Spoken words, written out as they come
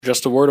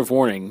Just a word of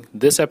warning,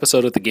 this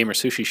episode of the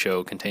GamerSushi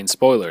Show contains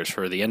spoilers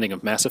for the ending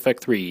of Mass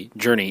Effect 3,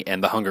 Journey,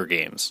 and the Hunger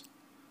Games.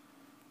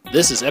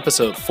 This is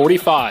episode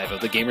 45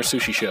 of the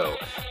GamerSushi Show.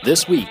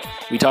 This week,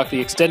 we talk the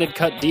extended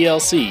cut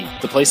DLC,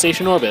 the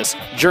PlayStation Orbis,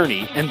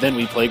 Journey, and then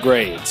we play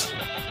grades.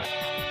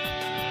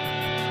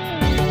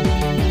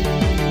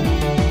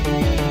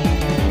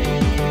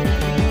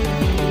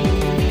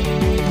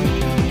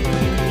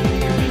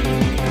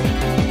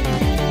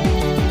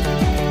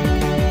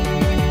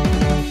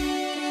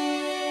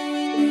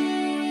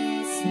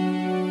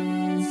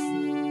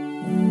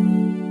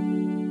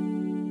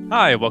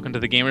 Hi, welcome to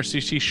the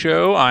GamerSushi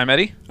Show. I'm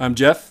Eddie. I'm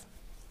Jeff.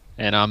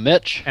 And I'm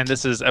Mitch. And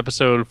this is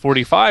episode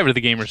 45 of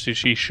the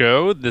GamerSushi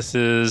Show. This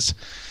is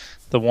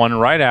the one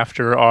right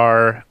after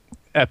our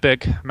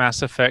epic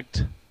Mass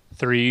Effect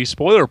 3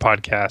 spoiler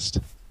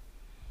podcast.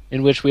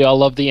 In which we all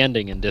loved the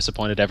ending and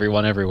disappointed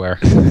everyone everywhere.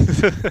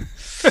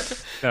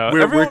 No,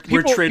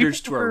 we're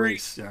traitors to our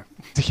race. Yeah,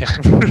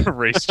 yeah,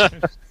 race.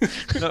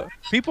 No,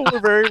 people were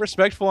very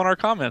respectful in our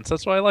comments.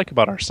 That's what I like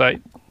about our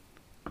site.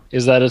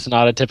 Is that it's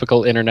not a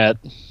typical internet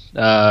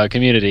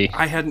community.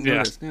 I hadn't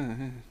noticed.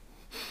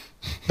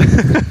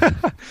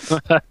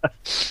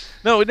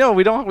 No,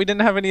 we don't. We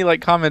didn't have any like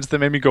comments that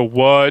made me go,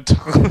 "What?"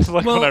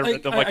 Like well, when I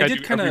read them, like I did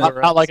do kinda,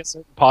 everywhere Not like a else.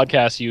 certain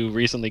podcast you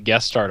recently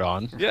guest starred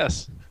on.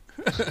 Yes.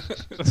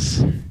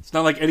 It's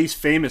not like Eddie's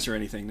famous or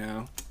anything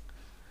now.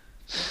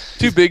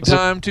 Too big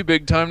time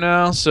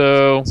now.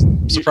 So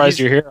I'm surprised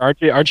you're here.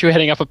 Aren't you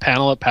heading up a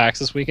panel at PAX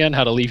this weekend?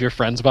 How to leave your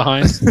friends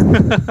behind?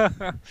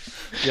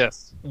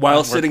 Yes.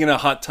 While sitting in a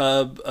hot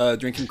tub,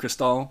 drinking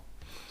Cristal.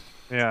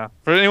 Yeah.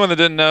 For anyone that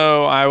didn't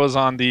know, I was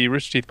on the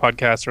Rooster Teeth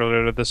podcast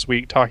earlier this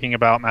week talking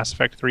about Mass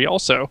Effect 3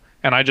 also,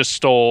 and I just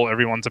stole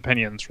everyone's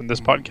opinions from this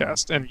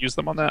podcast and used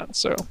them on that.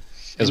 So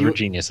Because we're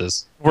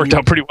geniuses. worked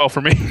out pretty well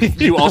for me.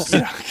 You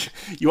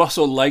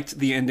also liked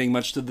the ending,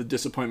 much to the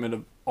disappointment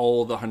of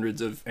all the hundreds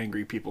of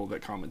angry people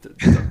that commented.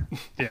 So.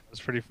 Yeah, it was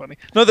pretty funny.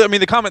 No,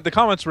 the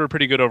comments were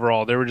pretty good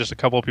overall. There were just a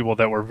couple of people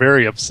that were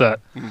very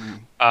upset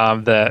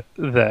that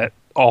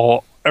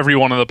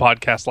everyone on the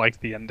podcast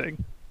liked the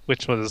ending,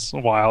 which was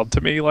wild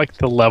to me. Like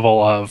the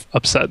level of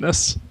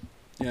upsetness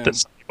that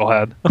some people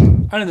had. I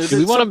don't know. Do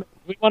we want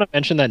to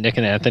mention that Nick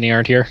and Anthony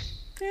aren't here?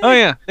 Oh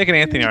yeah, Nick and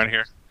Anthony aren't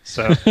here.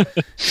 So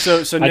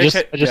So I Nick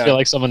just feel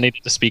like someone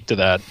needed to speak to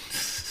that.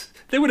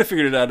 they would have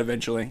figured it out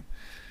eventually.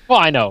 Well,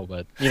 I know,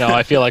 but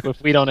I feel like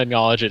if we don't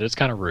acknowledge it, it's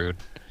kind of rude.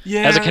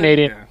 Yeah. As a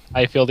Canadian, yeah.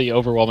 I feel the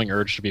overwhelming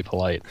urge to be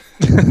polite.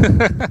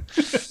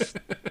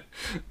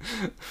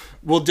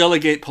 We'll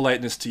delegate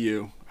politeness to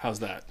you. How's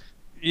that?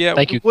 yeah,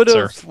 Thank you, we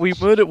sir.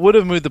 would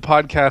have moved the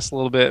podcast a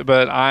little bit,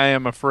 but I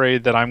am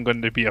afraid that I'm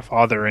going to be a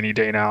father any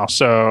day now.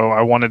 So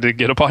I wanted to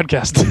get a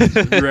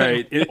podcast.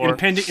 Right.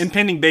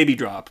 Impending baby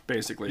drop,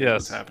 basically,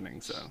 Yes. is what's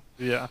happening. So.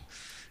 Yeah.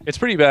 It's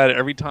pretty bad.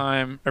 Every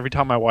time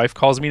my wife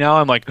calls me now,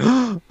 I'm like,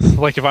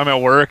 like if I'm at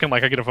work and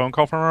like I get a phone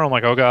call from her, I'm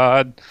like, oh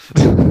God.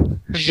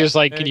 She's just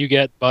like, "Can you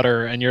get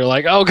butter?" And you're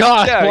like, "Oh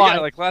God, Yeah, why?" yeah.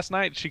 Like last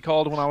night, she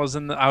called when I was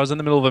in the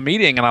middle of a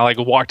meeting, and I like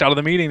walked out of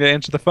the meeting to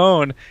answer the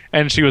phone,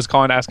 and she was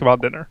calling to ask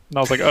about dinner, and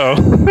I was like, oh,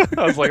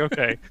 I was like,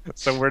 okay,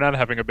 so we're not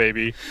having a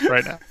baby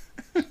right now.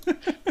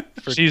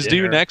 She's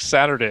due dinner. next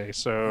Saturday,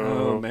 so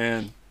Oh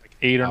man. like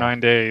 8 or 9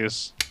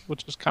 days,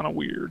 which is kind of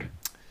weird.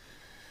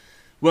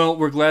 Well,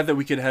 we're glad that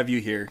we could have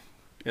you here,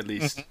 at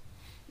least.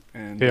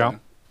 And Yeah.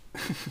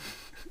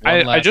 One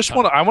I last just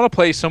time. want to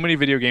play so many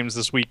video games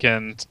this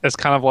weekend. It's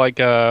kind of like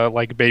a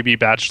baby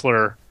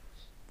bachelor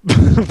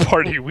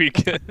party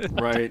weekend.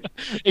 right.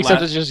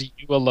 Except it's just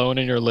you alone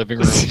in your living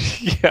room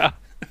Yeah.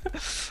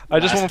 I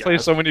just Last want to play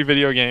gasp. so many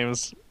video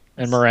games.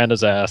 and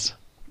Miranda's ass.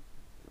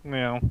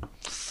 Yeah.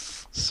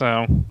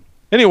 So,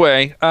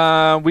 anyway,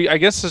 I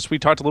guess since we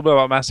talked a little bit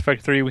about Mass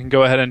Effect 3, we can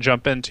go ahead and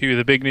jump into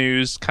the big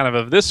news kind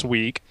of this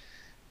week.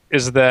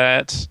 Is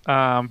that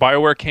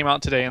BioWare came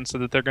out today and said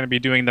that they're going to be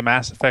doing the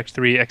Mass Effect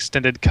 3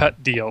 Extended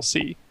Cut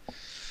DLC.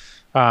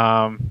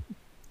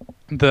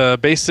 The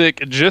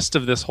basic gist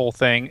of this whole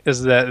thing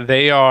is that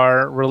they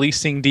are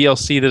releasing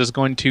DLC that is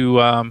going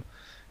to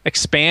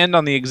expand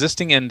on the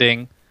existing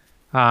ending,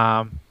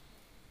 and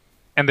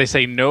they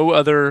say no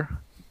other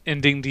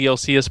ending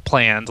DLC is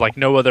planned. Like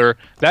no other.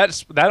 That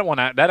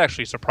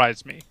actually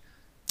surprised me.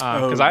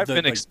 Because I've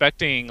been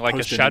expecting like a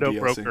post-ending Shadow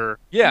DLC. Broker.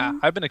 Yeah,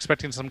 I've been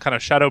expecting some kind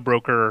of Shadow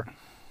Broker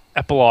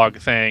epilogue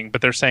thing,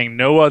 but they're saying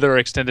no other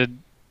extended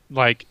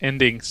like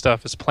ending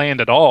stuff is planned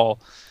at all.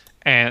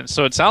 And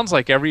so it sounds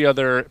like every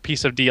other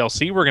piece of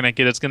DLC we're going to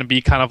get is going to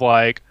be kind of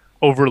like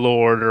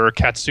Overlord or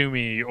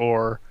Katsumi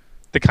or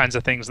the kinds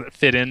of things that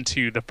fit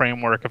into the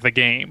framework of the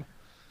game.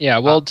 Yeah,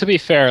 well, to be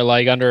fair,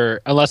 like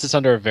unless it's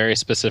under a very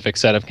specific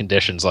set of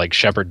conditions, like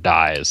Shepard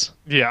dies.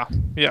 Yeah,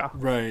 yeah.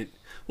 Right.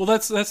 Well,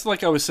 that's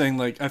like I was saying.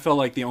 Like I felt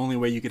like the only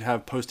way you could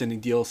have post-ending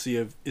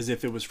DLC is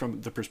if it was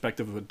from the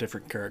perspective of a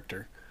different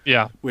character,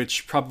 Yeah.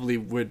 which probably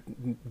would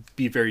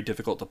be very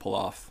difficult to pull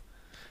off.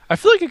 I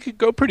feel like it could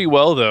go pretty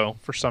well though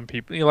for some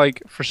people,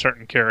 like for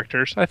certain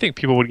characters. I think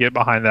people would get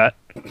behind that.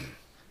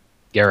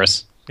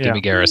 Garrus. Yeah. Give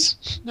me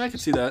Garrus. I can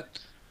see that.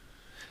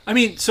 I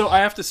mean, so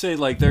I have to say,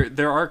 like,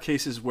 there are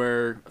cases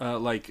where,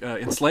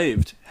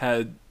 Enslaved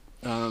had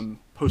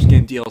post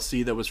game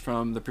DLC that was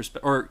from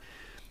the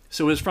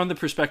so it was from the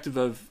perspective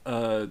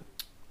of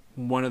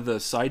one of the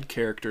side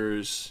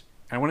characters.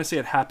 I want to say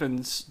it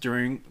happens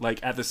during,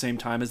 like, at the same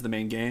time as the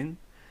main game,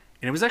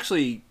 and it was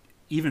actually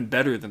even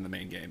better than the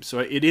main game.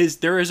 So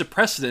there is a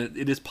precedent.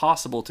 It is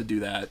possible to do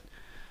that.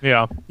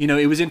 Yeah. You know,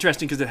 it was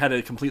interesting because it had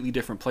a completely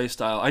different play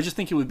style. I just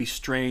think it would be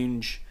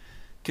strange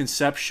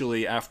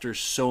conceptually after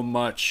so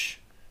much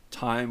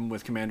time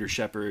with Commander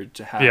Shepard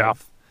to have. Yeah.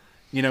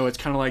 You know, it's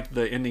kind of like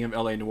the ending of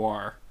L.A.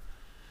 Noire.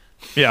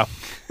 Yeah.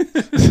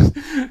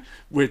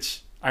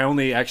 Which I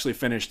only actually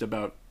finished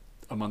about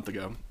a month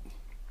ago.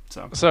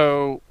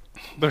 So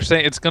they're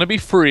saying it's going to be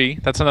free.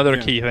 That's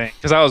another key thing.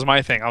 Because that was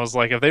my thing. I was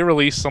like, if they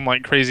release some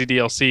like crazy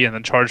DLC and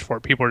then charge for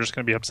it, people are just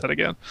going to be upset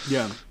again.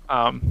 Yeah.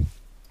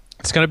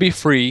 It's going to be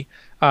free.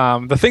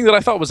 The thing that I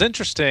thought was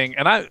interesting,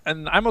 and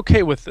I'm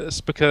okay with this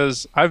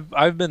because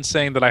I've been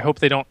saying that I hope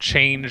they don't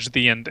change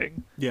the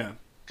ending. Yeah.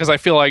 Because I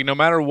feel like no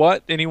matter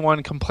what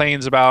anyone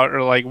complains about,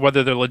 or like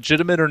whether they're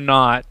legitimate or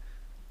not,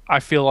 I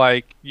feel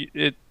like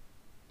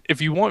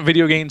if you want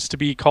video games to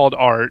be called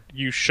art,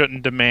 you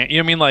shouldn't demand. You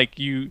know what I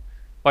mean?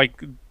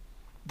 Like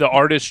the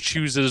artist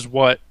chooses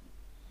what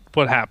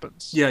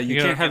happens. Yeah, you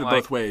know can't what I have mean?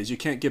 it both ways. You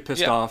can't get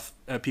pissed off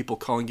at people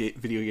calling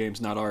video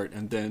games not art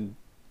and then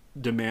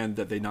demand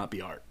that they not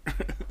be art.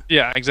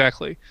 Yeah,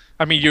 exactly.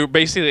 I mean, you're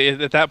basically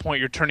at that point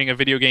you're turning a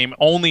video game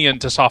only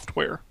into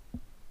software,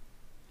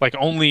 like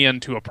only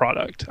into a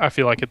product. I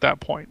feel like at that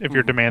point, if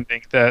you're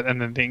demanding that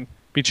an ending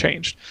be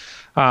changed,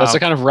 That's the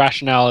kind of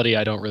rationality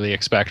I don't really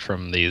expect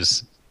from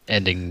these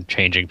ending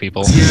changing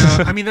people.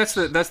 Yeah, I mean that's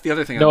the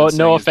other thing.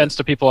 No offense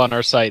to people on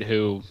our site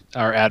who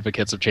are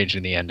advocates of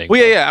changing the ending.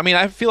 Well, yeah. I mean,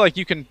 I feel like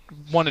you can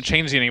want to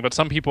change the ending, but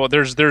some people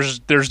there's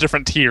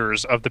different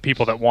tiers of the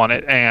people that want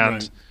it, and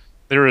Right.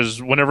 there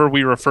is whenever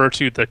we refer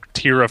to the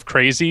tier of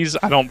crazies,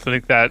 I don't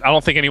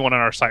think anyone on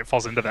our site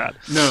falls into that.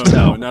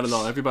 No, not at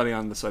all. Everybody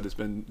on the site has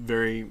been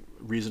very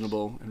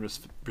reasonable and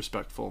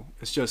respectful.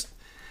 It's just,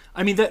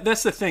 I mean,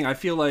 that's the thing. I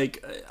feel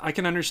like I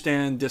can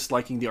understand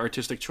disliking the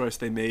artistic choice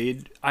they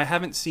made. I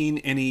haven't seen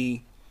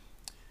any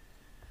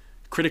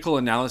critical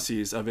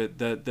analyses of it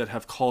that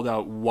have called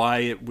out why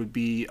it would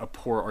be a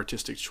poor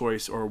artistic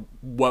choice or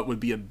what would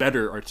be a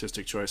better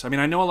artistic choice. I mean,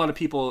 I know a lot of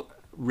people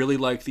really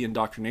like the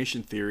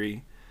indoctrination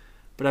theory,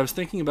 but I was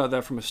thinking about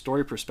that from a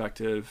story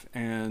perspective,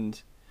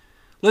 and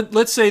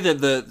let's say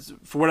that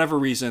for whatever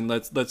reason,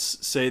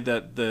 let's say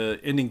that the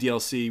ending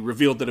DLC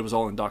revealed that it was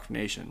all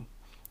indoctrination.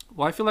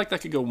 Well, I feel like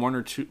that could go one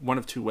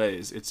of two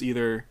ways. It's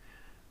either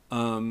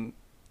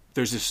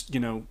there's this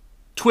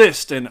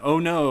twist, and oh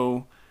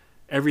no,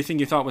 everything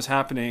you thought was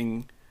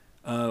happening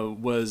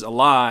was a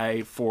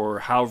lie for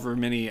however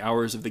many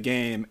hours of the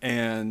game,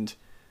 and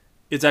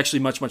it's actually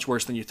much, much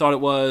worse than you thought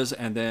it was,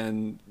 and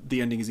then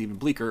the ending is even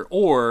bleaker,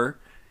 or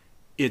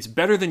it's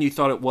better than you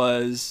thought it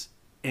was,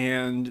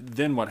 and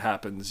then what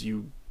happens?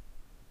 You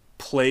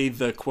play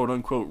the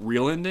quote-unquote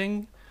real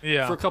ending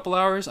for a couple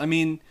hours? I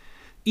mean,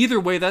 either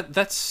way,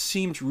 that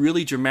seems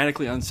really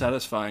dramatically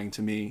unsatisfying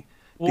to me.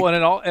 Well, and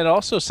it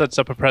also sets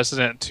up a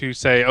precedent to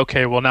say,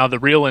 okay, well, now the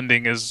real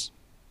ending is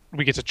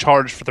we get to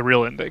charge for the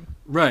real ending.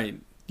 Right.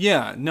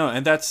 Yeah, no,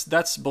 and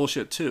that's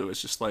bullshit too.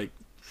 It's just like,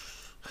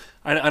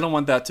 I don't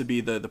want that to be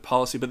the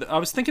policy, but I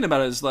was thinking about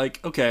it as like,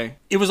 okay,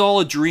 it was all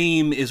a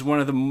dream is one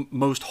of the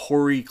most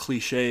hoary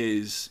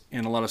cliches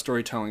in a lot of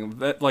storytelling.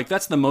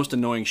 That's the most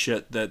annoying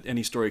shit that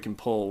any story can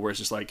pull, where it's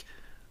just like,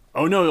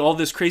 oh no, all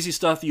this crazy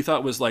stuff you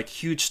thought was like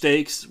huge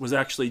stakes was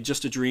actually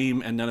just a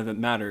dream and none of it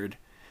mattered.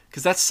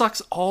 Because that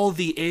sucks all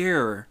the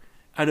air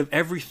out of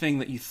everything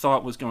that you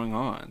thought was going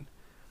on.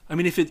 I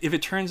mean, if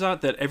it turns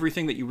out that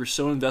everything that you were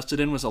so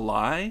invested in was a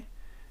lie,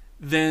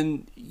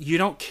 then you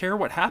don't care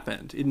what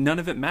happened. None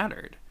of it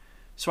mattered.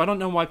 So I don't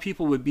know why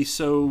people would be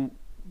so,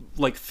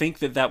 like, think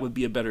that would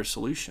be a better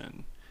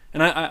solution.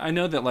 And I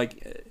know that,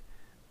 like,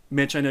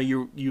 Mitch, I know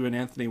you and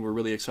Anthony were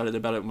really excited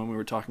about it when we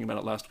were talking about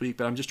it last week,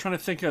 but I'm just trying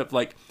to think of,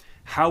 like,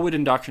 how would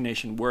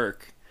indoctrination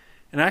work?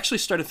 And I actually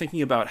started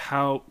thinking about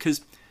how,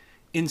 because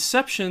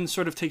Inception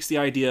sort of takes the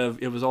idea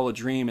of it was all a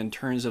dream and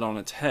turns it on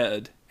its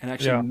head and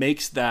actually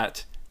makes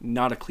that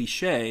not a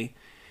cliche.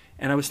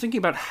 And I was thinking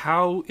about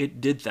how it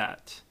did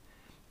that.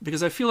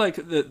 Because I feel like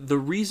the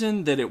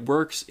reason that it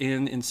works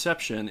in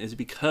Inception is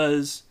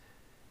because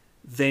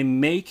they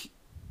make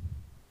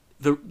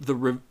the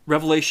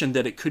revelation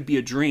that it could be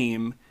a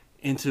dream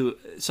into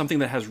something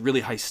that has really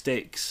high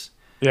stakes.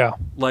 Yeah.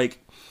 Like,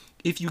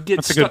 if you get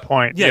That's a good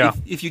point. Yeah.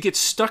 If you get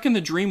stuck in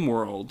the dream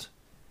world,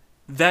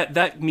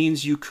 that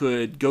means you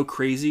could go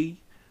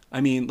crazy.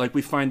 I mean, like,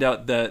 we find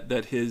out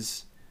that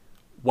his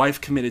wife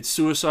committed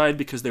suicide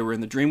because they were in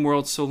the dream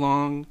world so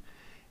long.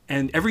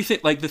 And everything,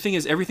 like, the thing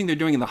is, everything they're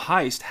doing in the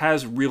heist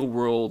has real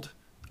world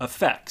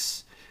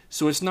effects.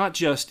 So it's not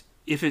just,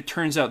 if it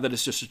turns out that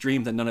it's just a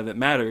dream, then none of it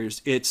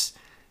matters. It's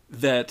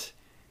that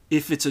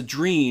if it's a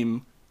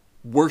dream,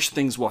 worse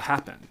things will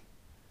happen.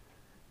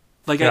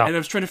 Like, and I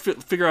was trying to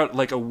figure out,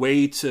 like, a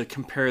way to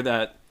compare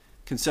that,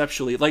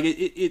 conceptually. Like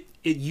it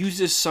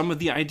uses some of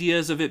the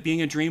ideas of it being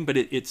a dream, but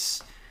it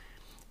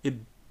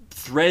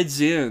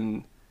threads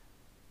in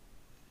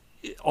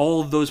all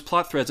of those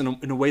plot threads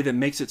in a way that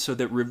makes it so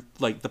that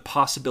like the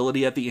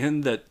possibility at the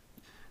end that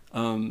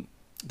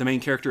the main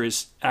character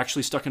is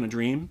actually stuck in a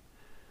dream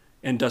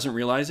and doesn't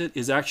realize it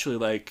is actually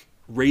like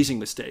raising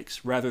the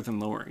stakes rather than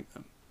lowering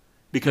them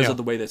because of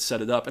the way that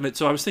set it up. And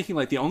so I was thinking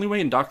like the only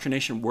way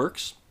indoctrination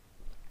works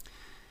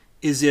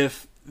is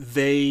if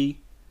they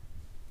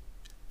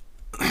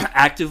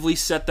actively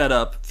set that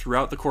up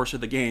throughout the course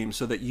of the game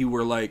so that you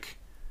were like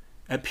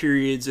at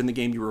periods in the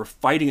game you were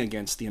fighting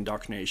against the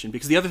indoctrination.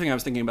 Because the other thing I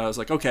was thinking about was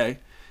like, okay,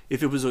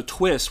 if it was a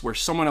twist where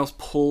someone else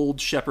pulled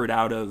Shepard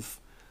out of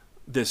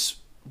this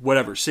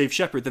whatever, save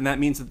Shepard, then that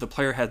means that the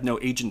player had no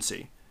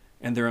agency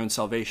and their own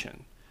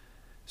salvation.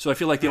 So I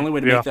feel like the only way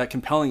to make that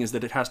compelling is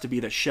that it has to be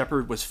that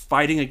Shepard was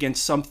fighting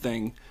against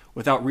something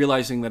without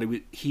realizing that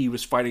he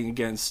was fighting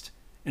against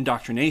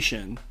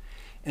indoctrination.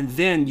 And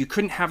then you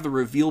couldn't have the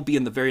reveal be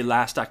in the very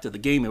last act of the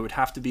game. It would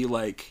have to be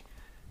like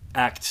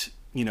act,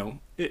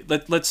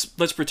 let's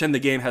pretend the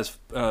game has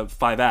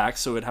 5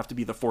 acts, so it'd have to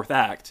be the 4th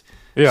act.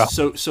 Yeah.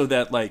 So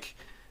that like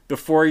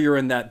before you're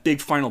in that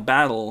big final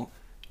battle,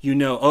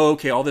 oh,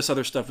 okay, all this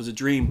other stuff was a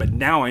dream, but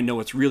now I know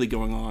what's really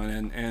going on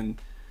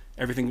and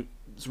everything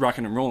is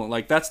rocking and rolling.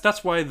 Like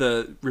that's why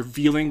the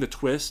revealing the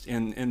twist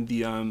and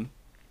the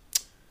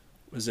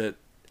was it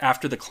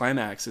after the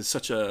climax is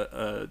such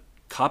a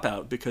cop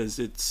out, because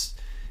it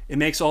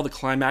makes all the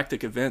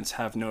climactic events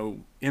have no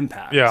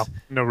impact. Yeah,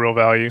 no real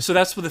value. So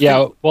that's what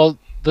well,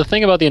 the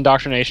thing about the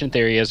indoctrination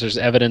theory is there's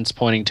evidence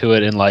pointing to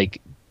it in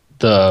like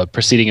the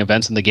preceding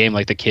events in the game,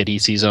 like the kid he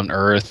sees on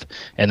Earth,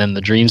 and then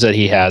the dreams that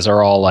he has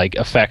are all like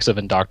effects of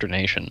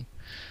indoctrination.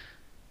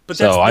 But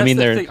that's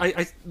the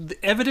thing. The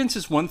evidence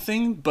is one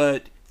thing,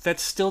 but that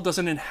still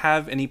doesn't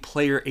have any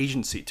player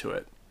agency to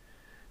it.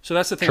 So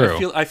that's the thing.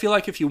 True. I feel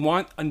like if you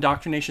want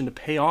indoctrination to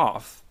pay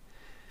off,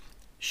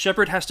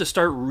 Shepard has to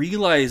start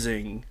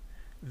realizing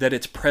that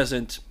it's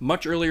present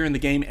much earlier in the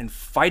game and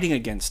fighting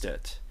against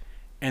it,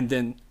 and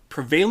then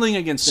prevailing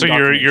against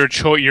indoctrination.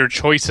 So your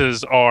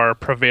choices are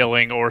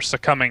prevailing or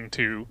succumbing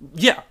to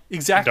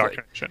exactly.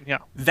 indoctrination. Yeah.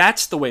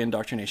 That's the way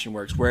indoctrination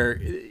works, where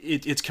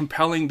it's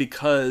compelling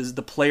because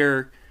the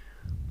player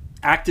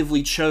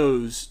actively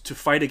chose to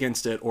fight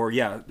against it or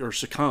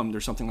succumbed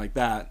or something like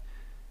that.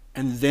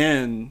 And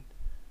then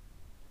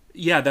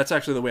that's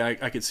actually the way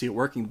I could see it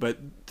working. But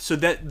so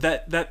that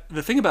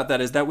the thing about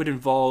that is that would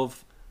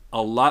involve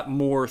a lot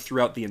more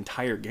throughout the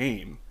entire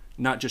game,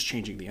 not just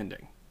changing the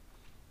ending.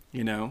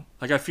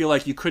 Like I feel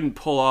like you couldn't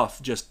pull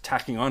off just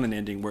tacking on an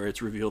ending where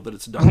it's revealed that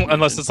it's done.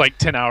 Unless it's like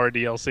 10-hour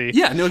DLC.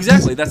 Yeah, no,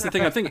 exactly. That's the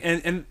thing I'm thinking.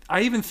 And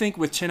I even think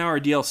with 10-hour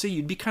DLC,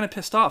 you'd be kind of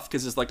pissed off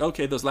because it's like,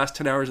 okay, those last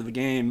 10 hours of the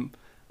game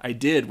I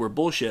did were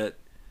bullshit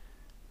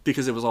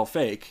because it was all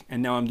fake.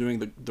 And now I'm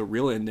doing the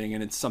real ending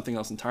and it's something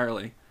else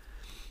entirely.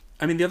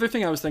 I mean, the other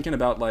thing I was thinking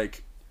about,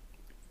 like,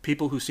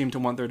 people who seem to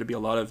want there to be a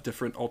lot of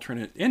different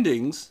alternate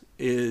endings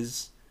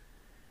is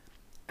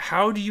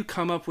how do you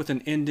come up with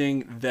an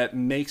ending that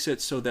makes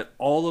it so that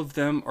all of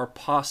them are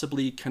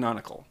possibly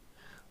canonical?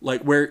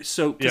 Like because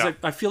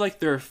I feel like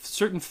there are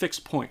certain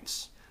fixed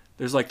points.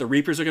 There's like the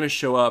Reapers are going to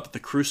show up, the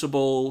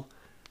Crucible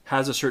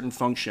has a certain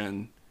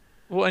function.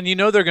 Well, and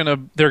they're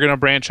gonna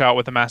branch out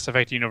with the Mass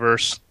Effect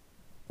universe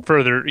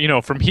further,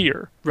 from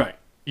here, right?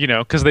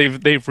 Because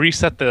they've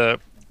reset the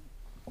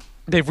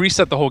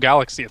whole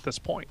galaxy at this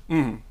point.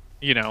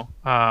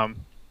 Mm-hmm.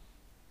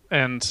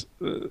 And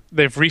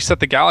they've reset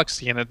the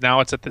galaxy, and now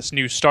it's at this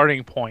new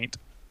starting point,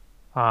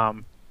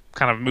 kind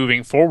of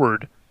moving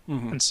forward.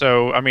 Mm-hmm. And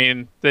so, I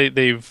mean,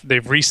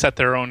 they've reset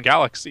their own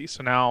galaxy.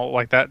 So now,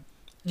 like that.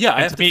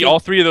 Yeah, to me, all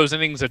 3 of those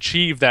endings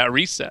achieve that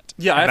reset.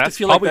 Yeah, I have to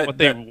feel like that's what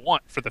they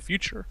want for the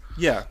future.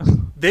 Yeah,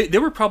 they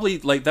were probably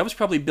like that was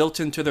probably built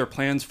into their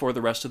plans for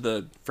the rest of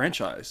the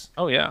franchise.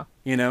 Oh yeah,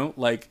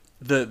 like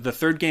the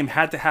 3rd game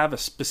had to have a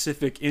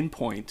specific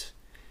endpoint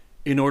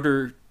in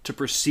order to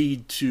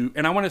proceed to,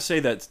 and I want to say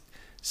that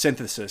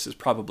Synthesis is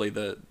probably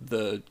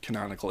the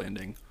canonical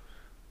ending.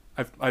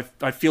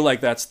 I feel like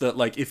that's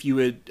if you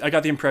would, I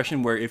got the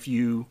impression where if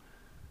you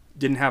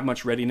didn't have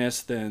much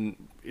readiness, then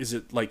is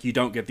it like you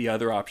don't get the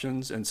other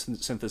options and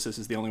Synthesis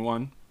is the only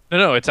one?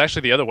 No, it's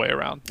actually the other way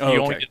around. Oh,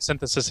 you only get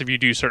Synthesis if you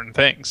do certain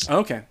things.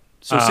 Okay.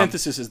 So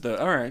Synthesis is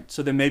all right.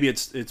 So then maybe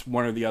it's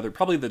one or the other.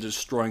 Probably the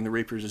Destroying the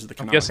Reapers is the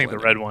canonical. I'm guessing the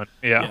red one.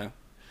 Yeah.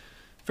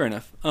 Fair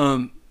enough.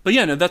 But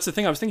yeah, no, that's the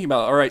thing I was thinking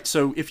about. All right,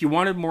 so if you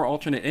wanted more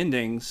alternate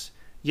endings,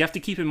 you have to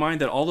keep in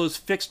mind that all those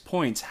fixed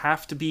points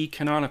have to be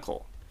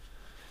canonical.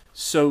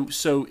 So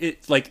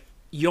it like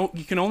you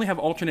can only have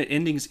alternate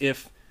endings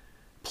if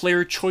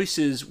player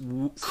choices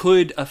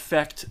could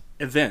affect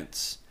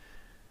events.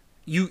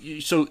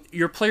 So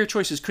your player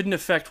choices couldn't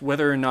affect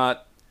whether or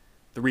not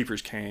the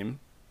Reapers came.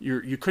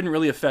 You couldn't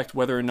really affect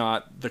whether or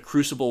not the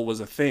Crucible was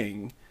a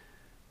thing.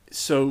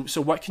 So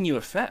what can you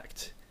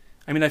affect?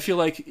 I mean, I feel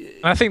like...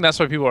 I think that's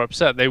why people are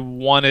upset. They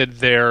wanted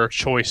their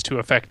choice to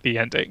affect the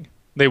ending.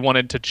 they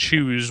wanted to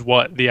choose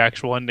what the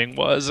actual ending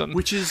was, and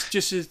which is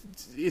just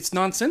it's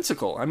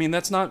nonsensical. I mean,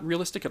 that's not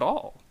realistic at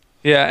all.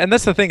 yeah, and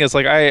that's the thing is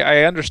like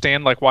I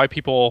understand like why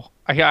people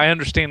I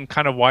understand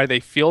kind of why they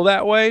feel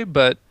that way,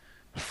 but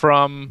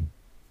from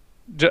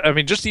I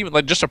mean just even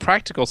like just a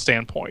practical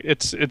standpoint,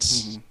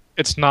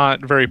 it's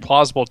not very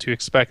plausible to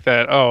expect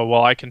that, oh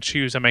well, I can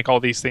choose and make all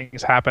these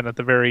things happen at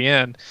the very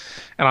end.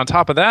 And on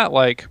top of that,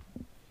 like,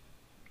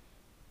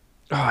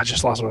 oh, I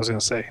just lost what I was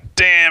gonna say.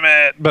 Damn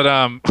it! But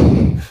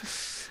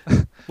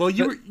well,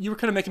 you were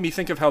kind of making me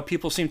think of how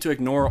people seem to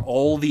ignore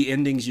all the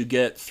endings you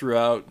get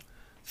throughout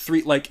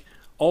 3. Like,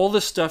 all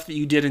the stuff that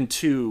you did in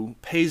 2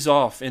 pays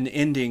off in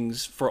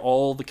endings for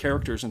all the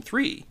characters in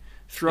 3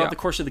 throughout the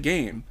course of the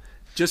game.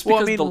 Just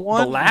because the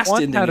last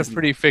one ending had a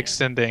pretty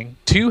fixed ending.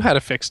 2 had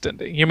a fixed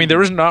ending. I mean, there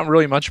was not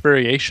really much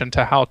variation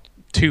to how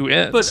 2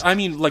 ends. But I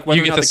mean, like, whether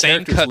you or get not the the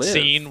same characters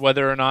cutscene, live.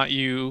 whether or not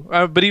you.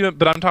 But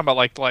I'm talking about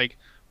like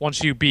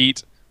once you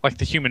beat like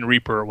the Human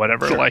Reaper or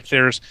whatever. Sure. Like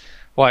there's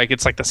like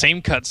it's like the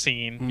same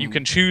cutscene. You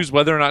can choose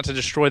whether or not to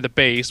destroy the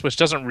base, which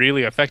doesn't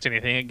really affect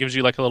anything. It gives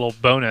you like a little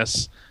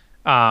bonus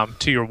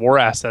to your war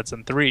assets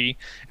in 3,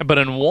 but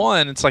in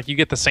 1 it's like you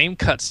get the same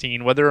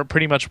cutscene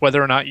pretty much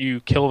whether or not you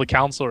kill the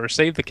council or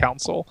save the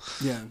council.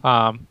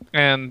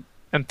 And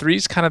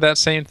 3's kind of that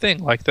same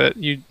thing, like that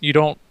you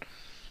don't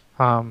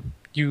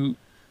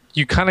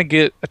you kind of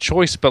get a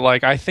choice, but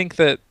like I think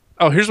that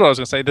here's what I was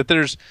gonna say,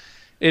 that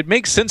it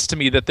makes sense to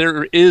me that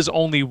there is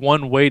only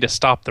one way to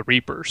stop the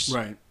Reapers.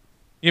 Right.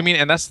 You mean,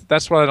 and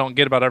that's what I don't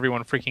get about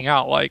everyone freaking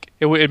out. Like,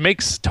 it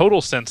makes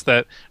total sense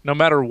that no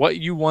matter what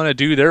you want to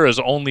do, there is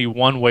only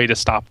one way to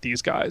stop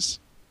these guys.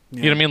 Yeah.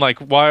 You know what I mean? Like,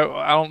 why?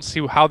 I don't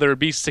see how there would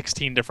be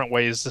 16 different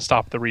ways to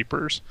stop the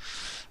Reapers.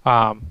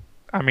 I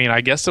mean,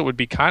 I guess it would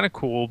be kind of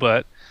cool,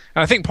 but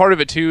and I think part of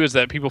it too is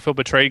that people feel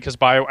betrayed because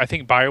I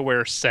think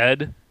BioWare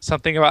said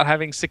something about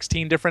having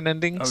 16 different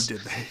endings. Oh,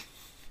 did they?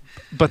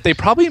 But they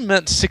probably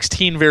meant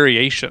 16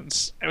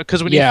 variations,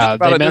 because when you think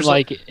about they it, meant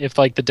like if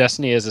like the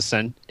Destiny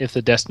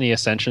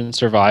Ascension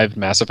survived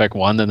Mass Effect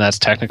 1, then that's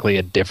technically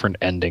a different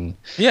ending.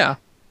 Yeah,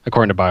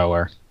 according to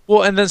BioWare.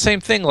 Well, and then same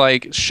thing,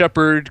 like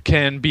Shepard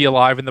can be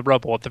alive in the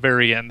rubble at the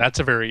very end. That's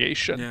a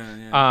variation.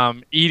 Yeah.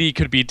 Edie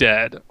could be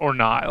dead or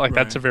not. Like,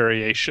 that's a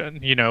variation.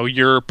 You know,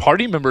 your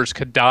party members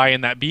could die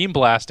in that beam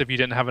blast if you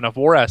didn't have enough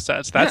war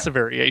assets. That's a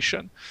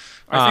variation.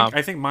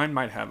 I think mine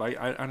might have. I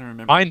don't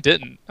remember. Mine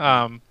didn't.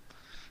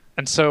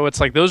 And so it's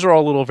like those are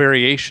all little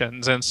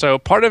variations. And so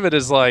part of it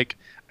is like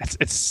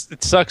it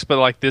sucks, but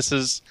like this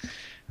is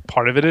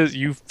part of it is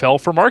you fell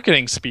for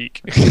marketing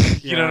speak.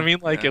 You know what I mean?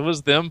 Like it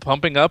was them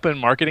pumping up and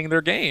marketing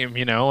their game,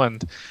 you know,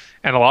 and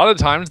a lot of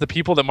times the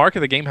people that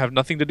market the game have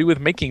nothing to do with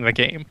making the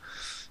game.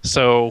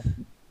 So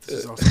this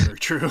is also very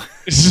true.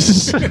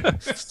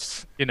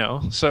 You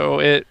know, so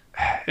it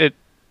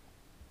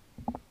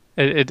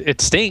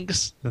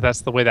stinks that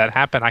that's the way that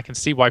happened. I can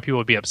see why people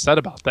would be upset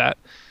about that.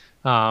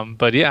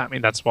 But yeah, I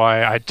mean, that's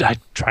why I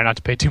try not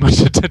to pay too much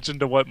attention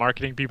to what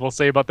marketing people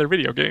say about their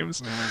video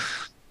games.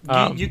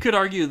 You could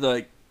argue,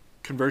 like,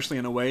 conversely,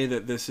 in a way,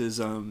 that this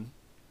is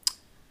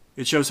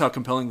it shows how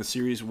compelling the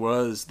series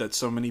was, that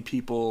so many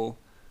people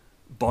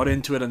bought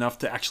into it enough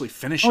to actually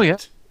finish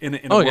it in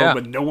a world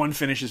where no one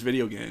finishes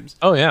video games.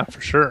 Oh yeah,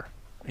 for sure.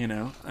 You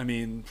know, I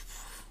mean,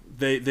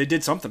 they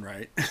did something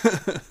right.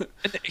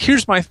 And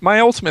here's my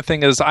ultimate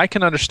thing is I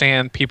can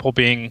understand people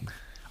being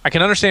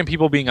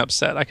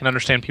upset. I can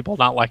understand people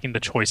not liking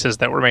the choices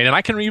that were made, and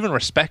I can even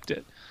respect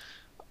it.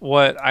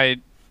 What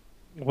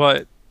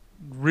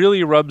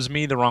really rubs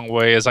me the wrong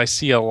way is I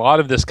see a lot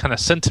of this kind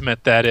of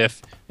sentiment that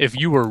if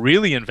you were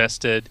really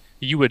invested,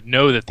 you would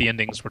know that the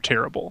endings were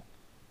terrible.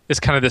 It's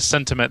kind of this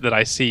sentiment that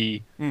I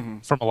see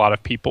from a lot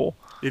of people.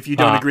 If you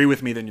don't agree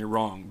with me, then you're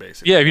wrong,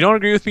 basically. Yeah, if you don't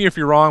agree with me, if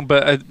you're wrong,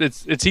 but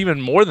it's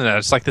even more than that.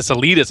 It's like this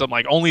elitism.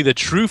 Like, only the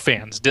true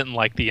fans didn't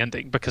like the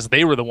ending because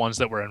they were the ones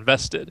that were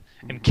invested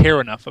and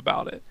care enough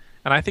about it.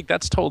 And I think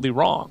that's totally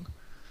wrong.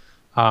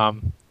 You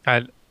know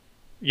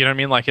what I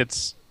mean? Like,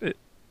 it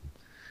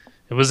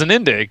was an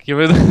ending.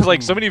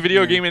 Like, so many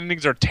video game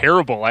endings are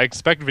terrible. I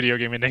expect video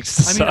game endings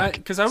to suck.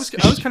 Because I was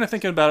kind of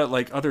thinking about it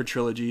like other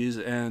trilogies,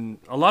 and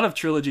a lot of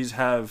trilogies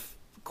have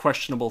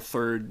questionable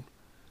third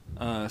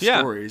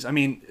stories. I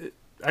mean,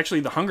 actually,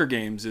 the Hunger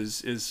Games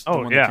is the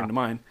one that came to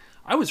mind.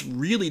 I was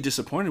really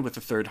disappointed with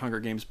the third Hunger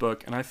Games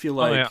book, and I feel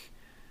like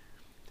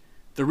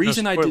the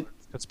reason I did,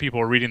 because people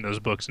are reading those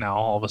books now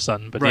all of a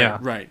sudden. But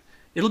right.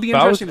 It'll be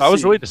interesting to see. I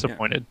was really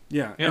disappointed.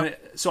 Yeah. And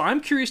so I'm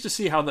curious to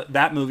see how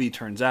that movie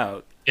turns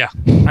out. Yeah.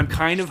 I'm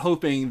kind of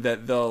hoping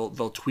that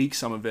they'll tweak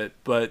some of it,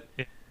 but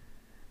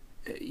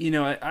you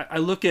know, I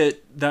look at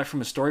that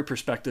from a story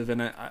perspective,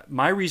 and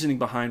my reasoning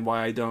behind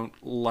why I don't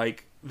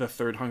like the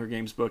third Hunger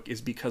Games book is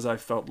because I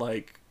felt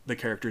like the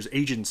character's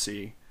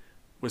agency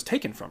was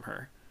taken from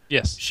her.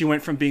 Yes. She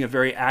went from being a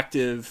very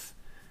active,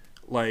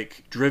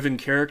 like, driven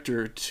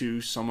character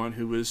to someone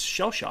who was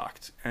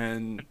shell-shocked.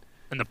 And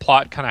the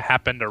plot kind of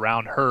happened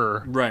around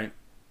her. Right.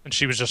 And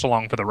she was just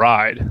along for the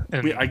ride.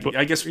 And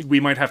I guess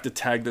we might have to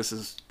tag this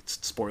as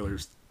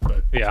spoilers,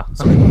 but Yeah.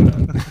 Sorry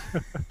about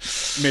that.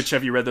 Mitch,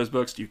 have you read those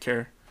books? Do you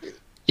care?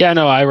 Yeah,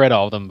 no, I read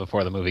all of them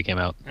before the movie came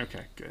out.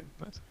 Okay, good.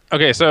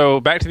 Okay, so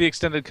back to the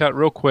extended cut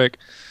real quick.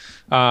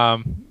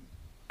 I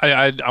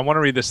want to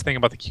read this thing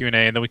about the Q&A,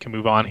 and then we can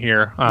move on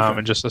here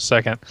in just a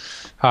second.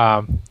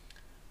 Kind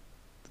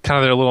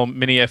of their little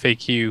mini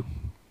FAQ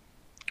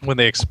when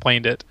they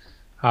explained it.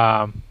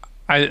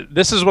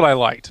 This is what I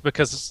liked,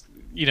 because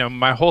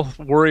my whole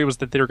worry was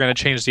that they were going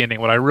to change the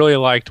ending. What I really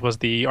liked was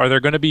are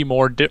there going to be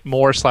more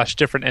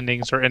different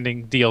endings or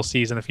ending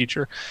DLCs in the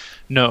future?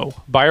 No.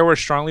 BioWare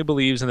strongly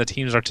believes in the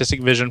team's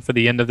artistic vision for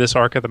the end of this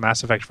arc of the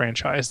Mass Effect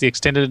franchise. The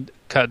extended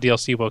cut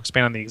DLC will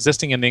expand on the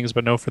existing endings,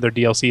 but no further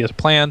DLC is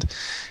planned.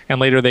 And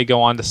later they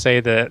go on to say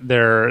that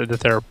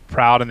they're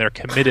proud and they're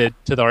committed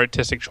to the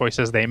artistic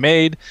choices they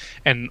made,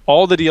 and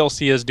all the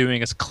DLC is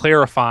doing is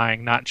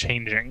clarifying, not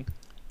changing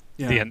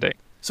the ending.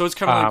 So it's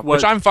kind of like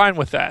which I'm fine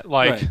with that.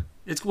 Like. Right.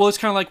 It's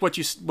kind of like what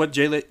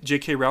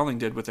J.K. Rowling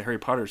did with the Harry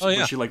Potter.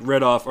 When she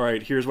read off, all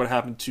right, here's what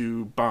happened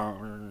to.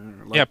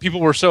 People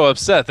were so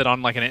upset that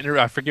on like an interview,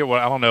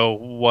 I don't know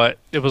what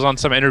it was, on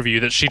some interview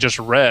that she just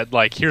read,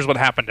 like, here's what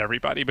happened to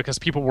everybody, because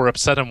people were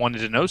upset and wanted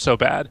to know so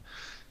bad.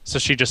 So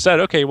she just said,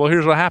 okay, well,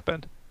 here's what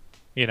happened,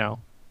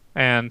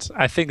 and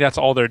I think that's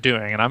all they're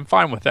doing, and I'm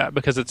fine with that,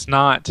 because it's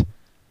not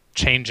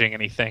changing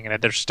anything,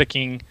 and they're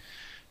sticking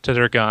to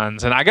their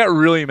guns. And I got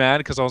really mad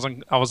because I was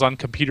on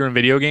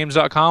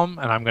computerandvideogames.com,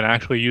 and I'm going to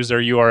actually use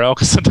their URL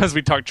because sometimes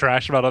we talk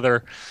trash about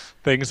other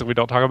things that we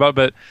don't talk about,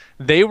 but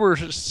they were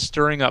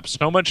stirring up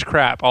so much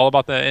crap all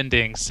about the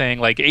ending, saying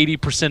like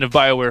 80% of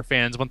BioWare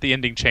fans want the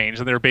ending changed,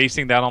 and they're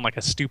basing that on like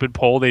a stupid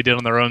poll they did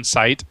on their own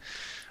site.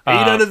 8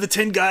 out of the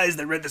 10 guys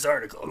that read this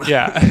article.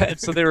 Yeah, and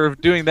so they were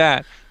doing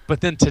that.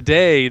 But then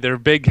today, their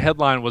big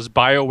headline was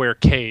BioWare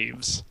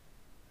Caves.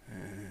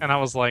 And I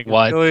was like,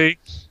 what? Really?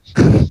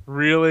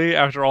 Really?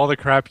 After all the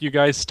crap you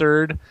guys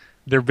stirred,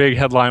 their big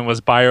headline was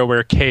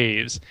BioWare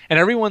Caves. And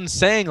everyone's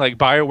saying like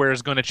BioWare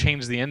is going to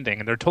change the ending,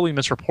 and they're totally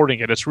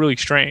misreporting it. It's really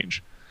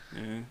strange.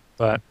 Yeah.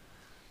 But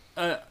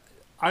one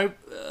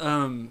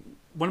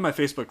of my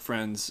Facebook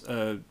friends,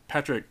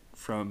 Patrick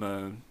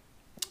from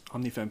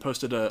OmniFan,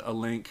 posted a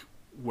link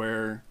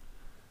where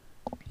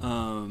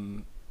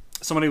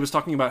somebody was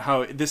talking about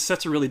how this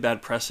sets a really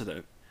bad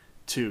precedent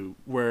too,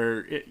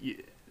 where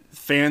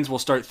fans will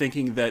start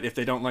thinking that if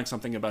they don't like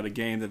something about a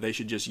game, that they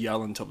should just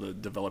yell until the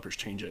developers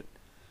change it,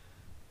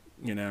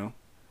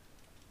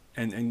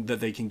 and that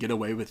they can get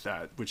away with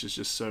that, which is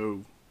just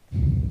so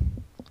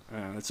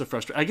it's so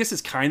frustrating. I guess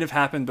it's kind of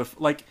happened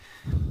before. Like,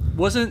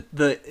 wasn't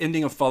the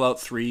ending of Fallout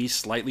 3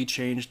 slightly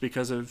changed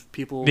because of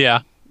people?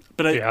 Yeah.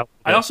 But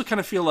I also kind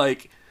of feel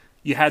like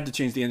you had to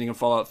change the ending of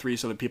Fallout 3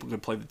 so that people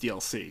could play the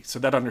DLC. So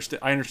that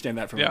I understand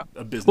that from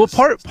a business.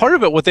 Well, part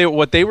of it,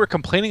 what they were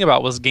complaining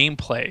about was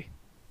gameplay.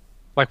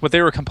 Like, what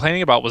they were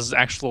complaining about was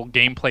actual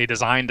gameplay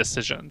design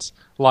decisions.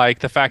 Like,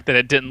 the fact that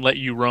it didn't let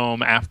you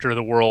roam after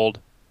the world.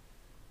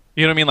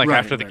 You know what I mean? Like,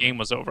 after the game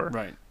was over.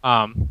 Right.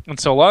 And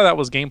so a lot of that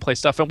was gameplay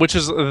stuff. And which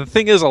is, the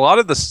thing is,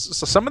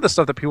 some of the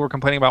stuff that people were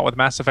complaining about with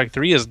Mass Effect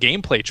 3 is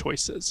gameplay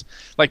choices.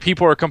 Like,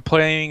 people are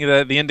complaining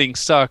that the ending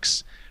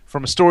sucks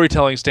from a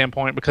storytelling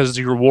standpoint because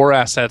your war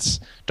assets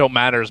don't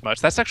matter as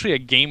much. That's actually a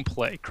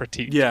gameplay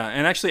critique. Yeah,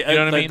 and actually, you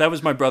know what I mean? That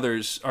was my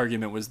brother's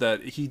argument, was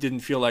that he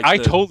didn't feel like... I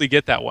totally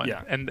get that one.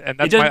 Yeah. And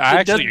that's why I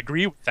actually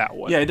agree with that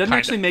one. Yeah, it doesn't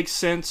actually make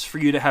sense for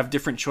you to have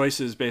different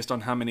choices based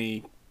on how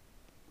many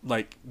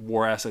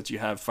war assets you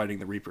have fighting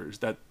the Reapers.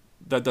 That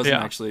doesn't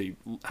actually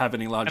have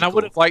any logical... And I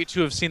would have liked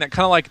to have seen that,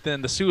 kind of like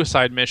the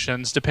suicide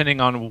missions, depending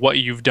on what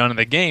you've done in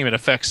the game, it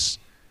affects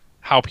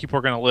how people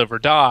are going to live or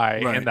die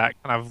in that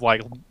kind of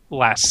like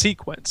last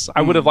sequence.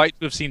 I would have liked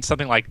to have seen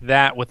something like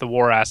that with the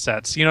war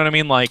assets. You know what I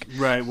mean? Like,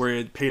 right, where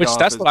it paid which off.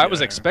 That's what I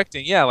was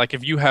expecting. Yeah, like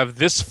if you have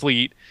this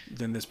fleet,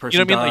 then this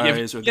person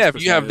dies. If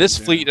you have this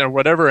fleet or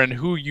whatever, and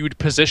who you'd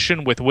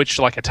position with which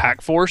like attack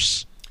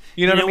force.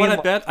 You know what I mean?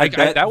 I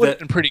bet that would have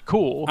been pretty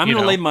cool. I'm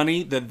going to lay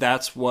money that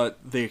that's what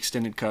the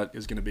extended cut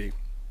is going to be.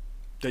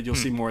 That you'll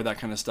see more of that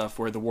kind of stuff,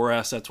 where the war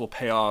assets will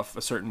pay off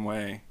a certain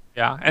way.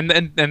 Yeah, and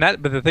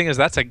but the thing is,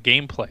 that's a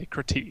gameplay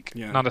critique,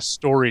 not a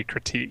story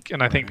critique,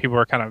 and I think people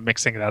are kind of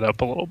mixing that up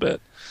a little bit.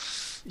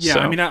 Yeah, so.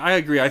 I mean, I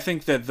agree. I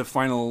think that the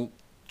final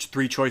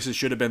 3 choices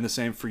should have been the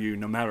same for you,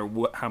 no matter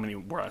how many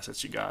war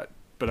assets you got.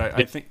 But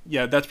I think,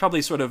 that's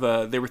probably sort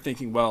of they were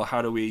thinking, well,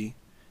 how do we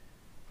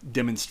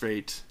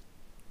demonstrate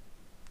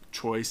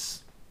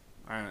choice?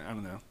 I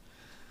don't know.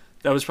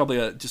 That was probably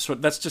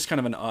that's just kind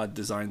of an odd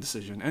design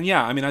decision. And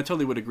I mean, I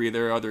totally would agree.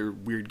 There are other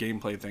weird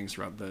gameplay things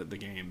throughout the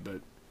game,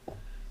 but.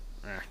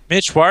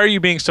 Mitch, why are you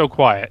being so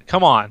quiet?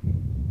 Come on.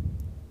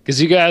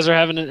 Because you guys are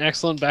having an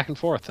excellent back and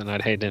forth, and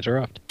I'd hate to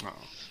interrupt.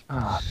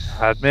 Oh,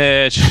 God,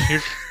 Mitch,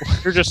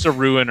 you're just a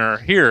ruiner.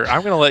 Here,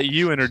 I'm going to let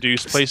you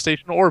introduce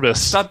PlayStation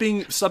Orbis. Stop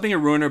being a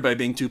ruiner by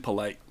being too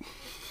polite.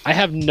 I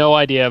have no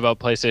idea about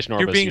PlayStation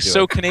Orbis. You're being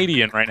so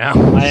Canadian right now.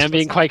 I am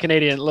being quite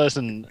Canadian.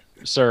 Listen,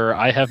 sir,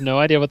 I have no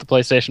idea what the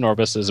PlayStation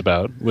Orbis is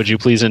about. Would you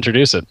please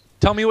introduce it?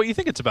 Tell me what you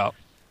think it's about.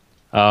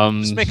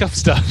 Just make up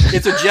stuff.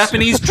 It's a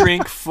Japanese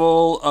drink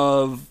full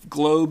of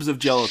globes of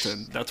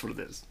gelatin. That's what it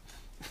is.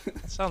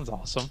 Sounds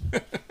awesome.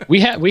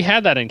 We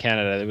had that in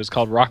Canada. It was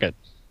called Rocket.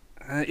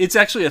 It's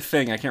actually a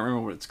thing. I can't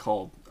remember what it's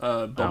called.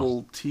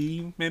 Bubble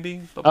tea,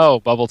 maybe?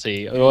 Bubble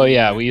tea. Oh,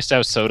 yeah. We used to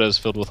have sodas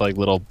filled with like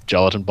little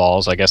gelatin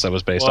balls. I guess that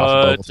was based off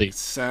of bubble tea.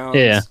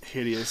 Sounds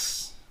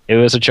hideous. It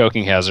was a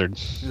choking hazard,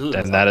 Ugh,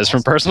 and that is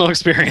from personal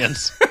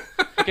experience.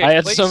 Okay, I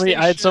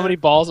had so many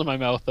balls in my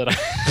mouth that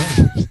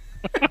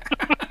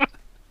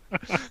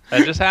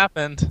that just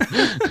happened.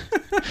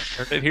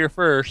 Heard it here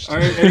first. All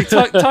right, Eddie,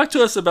 talk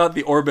to us about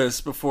the Orbis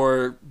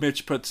before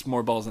Mitch puts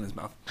more balls in his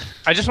mouth.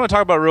 I just want to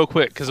talk about it real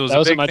quick because it was That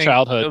was a in big my thing.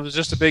 childhood. It was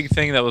just a big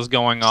thing that was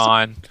going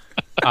on,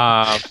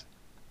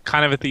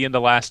 kind of at the end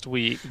of last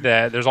week.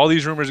 That there's all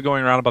these rumors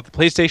going around about the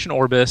PlayStation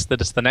Orbis.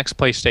 That it's the next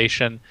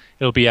PlayStation.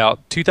 It'll be out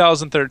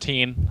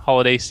 2013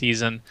 holiday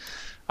season.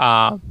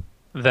 That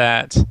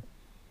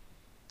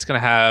it's going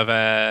to have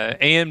a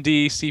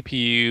AMD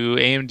CPU,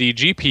 AMD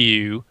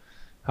GPU.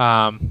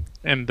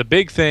 And the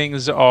big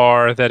things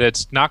are that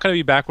it's not going to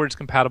be backwards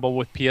compatible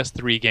with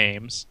PS3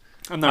 games.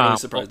 I'm not really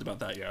surprised about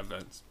that. Yeah,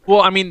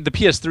 well, I mean, the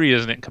PS3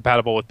 isn't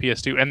compatible with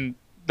PS2, and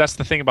that's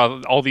the thing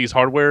about all these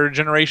hardware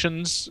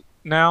generations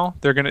now.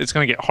 It's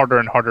gonna get harder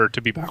and harder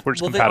to be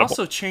backwards compatible. They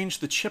also change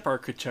the chip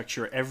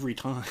architecture every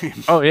time.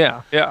 Oh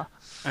yeah.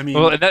 I mean,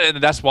 well,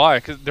 and that's why,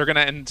 because they're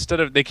gonna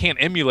they can't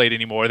emulate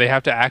anymore. They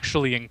have to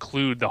actually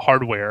include the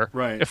hardware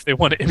if they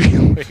want to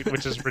emulate,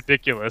 which is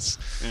ridiculous.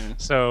 Yeah.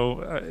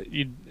 So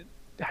you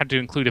had to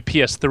include a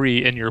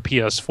PS3 in your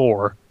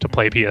PS4 to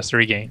play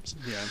PS3 games.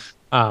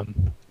 Yeah.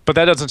 But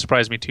that doesn't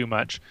surprise me too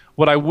much.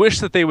 What I wish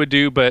that they would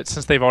do, but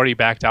since they've already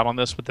backed out on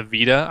this with the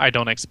Vita, I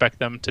don't expect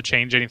them to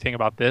change anything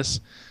about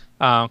this.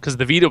 Because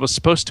the Vita was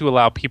supposed to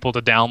allow people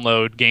to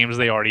download games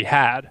they already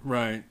had.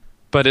 Right.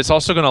 But it's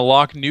also going to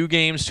lock new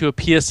games to a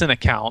PSN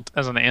account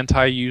as an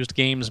anti-used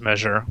games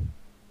measure.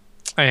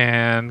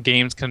 And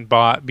games can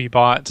be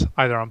bought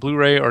either on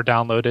Blu-ray or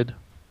downloaded.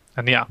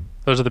 And yeah,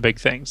 those are the big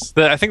things.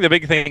 I think the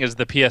big thing is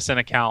the PSN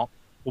account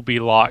will be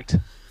locked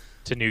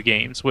to new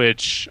games,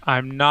 which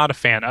I'm not a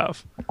fan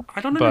of.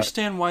 I don't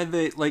understand why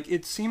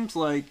it seems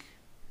like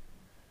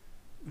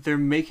they're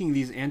making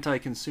these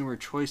anti-consumer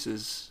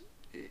choices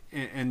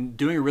and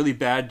doing a really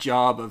bad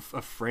job of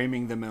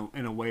framing them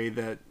in a way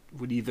that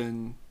would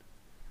even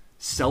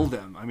sell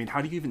them. I mean,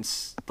 how do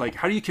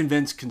you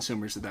convince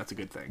consumers that that's a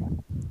good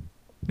thing?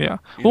 Yeah.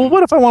 Well,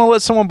 what if I want to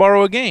let someone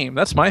borrow a game?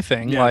 That's my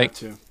thing. Yeah, that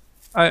too.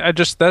 I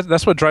just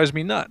that's what drives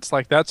me nuts.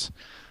 Like that's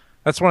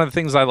one of the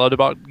things I loved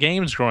about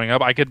games growing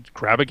up. I could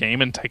grab a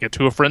game and take it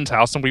to a friend's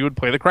house, and we would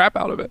play the crap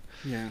out of it.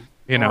 Yeah.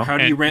 You know. How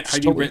do you rent?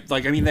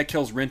 Like, I mean, that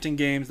kills renting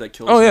games. That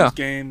kills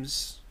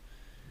games.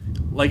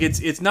 Like,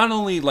 it's not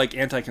only like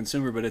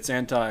anti-consumer, but it's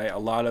anti a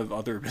lot of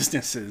other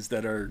businesses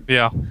that are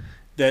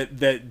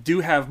that do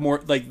have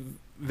more, like,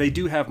 they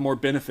do have more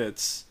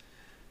benefits.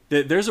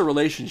 There's a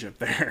relationship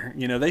there.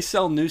 You know, they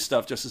sell new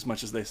stuff just as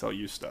much as they sell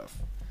used stuff.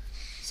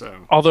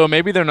 So, although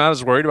maybe they're not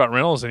as worried about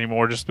rentals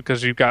anymore, just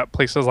because you've got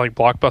places like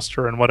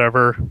Blockbuster and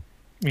whatever,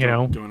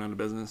 going out of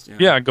business.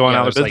 Going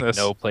out of business.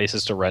 Like no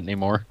places to rent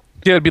anymore.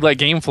 Yeah, it'd be like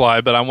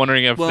GameFly, but I'm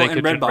wondering if they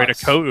could generate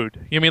a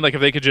code. You mean like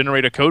if they could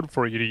generate a code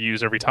for you to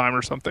use every time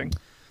or something?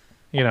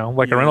 You know,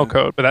 like a rental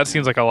code. But that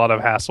seems like a lot of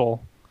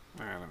hassle.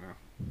 I don't know.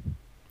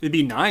 It'd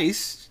be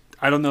nice.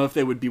 I don't know if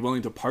they would be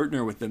willing to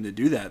partner with them to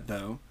do that,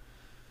 though.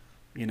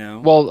 You know.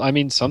 Well, I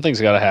mean, something's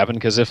got to happen,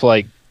 because if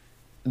like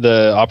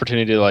the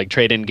opportunity to like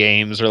trade in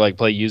games or like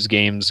play used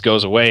games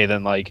goes away,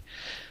 then like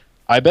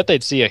I bet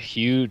they'd see a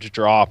huge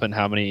drop in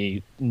how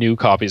many new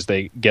copies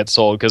they get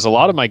sold, because a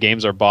lot of my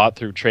games are bought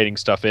through trading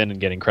stuff in and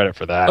getting credit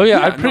for that. Oh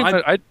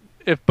yeah,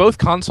 if both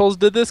consoles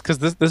did this, because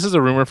this is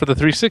a rumor for the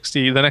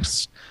 360, the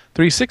next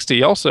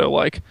 360 also,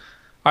 like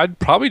I'd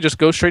probably just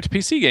go straight to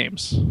PC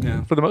games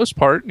for the most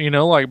part,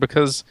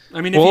 because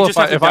I mean, if you just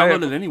have to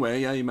download it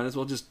anyway, you might as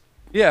well just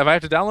if I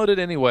have to download it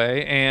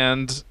anyway,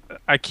 and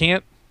I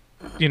can't,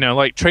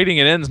 like trading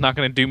it in is not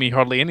going to do me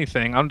hardly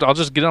anything. I'll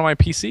just get it on my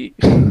PC.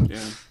 Yeah.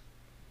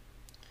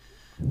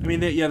 I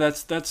mean,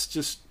 that's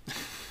just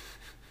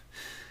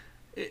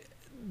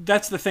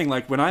that's the thing.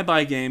 Like, when I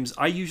buy games,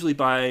 I usually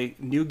buy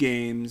new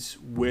games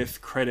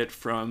with credit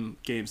from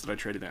games that I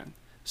traded in.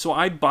 So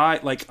I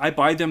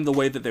buy them the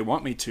way that they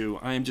want me to.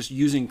 I am just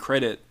using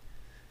credit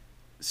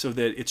so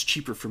that it's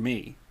cheaper for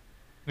me.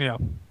 Yeah.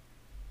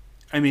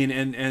 I mean,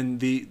 and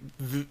the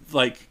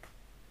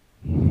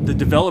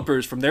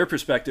developers, from their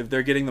perspective,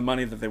 they're getting the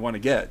money that they want to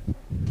get.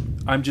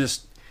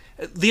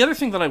 The other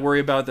thing that I worry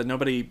about that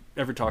nobody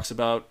ever talks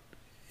about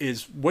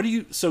is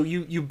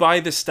you buy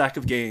this stack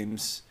of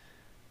games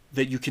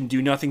that you can do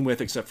nothing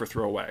with except for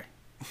throw away.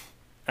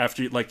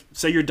 After, like,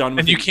 say you're done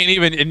with and you can't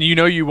even, and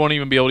you won't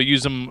even be able to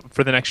use them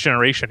for the next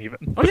generation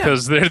even,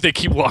 because they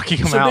keep locking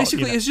them out. So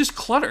basically, it's just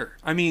clutter.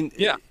 I mean,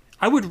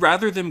 I would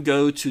rather them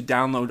go to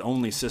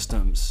download-only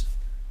systems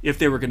if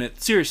they were going to...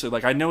 Seriously,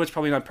 like, I know it's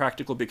probably not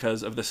practical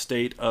because of the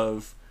state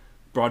of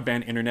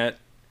broadband internet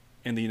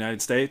in the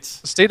United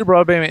States. State of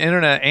broadband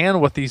internet,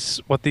 and what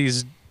these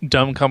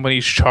dumb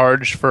companies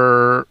charge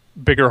for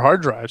bigger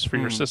hard drives for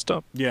your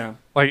system. Yeah.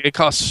 Like it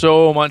costs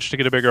so much to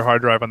get a bigger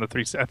hard drive on the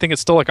 360. I think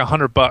it's still like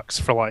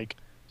 $100 for like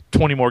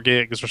 20 more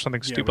gigs or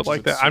something stupid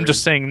like that. I'm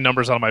just saying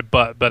numbers out of my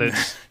butt, but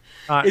it's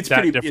not it's that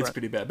pretty different. It's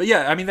pretty bad. But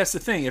yeah, I mean that's the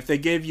thing. If they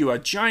gave you a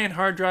giant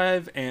hard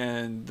drive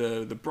and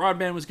the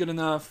broadband was good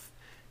enough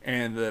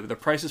and the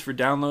prices for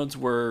downloads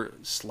were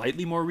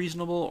slightly more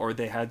reasonable, or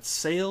they had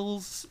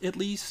sales at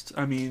least,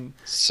 I mean.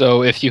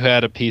 So if you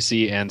had a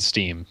PC and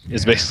Steam,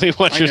 is basically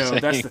what you're saying.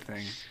 That's the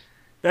thing.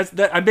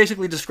 That I'm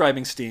basically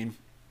describing Steam,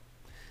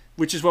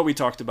 which is what we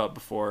talked about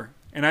before,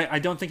 and I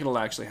don't think it'll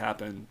actually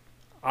happen.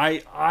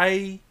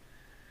 I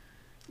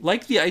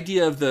like the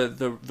idea of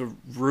the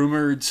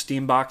rumored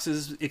Steam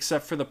boxes,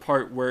 except for the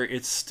part where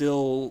it's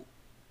still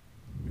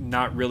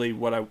not really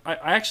what I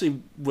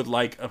actually would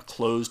like a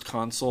closed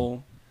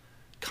console,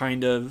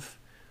 kind of,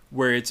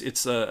 where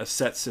it's a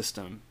set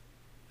system.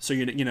 So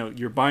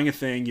you're buying a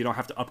thing, you don't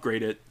have to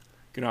upgrade it,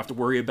 you don't have to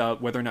worry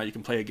about whether or not you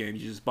can play a game.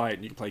 You just buy it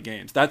and you can play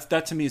games. That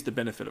to me is the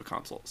benefit of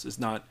consoles, is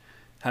not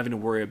having to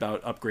worry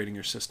about upgrading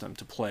your system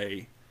to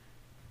play.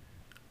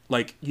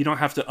 Like, you don't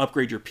have to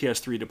upgrade your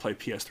PS3 to play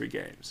PS3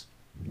 games.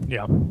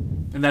 Yeah.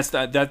 And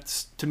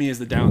that's to me is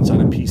the downside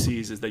of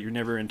PCs, is that you're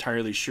never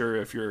entirely sure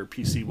if your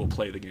PC will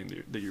play the game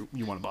that you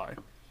want to buy.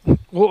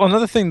 Well,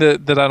 another thing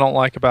that I don't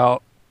like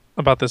about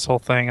this whole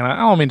thing, and I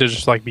don't mean to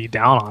just like be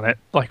down on it,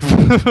 like,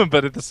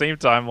 but at the same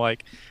time,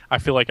 like, I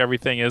feel like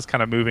everything is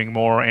kind of moving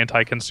more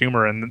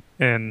anti-consumer in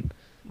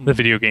the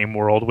video game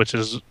world, which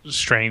is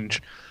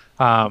strange.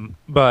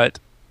 But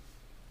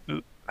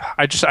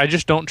I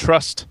just don't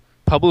trust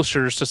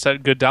publishers to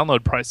set good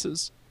download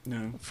prices.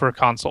 No. For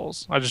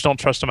consoles. I just don't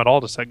trust them at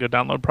all to set good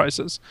download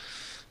prices.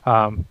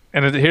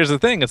 Here's the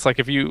thing: it's like,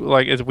 if you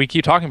like, as we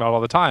keep talking about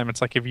all the time, it's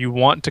like, if you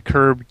want to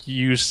curb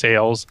used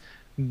sales,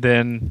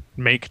 then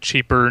make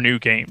cheaper new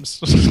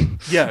games.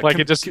 Yeah, like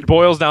it just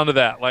boils down to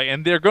that. Like,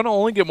 and they're going to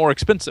only get more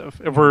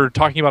expensive if we're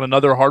talking about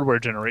another hardware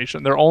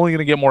generation. They're only going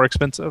to get more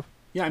expensive.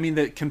 Yeah, I mean,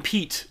 that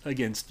compete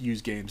against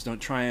used games.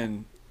 Don't try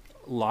and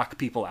lock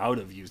people out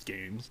of used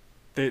games.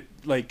 That,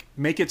 like,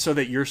 make it so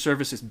that your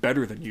service is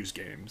better than used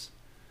games.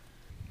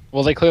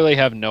 Well, they clearly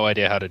have no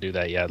idea how to do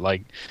that yet.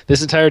 Like,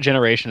 this entire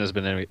generation has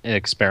been an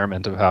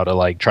experiment of how to,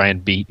 like, try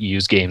and beat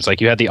used games. Like,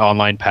 you had the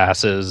online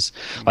passes,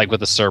 like,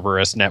 with the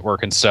Cerberus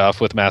network and stuff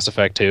with Mass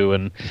Effect 2,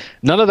 and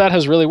none of that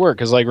has really worked.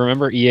 Because, like,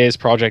 remember EA's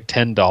Project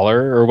 $10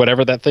 or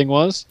whatever that thing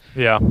was?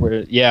 Yeah.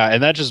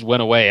 And that just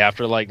went away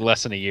after, like,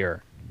 less than a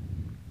year.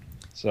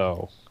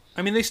 So...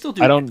 I mean, they still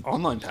do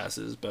online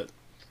passes, but...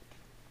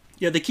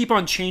 Yeah, they keep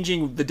on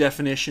changing the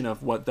definition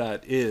of what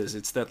that is.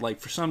 It's that, like,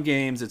 for some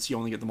games, it's you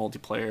only get the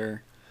multiplayer.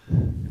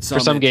 For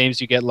some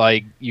games, you got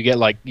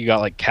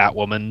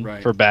Catwoman,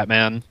 right, for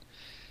Batman.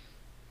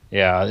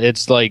 Yeah,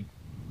 it's like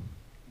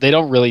they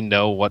don't really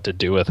know what to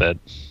do with it,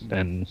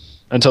 and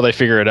until they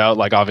figure it out,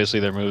 like, obviously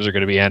their moves are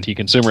going to be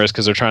anti-consumerist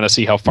because they're trying to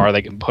see how far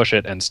they can push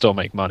it and still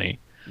make money.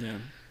 Yeah.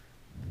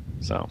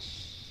 So,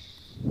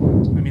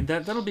 I mean,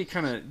 that'll be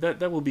kind of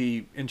that will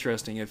be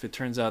interesting if it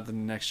turns out the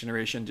next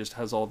generation just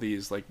has all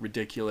these, like,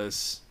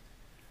 ridiculous.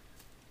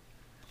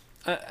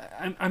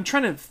 I'm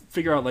trying to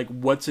figure out, like,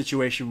 what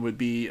situation would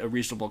be a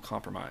reasonable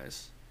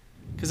compromise,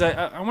 because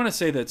I want to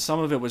say that some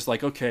of it was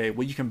like, okay,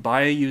 well, you can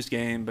buy a used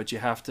game, but you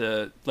have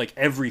to, like,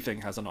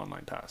 everything has an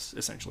online pass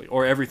essentially,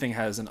 or everything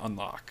has an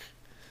unlock.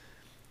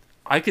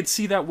 I could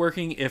see that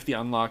working if the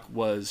unlock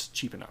was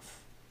cheap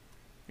enough,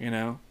 you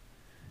know.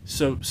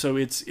 So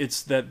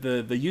it's that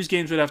the used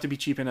games would have to be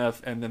cheap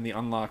enough, and then the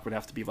unlock would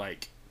have to be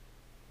like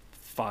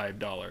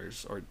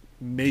 $5 or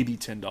maybe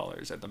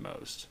 $10 at the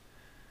most.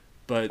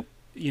 But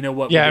you know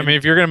what? Yeah, I mean,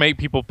 if you're going to make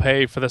people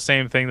pay for the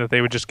same thing that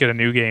they would just get a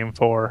new game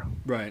for.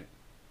 Right.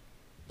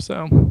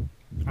 So.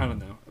 I don't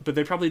know. But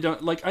they probably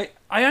don't. Like,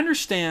 I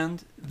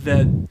understand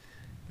that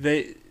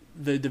the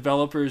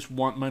developers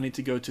want money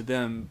to go to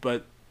them,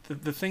 but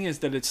the thing is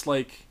that it's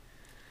like,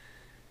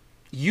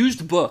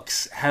 used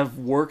books have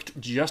worked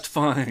just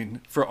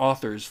fine for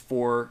authors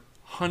for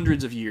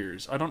hundreds of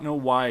years. I don't know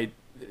why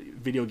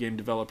video game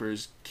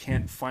developers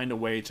can't find a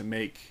way to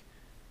make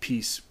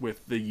peace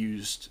with the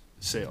used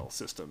sale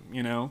system,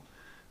 you know?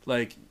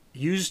 Like,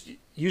 used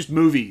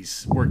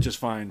movies work just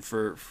fine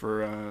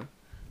for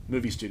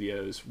movie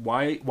studios.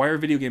 Why are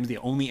video games the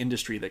only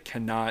industry that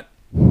cannot,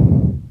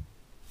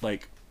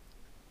 like,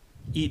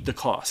 eat the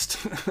cost?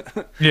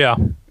 Yeah.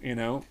 You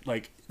know?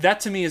 Like, that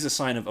to me is a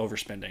sign of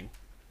overspending.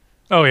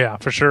 Oh yeah,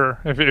 for sure.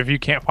 If you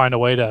can't find a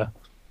way to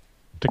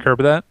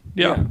curb that.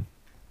 Yeah.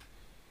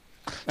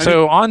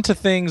 So on to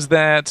things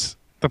that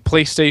the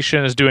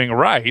PlayStation is doing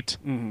right.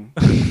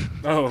 Mm-hmm.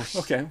 Oh,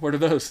 okay. What are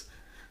those?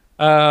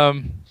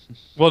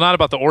 Well, not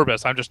about the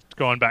Orbis. I'm just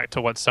going back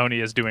to what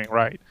Sony is doing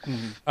right.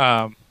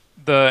 Mm-hmm.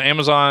 The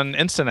Amazon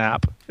Instant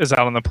app is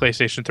out on the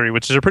PlayStation 3,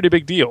 which is a pretty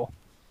big deal.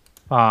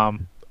 I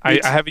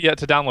have yet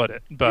to download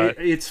it, but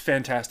it's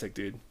fantastic,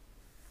 dude.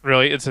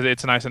 Really, it's a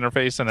nice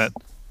interface, and it.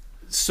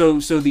 So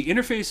the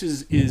interface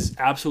is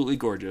absolutely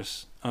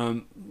gorgeous.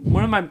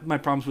 One of my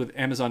problems with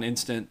Amazon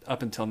Instant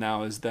up until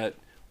now is that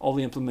all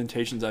the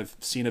implementations I've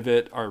seen of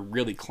it are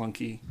really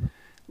clunky.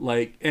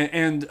 Like,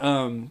 and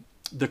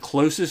the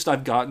closest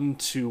I've gotten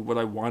to what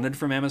I wanted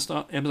from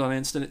Amazon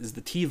Instant is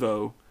the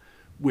TiVo,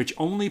 which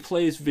only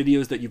plays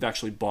videos that you've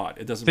actually bought.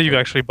 It doesn't. That you've play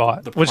actually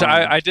bought, the which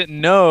Prime. I didn't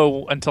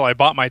know until I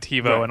bought my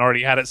TiVo Right. and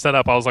already had it set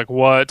up. I was like,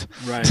 what?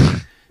 Right.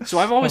 So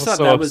I've always I was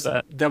thought so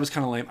upset. that was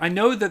kind of lame. I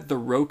know that the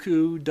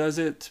Roku does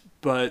it,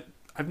 but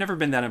I've never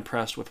been that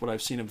impressed with what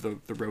I've seen of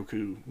the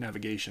Roku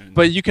navigation.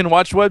 But you can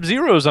watch Web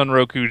Zeros on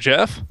Roku,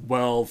 Jeff.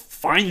 well,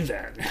 fine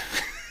then.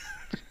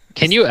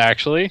 Can you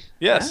actually?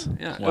 Yes.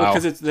 Yeah. Wow.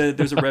 Because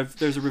there's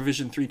a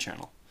Revision 3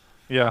 channel.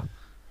 Yeah.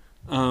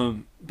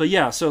 But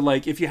yeah, so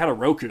like if you had a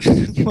Roku,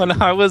 When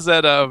I was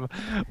at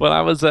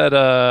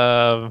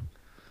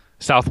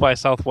South by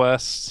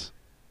Southwest,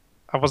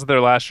 I wasn't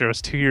there last year. It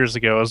was 2 years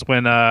ago.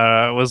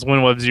 It was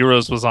when Web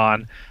Zeros was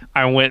on.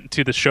 I went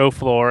to the show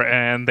floor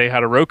and they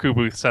had a Roku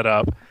booth set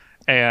up,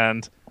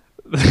 and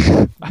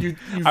you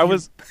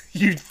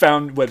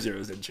found Web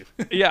Zeros, didn't you?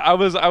 yeah, I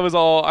was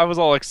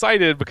all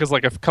excited because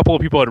like a couple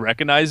of people had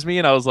recognized me,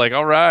 and I was like,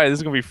 all right, this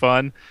is gonna be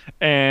fun,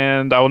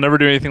 and I will never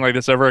do anything like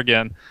this ever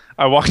again.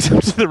 I walked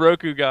up to the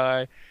Roku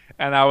guy,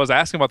 and I was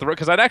asking about the Roku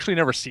because I'd actually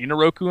never seen a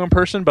Roku in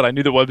person, but I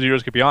knew that Web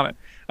Zeros could be on it.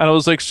 And I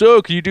was like,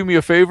 so can you do me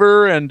a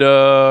favor and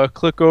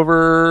click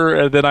over?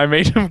 And then I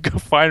made him go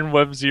find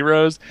Web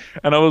Zeros,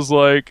 and I was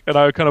like, and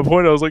I kind of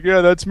pointed, I was like, yeah,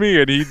 that's me.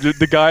 And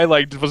the guy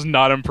like was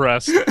not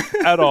impressed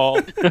at all.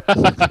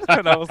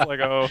 And I was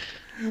like, oh,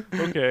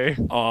 okay.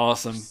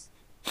 Awesome.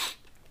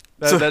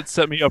 That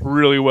set me up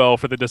really well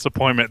for the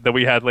disappointment that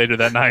we had later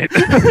that night,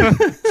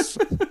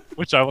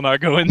 which I will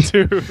not go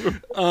into.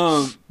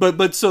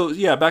 But so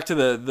yeah, back to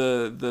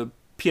the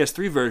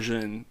PS3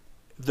 version,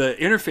 the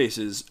interface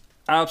is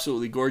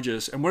absolutely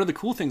gorgeous, and one of the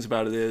cool things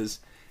about it is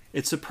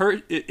it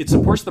supports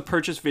the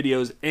purchase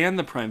videos and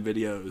the Prime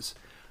videos,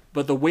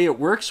 but the way it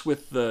works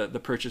with the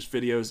purchase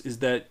videos is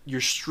that you're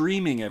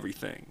streaming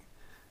everything.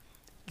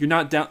 You're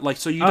not down like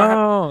so you don't have.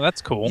 Oh,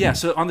 that's cool. Yeah,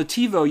 so on the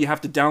TiVo you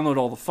have to download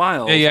all the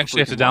files. Yeah, you before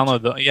actually have to can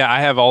watch download Yeah, I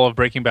have all of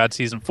Breaking Bad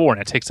season 4,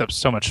 and it takes up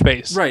so much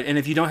space. it. Right, and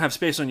if you don't have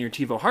space on your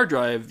TiVo hard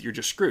drive, you're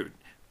just screwed.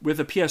 With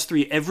a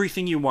PS3,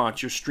 everything you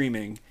watch, you're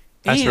streaming.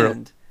 That's true.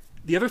 And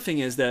the other thing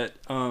is that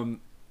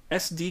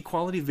SD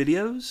quality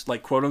videos,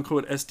 like quote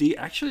unquote SD,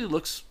 actually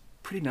looks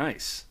pretty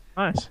nice.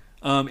 Nice.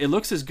 It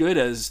looks as good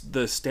as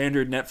the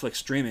standard Netflix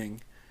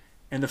streaming.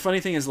 And the funny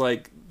thing is,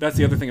 like, that's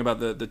the other thing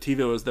about the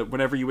TiVo is that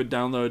whenever you would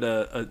download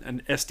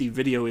an SD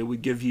video, it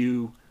would give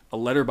you a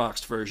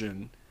letterboxed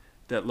version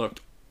that looked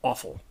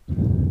awful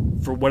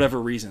for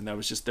whatever reason. That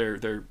was just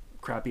their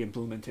crappy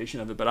implementation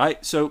of it.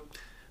 But so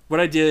what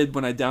I did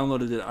when I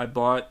downloaded it, I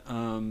bought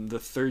the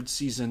third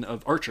season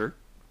of Archer,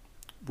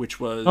 which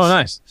was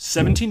nice.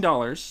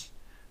 $17.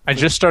 I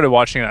just started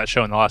watching that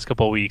show in the last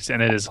couple of weeks,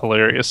 and it is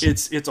hilarious.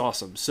 It's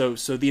awesome. So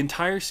the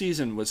entire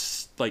season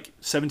was like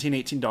 $17,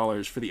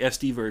 $18 for the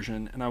SD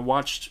version, and I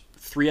watched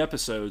 3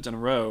 episodes in a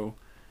row.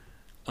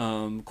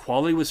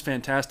 Quality was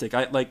fantastic.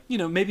 I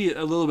maybe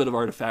a little bit of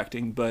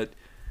artifacting, but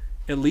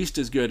at least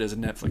as good as a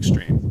Netflix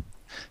stream.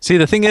 See,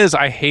 the thing is,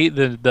 I hate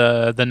the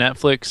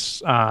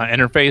Netflix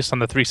interface on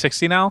the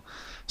 360 now,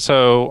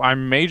 so I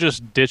may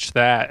just ditch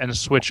that and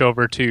switch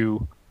over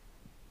to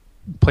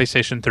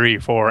PlayStation 3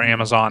 for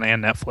Amazon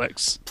and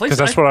Netflix, because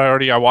that's what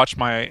I watch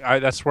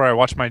that's where I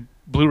watch my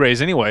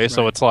Blu-rays anyway.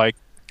 So Right. it's like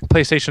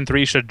PlayStation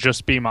 3 should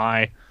just be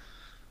my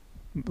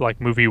like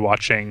movie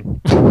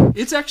watching.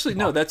 It's actually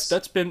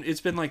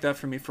it's been like that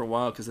for me for a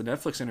while because the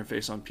Netflix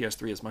interface on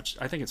PS3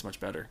 I think it's much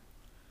better.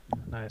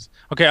 Nice.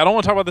 Okay, I don't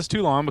want to talk about this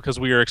too long because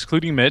we are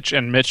excluding Mitch,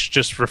 and Mitch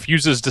just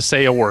refuses to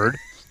say a word.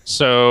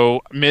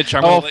 So, Mitch,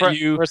 I'm going to let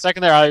you... For a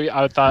second there,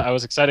 I thought I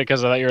was excited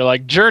because I thought you were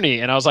like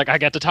Journey, and I was like, I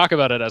get to talk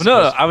about it.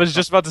 No, I was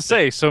just about to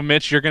say. So,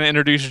 Mitch, you're going to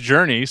introduce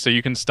Journey, so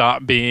you can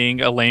stop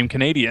being a lame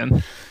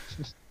Canadian.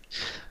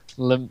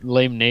 Lame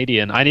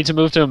Nadian. I need to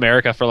move to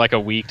America for like a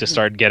week to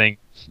start getting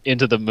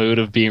into the mood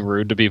of being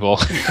rude to people.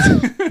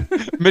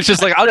 Mitch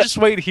is like, I'll just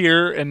wait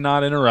here and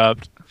not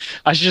interrupt.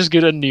 I should just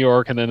go to New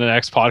York and then the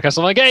next podcast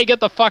I'm like, hey,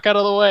 get the fuck out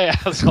of the way,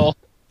 asshole.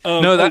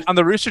 On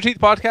the Rooster Teeth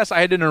podcast,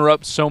 I had to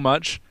interrupt so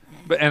much,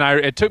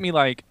 it took me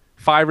like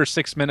 5 or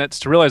 6 minutes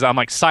to realize I'm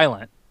like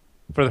silent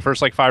for the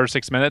first like 5 or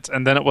 6 minutes,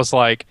 and then it was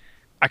like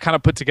I kind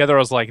of put together. I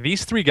was like,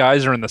 these 3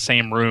 guys are in the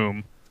same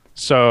room,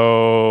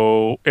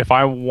 so if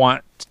I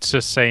want to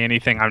say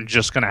anything, I'm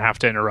just gonna have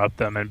to interrupt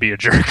them and be a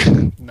jerk.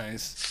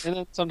 Nice. And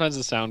then sometimes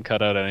the sound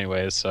cut out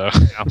anyways, so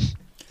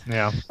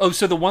Yeah. Oh,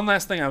 so the one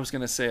last thing I was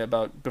going to say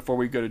about before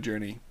we go to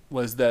Journey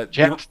was that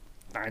Jeff.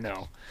 I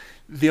know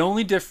the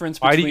only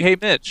difference. Why do you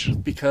hate Mitch?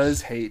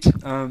 Because hate.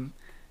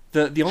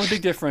 The only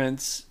big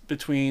difference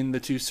between the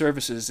two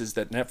services is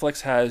that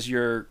Netflix has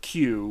your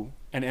queue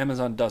and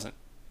Amazon doesn't.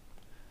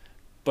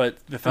 But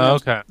the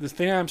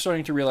thing I'm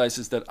starting to realize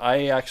is that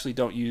I actually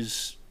don't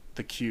use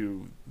the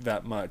queue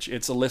that much.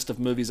 It's a list of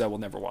movies I will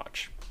never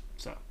watch.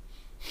 So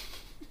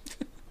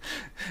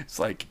it's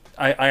like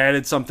I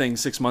added something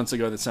 6 months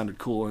ago that sounded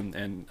cool,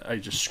 and I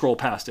just scroll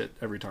past it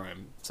every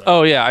time. So.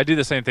 Oh yeah, I do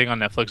the same thing on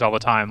Netflix all the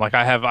time. Like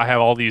I have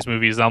all these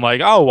movies, and I'm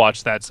like, I'll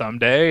watch that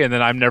someday, and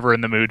then I'm never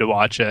in the mood to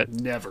watch it.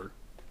 Never.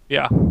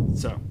 Yeah.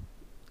 So.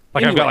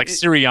 Like I've got like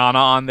Syriana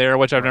on there,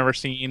 which I've never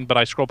seen, but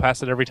I scroll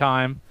past it every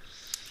time.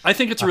 I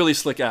think it's a really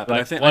slick app.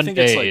 Like and I think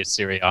it's like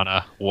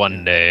Syriana,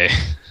 one day.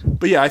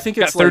 But yeah, I think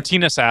it's got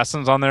 13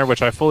 Assassins on there,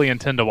 which I fully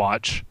intend to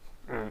watch.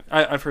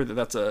 I've heard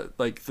that's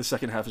like the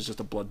second half is just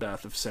a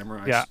bloodbath of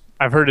samurais. Yeah,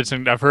 I've heard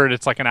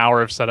it's like an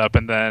hour of setup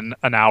and then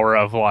an hour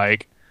of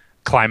like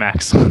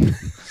climax.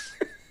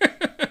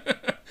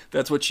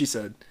 That's what she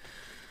said.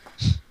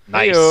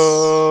 Nice.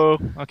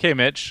 Heyo. Okay,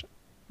 Mitch.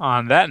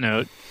 On that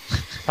note,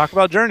 talk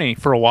about Journey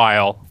for a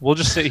while. We'll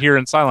just sit here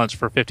in silence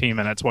for 15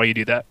 minutes while you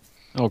do that.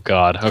 Oh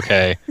God.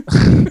 Okay.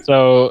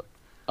 So,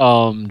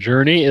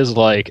 Journey is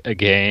like a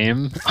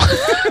game.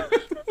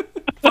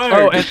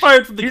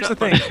 Fired from the here's the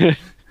thing: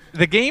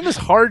 the game is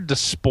hard to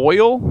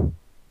spoil.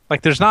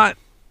 Like, there's not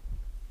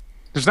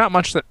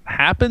much that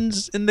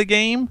happens in the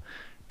game,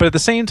 but at the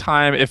same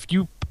time, if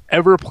you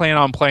ever plan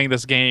on playing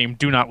this game,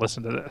 do not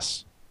listen to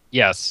this.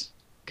 Yes.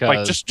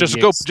 Like, just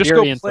go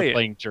play it.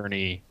 Playing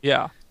Journey.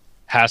 Yeah.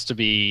 Has to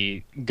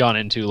be gone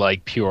into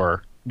like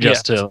pure.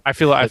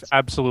 I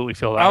absolutely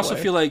feel that. I also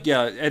way. feel like,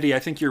 yeah, Eddie, I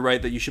think you're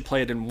right that you should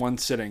play it in one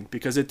sitting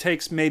because it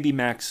takes maybe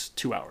max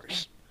 2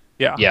 hours.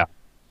 Yeah. Yeah.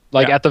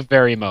 Like at the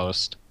very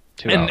most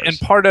 2 hours. And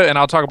part of, and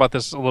I'll talk about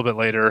this a little bit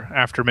later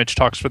after Mitch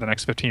talks for the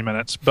next 15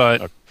 minutes,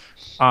 but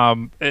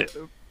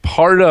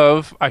part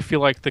of, I feel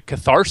like the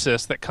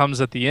catharsis that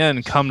comes at the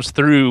end comes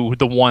through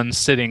the one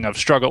sitting of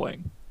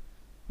struggling.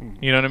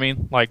 You know what I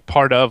mean? Like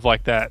part of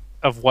like that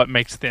of what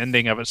makes the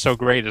ending of it so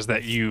great is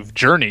that you've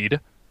journeyed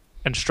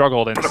and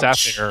struggled and sat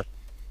there,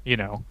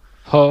 that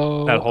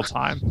whole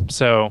time.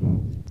 So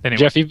anyway.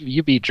 Jeff,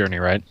 you beat Journey,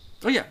 right?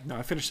 Oh yeah, no,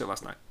 I finished it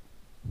last night.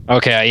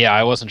 Okay, yeah,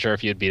 I wasn't sure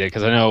if you'd beat it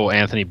because I know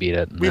Anthony beat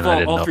it. We've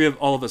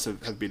all of us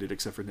have beat it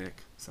except for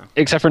Nick. So.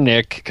 Except for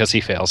Nick because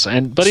he fails,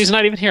 but he's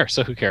not even here,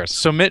 so who cares?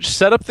 So Mitch,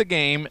 set up the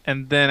game,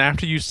 and then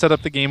after you set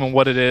up the game and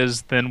what it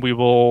is, then we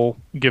will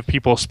give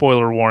people a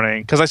spoiler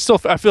warning. Because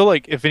I feel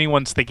like if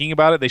anyone's thinking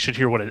about it, they should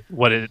hear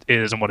what it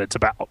is and what it's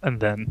about, and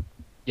then.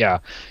 Yeah.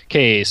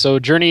 Okay. So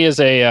Journey is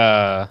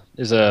a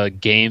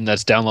game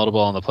that's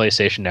downloadable on the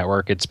PlayStation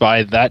Network. It's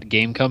by that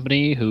game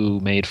company who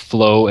made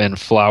Flow and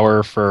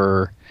Flower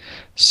for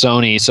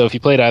Sony. So if you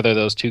played either of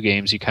those two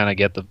games, you kind of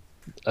get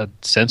a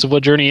sense of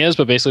what Journey is.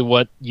 But basically,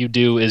 what you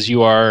do is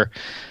you are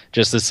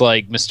just this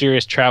like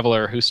mysterious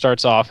traveler who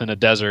starts off in a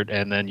desert,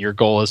 and then your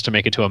goal is to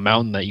make it to a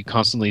mountain that you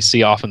constantly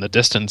see off in the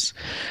distance.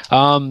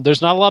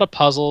 There's not a lot of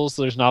puzzles.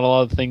 There's not a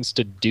lot of things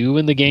to do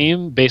in the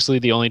game. Basically,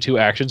 the only two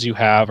actions you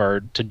have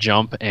are to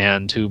jump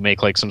and to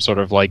make like some sort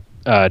of like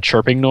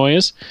chirping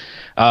noise.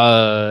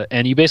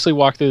 And you basically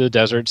walk through the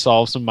desert,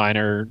 solve some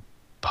minor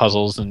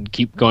puzzles, and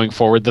keep going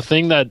forward. The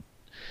thing that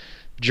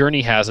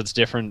Journey has that's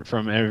different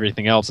from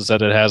everything else is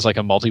that it has like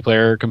a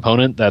multiplayer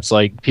component that's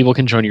like people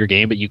can join your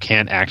game, but you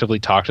can't actively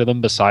talk to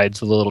them besides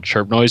the little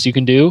chirp noise you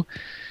can do.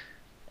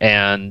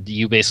 And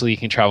you basically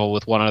can travel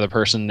with one other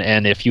person,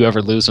 and if you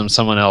ever lose them,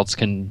 someone else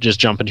can just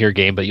jump into your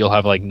game, but you'll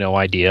have like no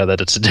idea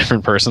that it's a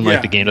different person.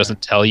 Like the game doesn't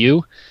tell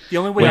you. The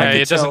only way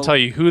it doesn't tell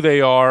you who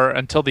they are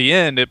until the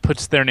end. It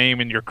puts their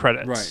name in your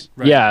credits.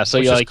 Right. Yeah, so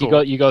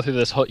you go through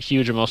this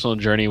huge emotional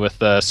journey with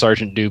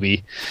Sergeant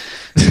Doobie.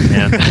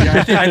 And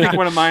I think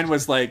one of mine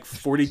was like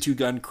 42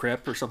 gun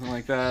Crip or something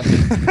like that.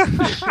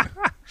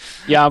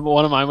 Yeah, but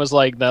one of mine was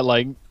like that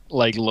like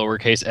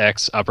lowercase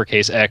x,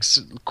 uppercase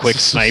X, quick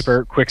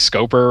sniper, quick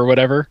scoper or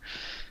whatever.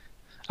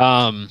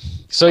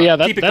 So yeah,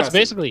 that's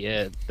basically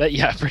it.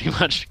 Pretty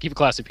much. Keep it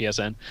classy,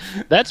 PSN.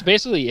 That's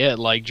basically it.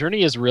 Like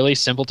Journey is really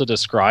simple to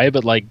describe,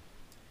 but like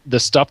the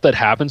stuff that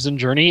happens in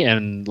Journey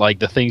and like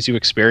the things you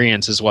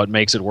experience is what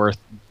makes it worth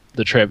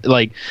the trip.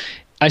 Like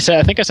I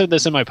think I said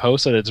this in my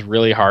post that it's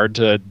really hard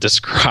to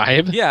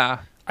describe. Yeah.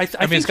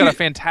 I mean, it's got a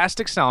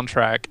fantastic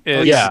soundtrack.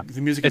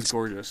 The music is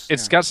gorgeous.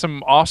 It's got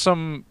some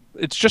awesome.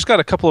 It's just got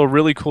a couple of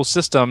really cool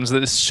systems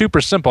that is super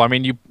simple. I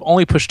mean, you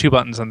only push two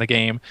buttons in the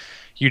game.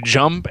 You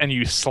jump and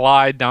you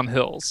slide down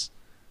hills.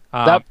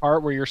 That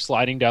part where you're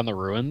sliding down the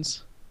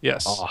ruins?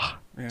 Yes. Oh,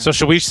 yeah. So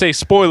should we say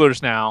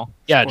spoilers now?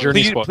 Yeah,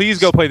 Journey spoilers. Please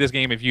go play this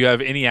game if you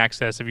have any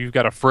access. If you've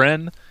got a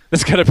friend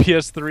that's got a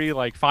PS3,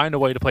 like find a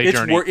way to play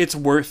Journey. It's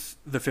worth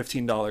the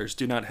 $15.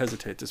 Do not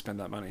hesitate to spend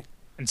that money.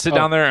 And sit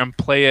down there and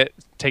play it.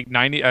 Take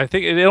 90. I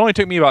think it only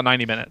took me about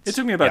 90 minutes. It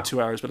took me about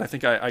 2 hours, but I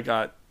think I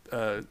got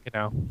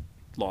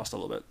lost a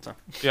little bit. So.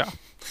 Yeah,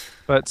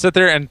 but sit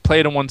there and play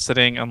it in one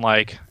sitting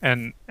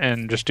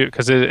and just do it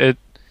because it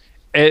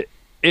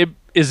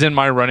is in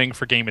my running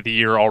for game of the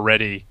year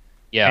already.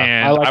 Yeah,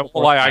 and I won't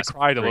lie, I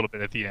cried a little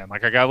bit at the end.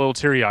 Like I got a little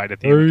teary eyed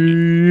at the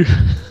end.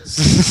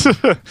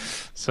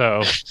 So,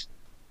 okay.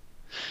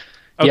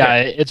 Yeah,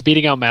 it's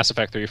beating out Mass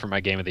Effect 3 for my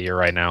game of the year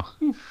right now.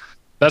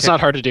 That's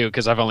not hard to do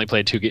because I've only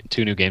played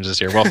two new games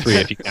this year. Well, 3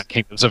 if you count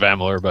Kingdoms of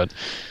Amalur, but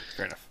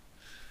fair enough.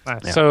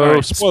 So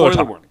right, spoiler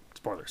time. warning.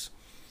 Spoilers.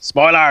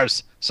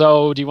 Spoilers.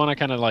 So, do you want to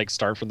kind of like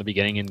start from the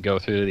beginning and go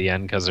through the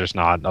end because there's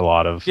not a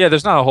lot of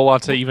there's not a whole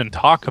lot to even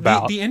talk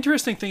about. The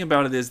interesting thing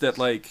about it is that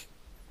like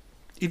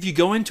if you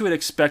go into it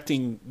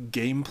expecting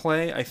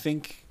gameplay, I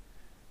think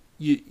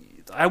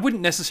I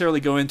wouldn't necessarily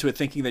go into it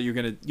thinking that you're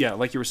going to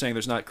like you were saying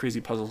there's not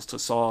crazy puzzles to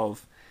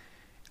solve.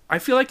 I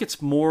feel like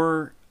it's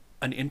more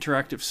an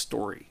interactive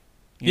story.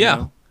 You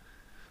know?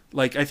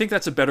 Like I think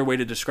that's a better way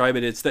to describe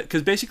it. It's that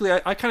because basically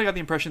I kind of got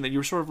the impression that you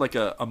were sort of like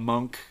a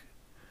monk.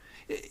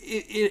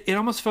 It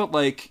almost felt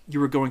like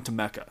you were going to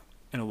Mecca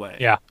in a way.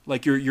 Yeah.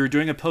 Like you're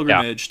doing a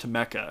pilgrimage to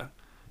Mecca,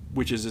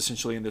 which is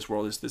essentially in this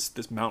world is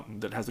this mountain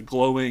that has a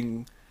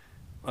glowing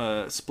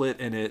split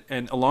in it,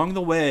 and along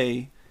the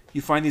way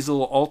you find these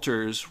little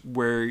altars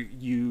where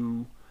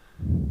you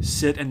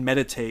sit and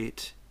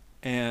meditate,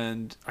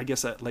 and I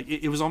guess that like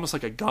it was almost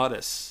like a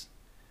goddess.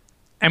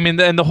 I mean,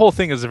 and the whole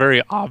thing is a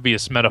very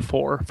obvious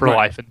metaphor for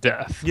life and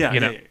death. Yeah, you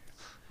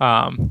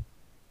know?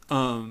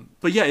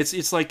 But yeah,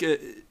 it's like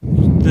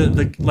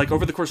the like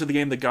over the course of the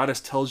game, the goddess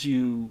tells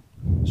you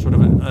sort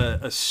of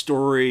a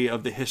story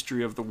of the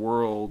history of the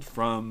world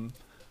from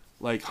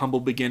like humble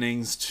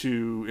beginnings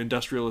to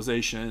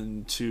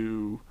industrialization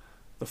to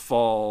the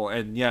fall,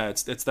 and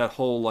it's that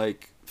whole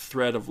like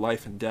thread of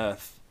life and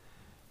death.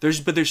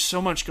 There's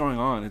so much going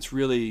on. It's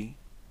really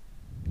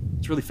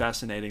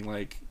fascinating.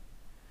 Like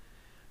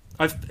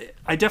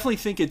I definitely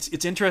think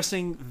it's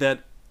interesting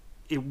that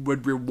it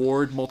would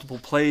reward multiple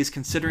plays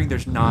considering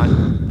there's not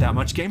that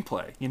much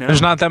gameplay, you know?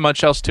 There's not that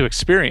much else to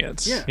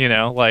experience, you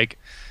know, like,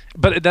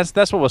 but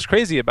that's what was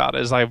crazy about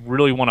it is I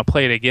really want to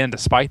play it again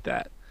despite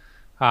that,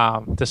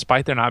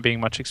 despite there not being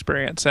much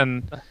experience.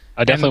 And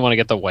I definitely want to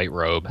get the white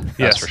robe.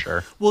 That's for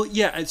sure. Well,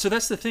 yeah. So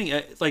that's the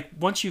thing. Like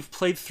once you've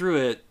played through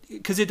it,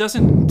 because it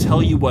doesn't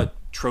tell you what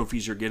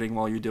trophies you're getting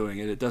while you're doing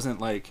it. It doesn't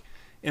like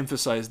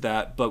emphasize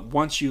that, but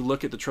once you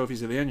look at the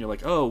trophies at the end, you're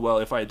like, oh well,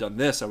 if I had done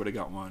this I would have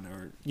got one,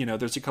 or you know,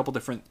 there's a couple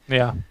different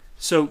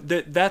so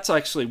that's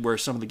actually where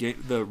some of the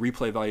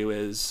replay value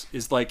is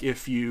like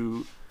if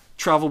you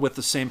travel with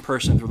the same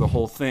person through the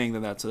whole thing,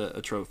 then that's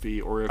a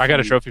trophy. Or if I got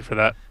a trophy for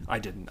that. I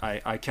didn't.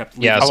 I kept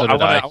leaving. So did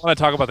I want to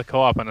talk about the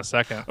co-op in a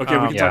second. Okay,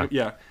 we can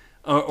talk.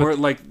 Or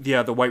like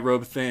the white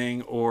robe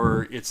thing,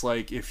 or it's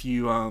like if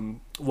you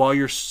while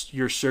you're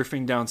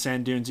surfing down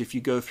sand dunes, if you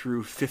go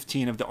through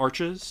 15 of the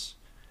arches.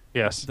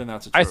 Yes, then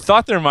that's a trophy. I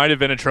thought there might have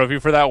been a trophy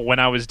for that when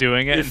I was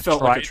doing it. It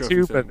felt like a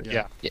trophy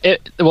thing,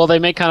 but well, they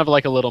make kind of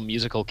like a little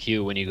musical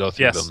cue when you go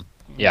through them.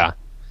 Yeah.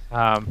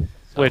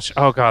 Which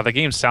the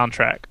game's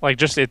soundtrack, like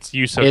just its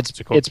use of it's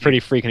pretty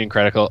freaking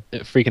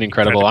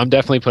incredible. I'm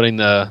definitely putting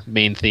the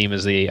main theme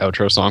as the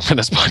outro song for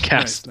this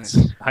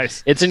podcast.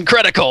 Nice. It's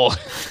incredible.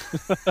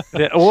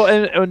 Well,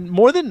 and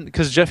more than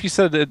because Jeff, you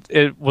said that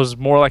it was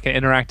more like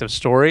an interactive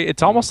story.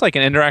 It's almost like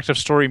an interactive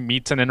story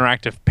meets an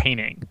interactive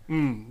painting.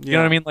 You know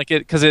what I mean? Like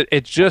because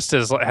it just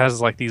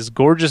has like these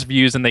gorgeous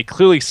views, and they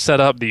clearly set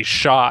up these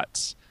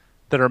shots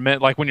that are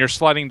meant like when you're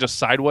sliding just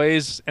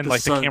sideways and the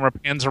camera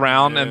pans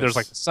around and there's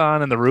like the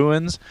sun and the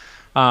ruins.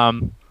 It's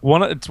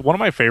one of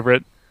my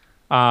favorite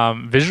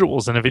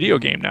visuals in a video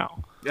game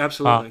now.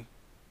 Absolutely.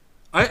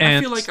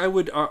 I feel like I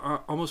would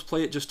almost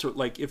play it just to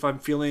like if I'm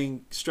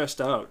feeling stressed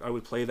out, I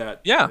would play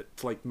that to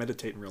like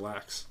meditate and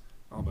relax.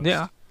 Almost.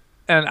 Yeah,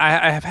 and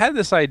I have had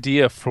this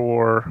idea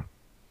for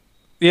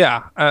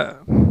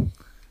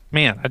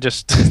man,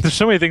 there's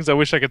so many things I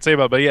wish I could say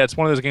about it, but it's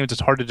one of those games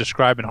that's hard to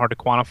describe and hard to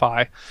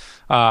quantify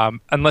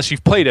unless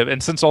you've played it.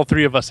 And since all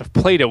three of us have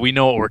played it, we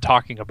know what we're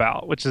talking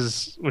about, which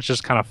is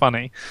kind of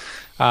funny.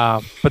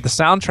 But the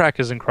soundtrack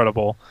is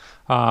incredible.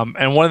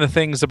 And one of the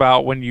things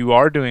about when you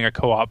are doing a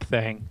co-op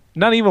thing,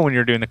 not even when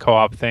you're doing the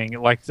co-op thing,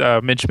 like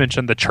Mitch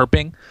mentioned the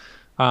chirping,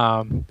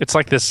 it's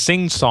like this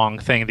sing-song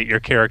thing that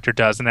your character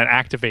does, and that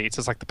activates.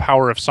 It's like the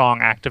power of song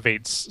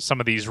activates some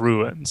of these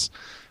ruins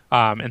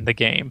in the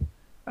game.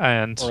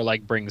 Or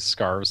like brings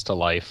scarves to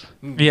life.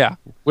 Yeah.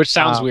 Which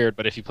sounds weird,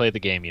 but if you play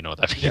the game, you know what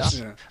that means.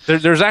 Yeah.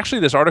 There's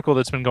actually this article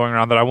that's been going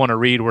around that I want to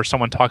read where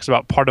someone talks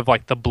about part of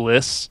like the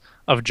bliss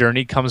of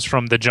Journey comes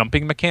from the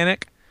jumping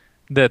mechanic,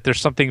 that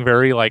there's something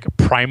very like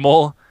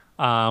primal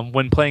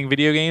when playing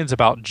video games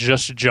about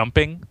just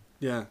jumping.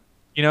 Yeah.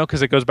 You know,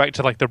 because it goes back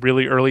to like the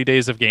really early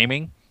days of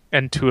gaming,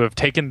 and to have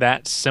taken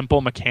that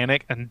simple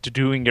mechanic and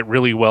doing it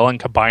really well and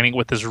combining it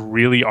with this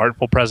really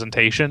artful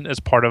presentation is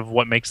part of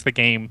what makes the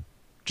game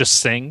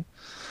just sing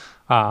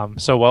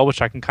so well,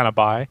 which I can kind of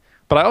buy.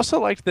 But I also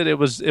liked that it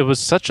was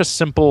such a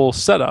simple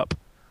setup.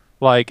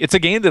 Like it's a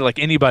game that like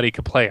anybody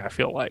could play. I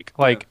feel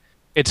like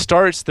it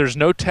starts. There's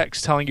no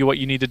text telling you what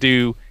you need to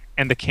do,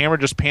 and the camera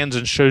just pans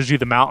and shows you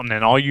the mountain,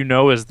 and all you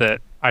know is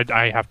that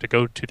I have to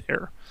go to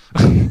there.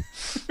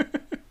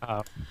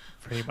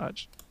 Pretty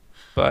much.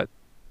 But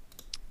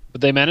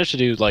they managed to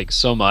do like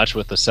so much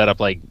with the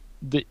setup. Like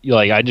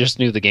I just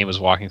knew the game was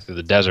walking through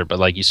the desert, but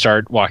like you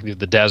start walking through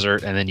the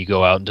desert and then you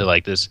go out into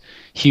like this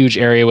huge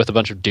area with a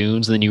bunch of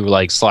dunes, and then you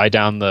like slide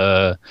down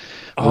the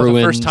ruins.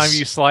 The first time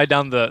you slide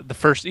down the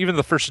first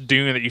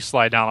dune that you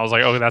slide down, I was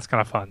like, oh, that's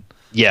kind of fun.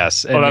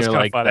 Yes, and Oh, that's you're kind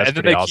of like, fun. that's And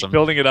then pretty they awesome. keep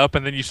building it up,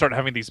 and then you start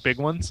having these big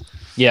ones.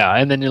 Yeah,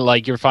 and then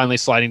you're finally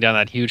sliding down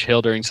that huge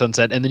hill during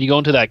sunset, and then you go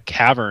into that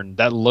cavern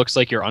that looks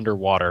like you're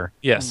underwater.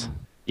 Yes.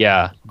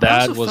 Yeah, I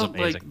that also was felt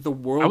amazing. like the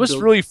world. I was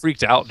really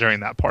freaked out during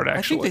that part, I think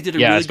actually. they did a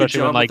Yeah, really good especially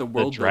job when like with the the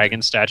world dragon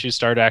building. statues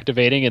start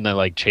activating and they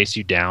like chase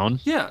you down.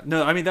 Yeah,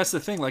 no, I mean that's the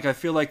thing. Like I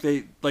feel like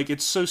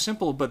it's so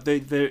simple, but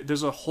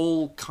there's a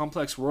whole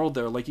complex world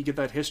there. Like you get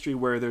that history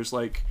where there's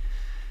like,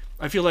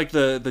 I feel like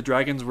the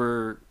dragons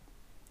were.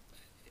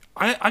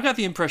 I got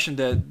the impression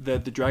that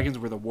the dragons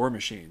were the war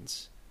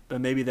machines,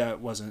 but maybe that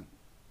wasn't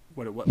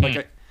what it was.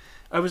 Like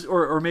I was,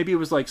 or maybe it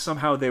was like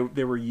somehow they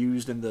were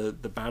used in the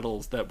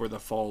battles that were the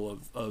fall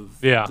of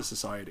the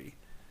society,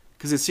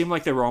 because it seemed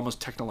like they were almost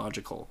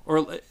technological,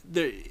 or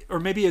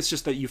maybe it's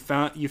just that you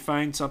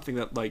find something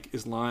that like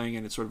is lying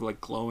and it's sort of like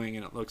glowing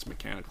and it looks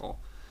mechanical.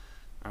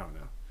 I don't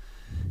know.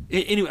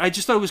 Anyway, I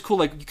just thought it was cool,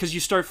 like because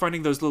you start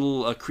finding those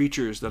little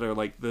creatures that are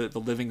like the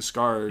living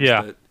scars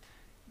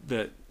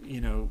that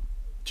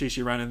chase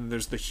you around, and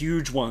there's the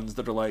huge ones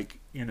that are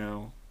like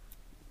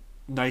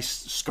nice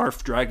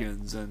scarf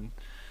dragons, and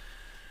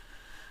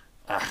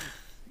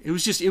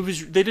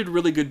they did a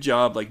really good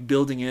job like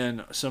building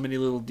in so many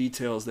little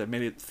details that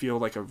made it feel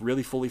like a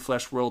really fully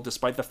fleshed world,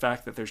 despite the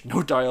fact that there's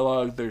no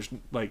dialogue. There's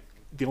like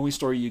the only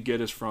story you get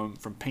is from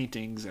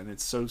paintings, and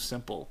it's so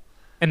simple.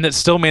 And that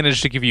still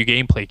managed to give you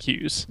gameplay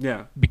cues.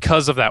 Yeah.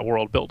 Because of that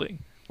world building.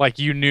 Like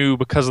you knew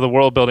because of the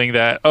world building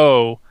that,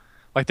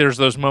 like there's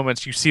those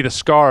moments you see the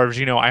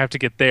scarves, I have to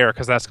get there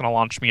because that's going to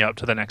launch me up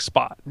to the next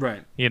spot.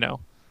 Right.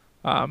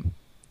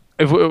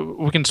 If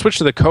we can switch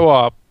to the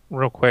co-op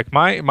real quick.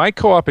 My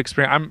co-op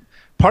experience,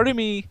 part of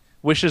me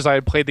wishes I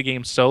had played the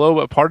game solo,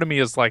 but part of me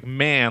is like,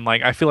 man,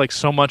 like I feel like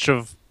so much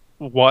of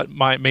what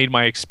made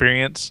my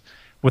experience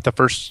with the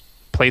first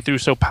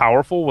playthrough so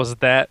powerful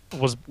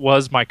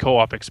was my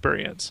co-op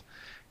experience,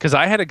 because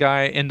I had a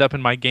guy end up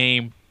in my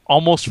game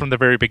almost from the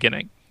very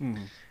beginning,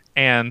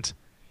 and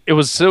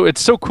it's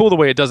so cool the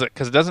way it does it,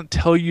 because it doesn't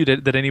tell you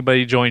that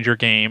anybody joined your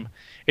game.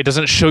 It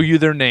doesn't show you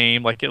their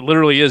name. Like it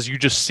literally is, you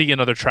just see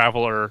another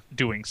traveler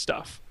doing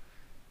stuff.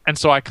 And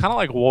so I kind of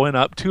like went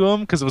up to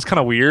him because it was kind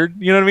of weird,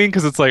 you know what I mean?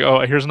 Because it's like, oh,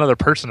 here's another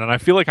person, and I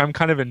feel like I'm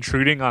kind of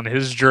intruding on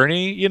his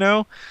journey,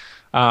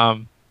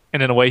 and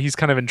in a way he's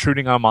kind of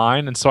intruding on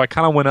mine. And so I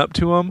kind of went up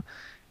to him,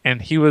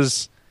 and he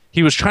was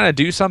trying to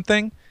do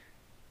something,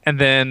 and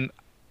then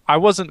I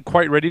wasn't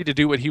quite ready to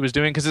do what he was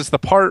doing, because it's the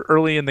part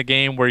early in the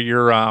game where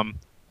you're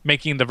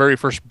making the very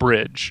first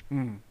bridge.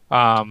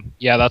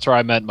 Yeah, that's where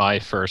I met my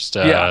first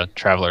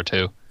traveler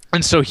too.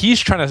 And so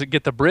he's trying to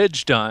get the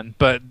bridge done,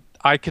 but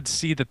I could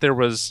see that there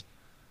was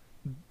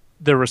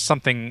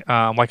something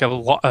like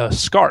a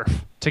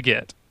scarf to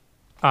get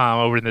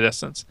over in the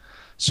distance.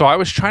 So I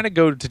was trying to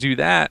go to do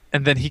that,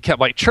 and then he kept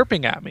like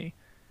chirping at me.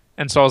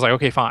 And so I was like,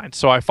 okay, fine.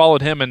 So I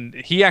followed him, and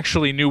he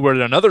actually knew where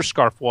another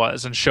scarf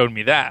was and showed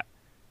me that.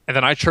 And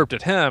then I chirped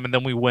at him, and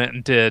then we went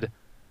and did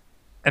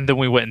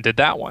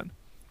that one.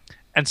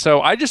 And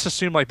so I just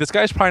assumed like this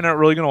guy's probably not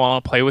really going to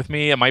want to play with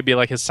me. It might be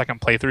like his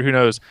second playthrough, who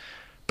knows.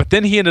 But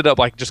then he ended up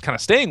like just kind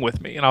of staying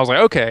with me, and I was like,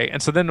 okay.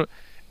 And so then, and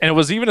it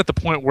was even at the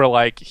point where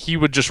like he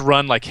would just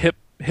run like hip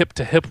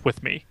to hip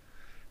with me,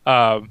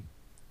 and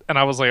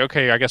I was like,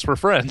 okay, I guess we're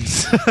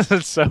friends.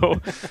 So,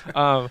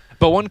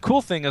 but one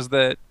cool thing is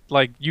that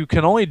like you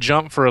can only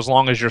jump for as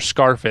long as your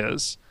scarf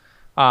is,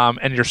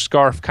 and your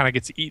scarf kind of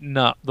gets eaten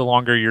up the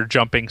longer you're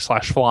jumping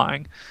 /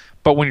 flying.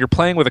 But when you're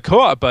playing with a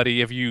co-op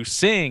buddy, if you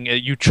sing,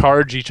 you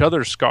charge each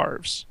other's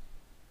scarves.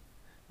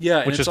 Yeah,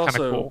 which and it's is kind of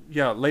also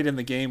cool. late in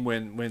the game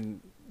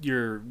when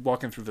you're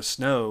walking through the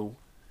snow,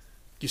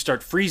 you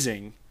start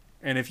freezing,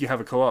 and if you have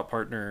a co-op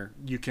partner,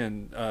 you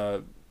can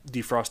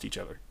defrost each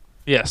other.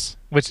 Yes,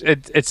 which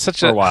it's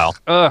such for a while.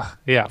 For a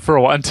while for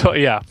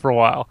a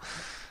while.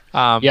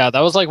 Yeah,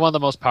 that was like one of the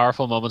most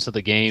powerful moments of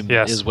the game.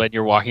 Yes. Is when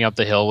you're walking up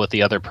the hill with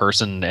the other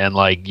person, and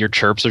like your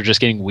chirps are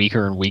just getting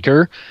weaker and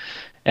weaker.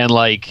 And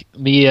like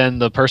me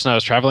and the person I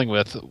was traveling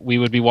with, we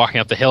would be walking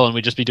up the hill, and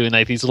we'd just be doing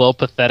like these little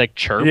pathetic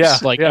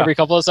chirps, every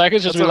couple of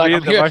seconds, just That's be what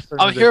like,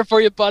 I'm here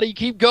for you, buddy.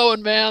 Keep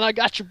going, man. I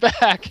got your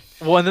back.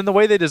 Well, and then the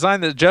way they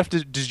designed it, Jeff,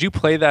 did you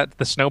play the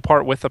snow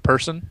part with a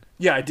person?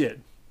 Yeah, I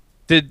did.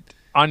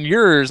 On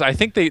yours, I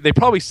think they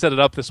probably set it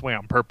up this way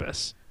on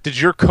purpose. Did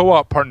your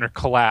co-op partner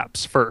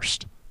collapse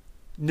first?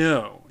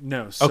 No.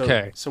 So,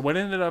 okay. So what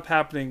ended up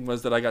happening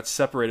was that I got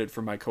separated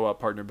from my co-op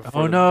partner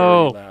before the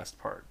very last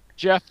part.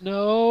 Jeff,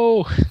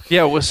 no.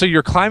 Yeah, well, so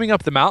you're climbing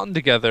up the mountain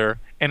together,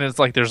 and it's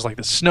like there's like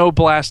the snow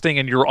blasting,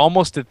 and you're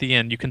almost at the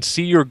end. You can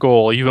see your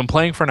goal. You've been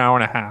playing for an hour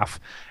and a half,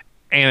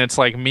 and it's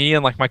like me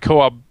and like my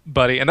co-op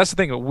buddy. And that's the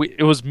thing.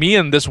 It was me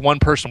and this one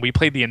person. We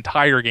played the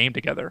entire game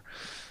together.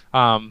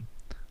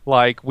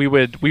 Like we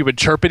would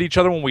chirp at each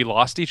other when we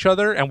lost each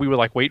other, and we would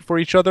like wait for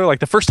each other. Like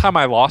the first time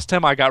I lost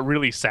him, I got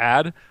really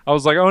sad. I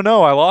was like, oh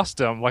no, I lost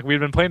him. Like we'd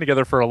been playing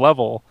together for a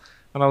level,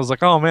 and I was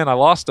like, oh man, I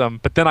lost him.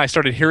 But then I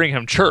started hearing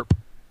him chirp.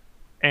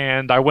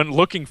 And I went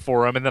looking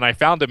for him, and then I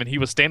found him, and he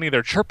was standing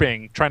there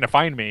chirping, trying to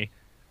find me.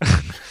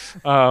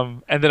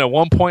 And then at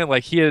one point,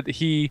 like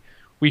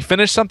we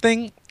finished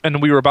something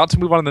and we were about to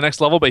move on to the next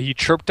level, but he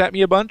chirped at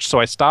me a bunch, so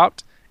I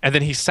stopped. And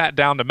then he sat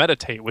down to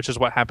meditate, which is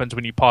what happens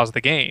when you pause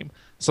the game.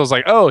 So I was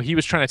like, oh, he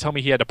was trying to tell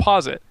me he had to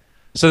pause it.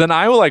 So then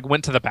I like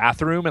went to the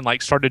bathroom and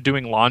like started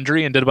doing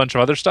laundry and did a bunch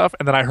of other stuff.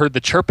 And then I heard the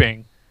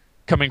chirping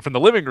coming from the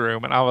living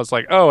room, and I was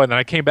like, oh. And then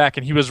I came back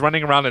and he was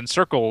running around in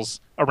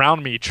circles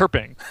around me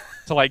chirping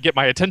to like get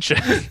my attention.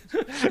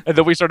 And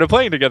then we started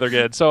playing together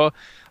again. So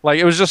like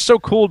it was just so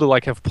cool to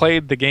like have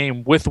played the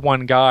game with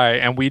one guy,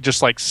 and we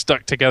just like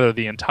stuck together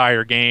the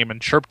entire game and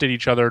chirped at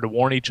each other to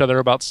warn each other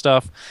about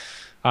stuff.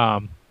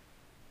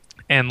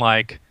 And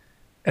like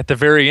at the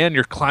very end,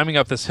 you're climbing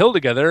up this hill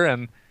together,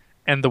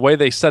 and the way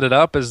they set it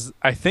up is,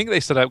 I think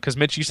they set up, because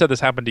Mitch, you said this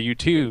happened to you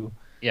too.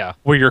 Yeah.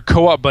 Where your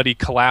co-op buddy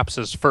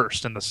collapses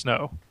first in the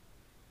snow.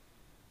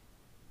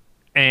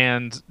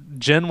 And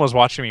Jen was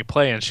watching me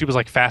play, and she was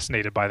like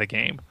fascinated by the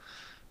game.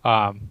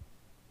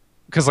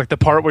 Because like the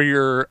part where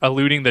you're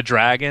eluding the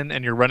dragon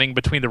and you're running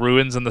between the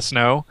ruins and the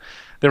snow,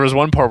 there was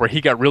one part where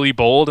he got really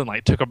bold and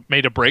like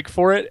made a break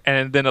for it,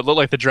 and then it looked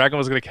like the dragon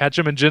was going to catch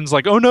him, and Jin's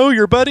like, oh no,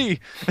 your buddy.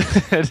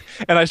 And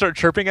I start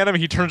chirping at him,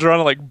 and he turns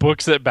around and like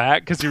books it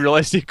back because he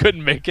realized he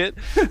couldn't make it.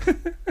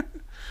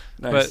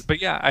 Nice.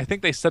 But yeah, I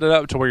think they set it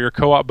up to where your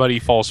co-op buddy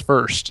falls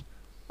first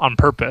on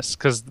purpose,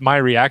 because my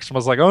reaction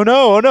was like, oh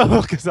no,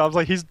 because I was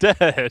like, he's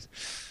dead.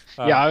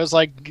 Yeah, I was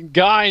like,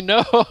 guy,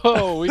 no,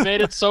 we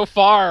made it so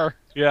far.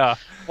 Yeah.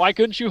 Why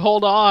couldn't you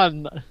hold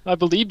on? I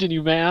believed in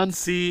you, man.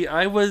 See,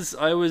 I was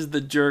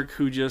the jerk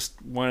who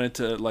just wanted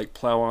to like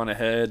plow on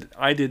ahead.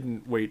 I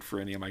didn't wait for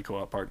any of my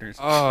co-op partners.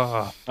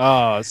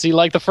 See,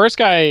 like the first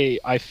guy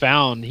I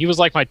found, he was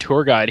like my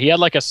tour guide. He had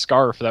like a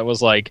scarf that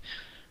was like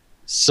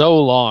so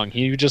long.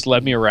 He just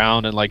led me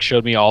around and like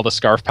showed me all the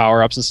scarf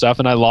power-ups and stuff,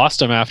 and I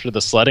lost him after the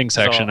sledding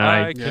section. So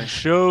I can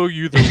show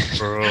you the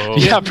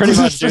world. Yeah, pretty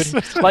much, dude.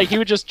 Like he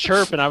would just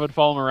chirp and I would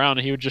follow him around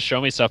and he would just show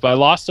me stuff. But I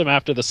lost him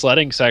after the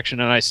sledding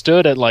section, and I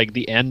stood at like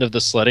the end of the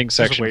sledding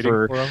section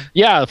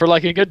for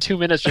like a good 2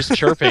 minutes just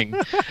chirping.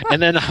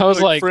 And then I was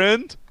like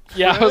friend?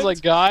 Yeah, I was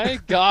like,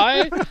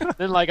 guy.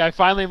 Then like I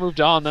finally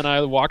moved on. Then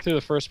I walked through the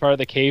first part of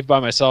the cave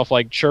by myself,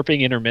 like chirping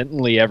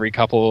intermittently every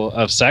couple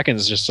of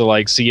seconds just to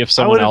like see if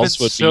someone else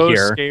would be here. I would have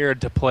been so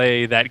scared to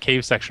play that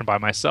cave section by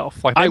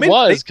myself. Like I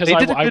was, because they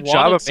did a good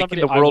job of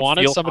making the world I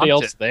wanted feel somebody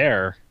haunted. else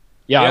there.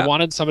 Yeah, I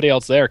wanted somebody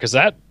else there because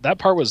that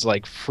part was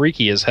like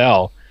freaky as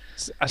hell.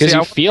 Because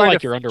you feel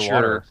like you're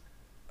underwater.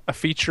 A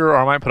feature, or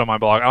I might put on my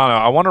blog. I don't know.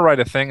 I want to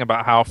write a thing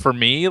about how, for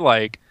me,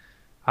 like.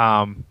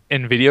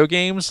 In video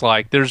games,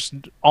 like there's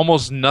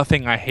almost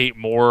nothing I hate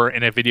more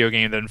in a video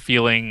game than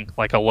feeling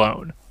like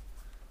alone.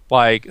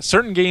 Like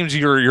certain games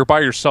you're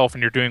by yourself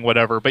and you're doing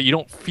whatever, but you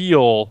don't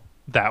feel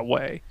that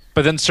way.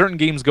 But then certain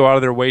games go out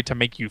of their way to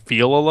make you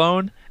feel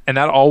alone, and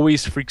that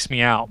always freaks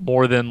me out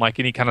more than like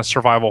any kind of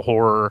survival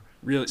horror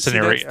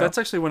scenario. See, that's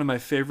actually one of my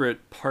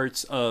favorite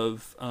parts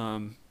of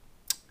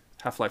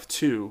Half-Life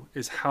 2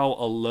 is how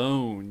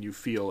alone you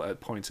feel at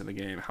points in the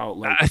game. How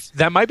like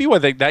that might be why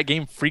that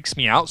game freaks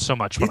me out so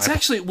much. It's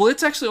actually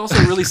also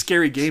a really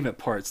scary game me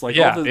parts. Like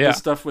all the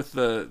stuff with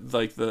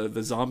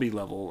the zombie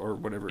level or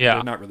whatever. Yeah.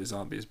 They're not really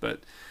zombies, but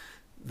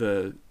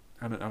I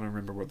don't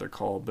remember what they're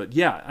called. But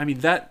yeah, I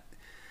mean that,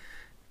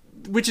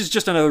 which is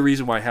just another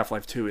reason why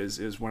Half-Life 2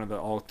 is one of the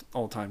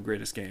all-time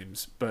greatest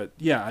games. But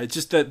yeah, it's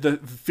just that the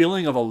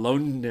feeling of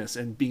aloneness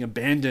and being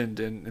abandoned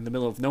in the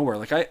middle of nowhere.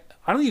 Like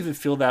I don't even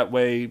feel that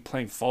way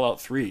playing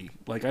Fallout 3.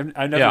 Like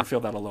I never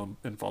feel that alone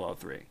in Fallout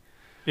 3.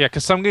 Yeah,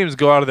 because some games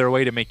go out of their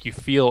way to make you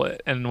feel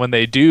it, and when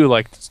they do,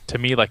 like to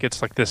me, like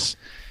it's like this,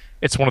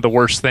 it's one of the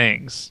worst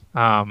things.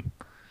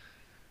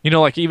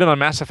 Like even on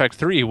Mass Effect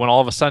 3, when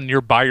all of a sudden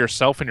you're by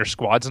yourself and your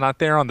squad's not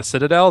there on the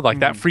Citadel, like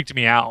that freaked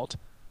me out.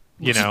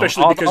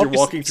 Especially because you're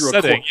walking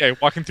through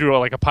walking through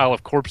like a pile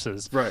of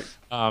corpses. Right.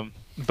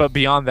 But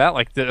beyond that,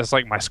 like it's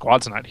like my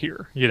squad's not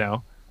here,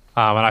 and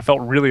I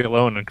felt really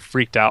alone and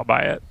freaked out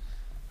by it.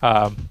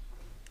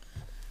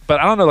 But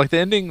I don't know, like the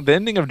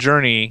ending of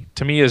Journey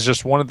to me is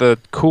just one of the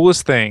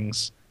coolest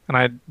things, and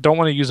I don't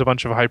want to use a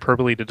bunch of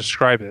hyperbole to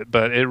describe it,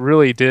 but it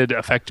really did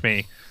affect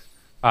me.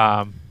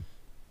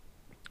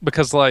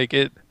 Because like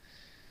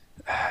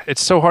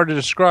it's so hard to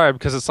describe,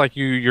 because it's like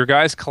your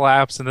guys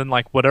collapse, and then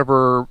like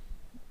whatever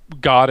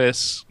god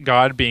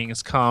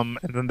beings come,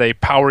 and then they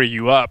power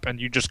you up,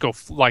 and you just go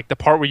like the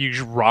part where you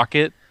just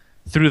rocket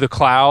through the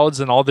clouds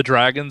and all the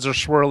dragons are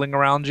swirling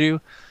around you,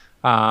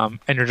 and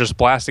you're just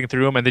blasting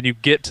through them, and then you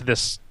get to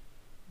this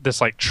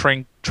like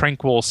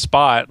tranquil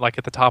spot like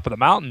at the top of the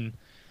mountain,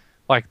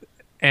 like,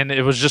 and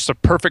it was just a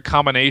perfect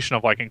combination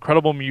of like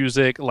incredible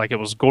music, like it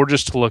was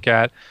gorgeous to look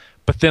at,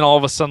 but then all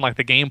of a sudden like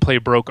the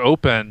gameplay broke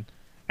open.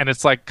 And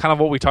it's like kind of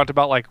what we talked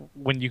about, like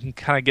when you can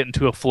kind of get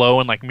into a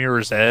flow in like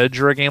Mirror's Edge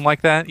or a game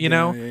like that, you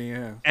know?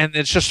 Yeah. And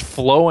it's just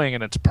flowing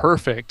and it's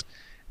perfect.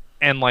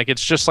 And like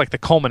it's just like the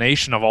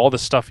culmination of all the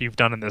stuff you've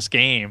done in this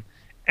game.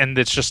 And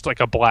it's just like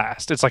a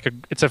blast. It's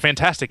a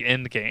fantastic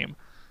end game.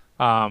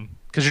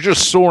 Because you're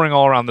just soaring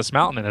all around this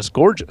mountain and it's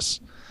gorgeous.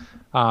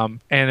 And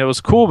it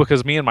was cool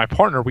because me and my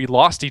partner, we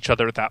lost each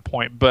other at that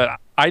point. But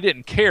I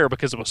didn't care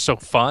because it was so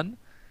fun.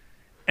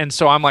 And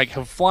so I'm like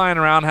flying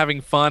around having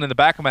fun. In the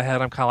back of my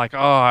head, I'm kind of like,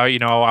 oh, you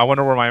know, I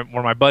wonder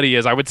where my buddy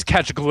is. I would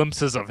catch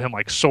glimpses of him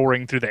like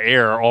soaring through the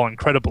air, all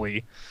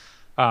incredibly.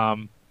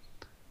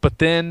 But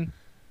then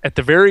at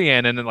the very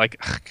end, and then like,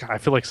 God, I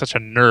feel like such a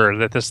nerd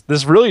that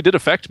this really did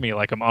affect me,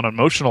 like on an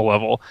emotional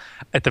level.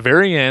 At the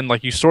very end,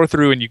 like you soar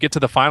through and you get to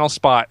the final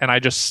spot, and I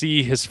just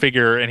see his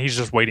figure, and he's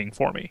just waiting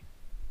for me.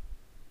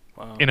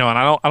 Wow. You know, and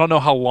I don't know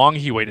how long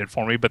he waited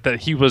for me, but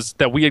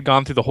that we had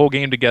gone through the whole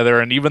game together,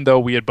 and even though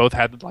we had both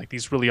had like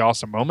these really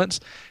awesome moments,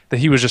 that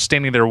he was just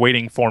standing there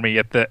waiting for me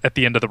at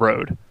the end of the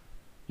road.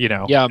 You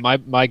know. Yeah,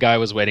 my guy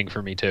was waiting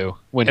for me too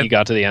when he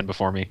got to the end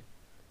before me.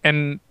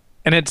 And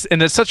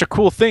it's such a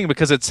cool thing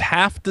because it's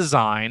half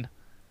design.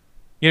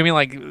 You know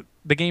what I mean? Like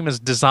the game is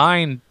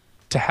designed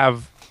to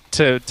have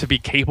to be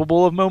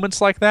capable of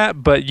moments like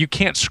that, but you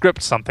can't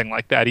script something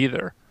like that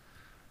either.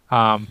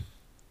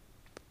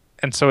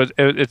 And so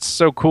it's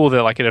so cool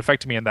that like it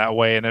affected me in that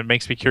way, and it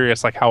makes me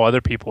curious like how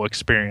other people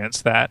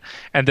experience that.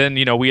 And then,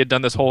 you know, we had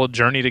done this whole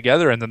journey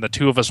together, and then the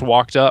two of us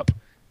walked up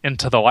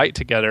into the light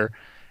together,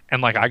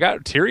 and like I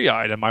got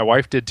teary-eyed, and my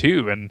wife did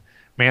too. And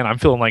man, I'm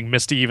feeling like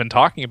misty even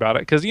talking about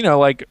it, because, you know,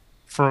 like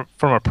from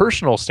a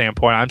personal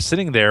standpoint, I'm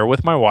sitting there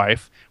with my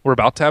wife. We're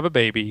about to have a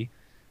baby.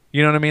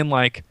 You know what I mean?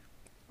 Like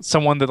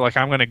someone that like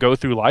I'm going to go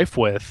through life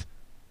with,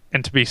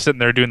 and to be sitting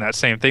there doing that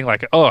same thing,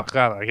 like, oh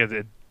God, like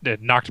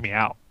it knocked me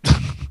out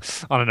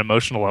on an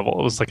emotional level.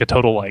 It was like a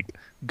total like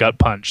gut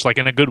punch, like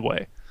in a good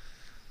way.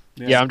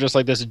 Yeah, I'm just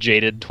like this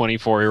jaded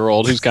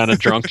 24-year-old who's kind of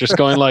drunk, just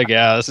going like,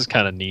 yeah, this is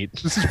kind of neat.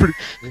 This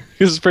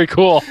is pretty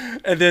cool.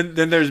 And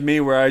then there's me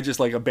where I just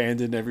like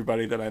abandoned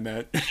everybody that I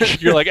met.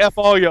 You're like, F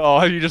all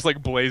y'all. You're just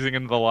like blazing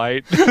into the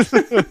light.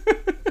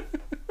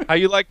 How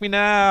you like me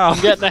now?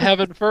 I'm getting to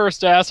heaven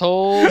first,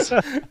 assholes.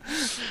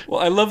 Well,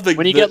 I love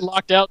when you get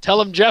locked out,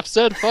 tell him Jeff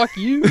said fuck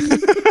you.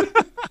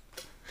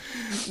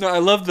 No, I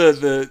love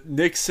the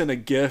Nick sent a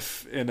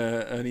GIF in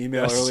an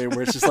email earlier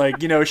where it's just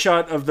like, you know, a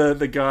shot of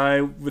the guy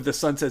with the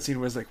sunset scene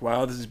where it's like,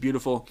 wow, this is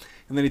beautiful.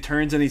 And then he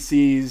turns and he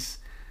sees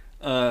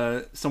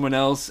someone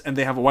else and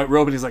they have a white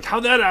robe, and he's like,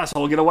 how'd that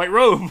asshole get a white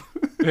robe?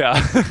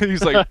 Yeah.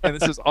 He's like, and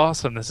this is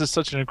awesome. This is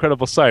such an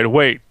incredible sight.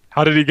 Wait,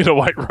 how did he get a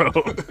white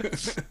robe?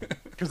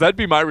 Because that'd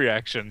be my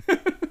reaction.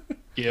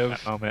 Give.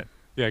 That moment.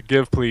 Yeah,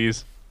 give,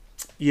 please.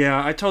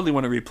 Yeah, I totally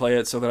want to replay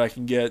it so that I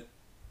can get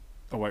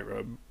a white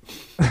robe.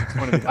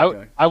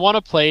 I want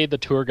to play the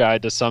tour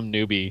guide to some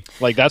newbie.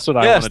 Like that's what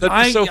I want to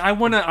do. I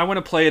want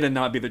to play it and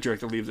not be the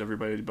jerk that leaves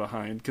everybody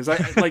behind. Because I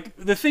like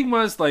the thing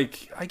was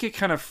like I get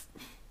kind of.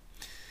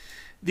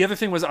 The other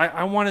thing was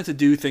I wanted to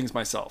do things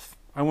myself.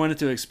 I wanted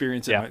to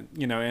experience it,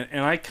 you know,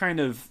 and I kind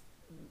of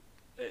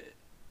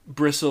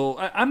bristle.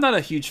 I'm not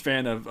a huge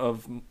fan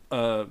of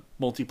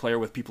multiplayer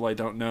with people I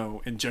don't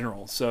know in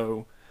general.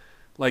 So,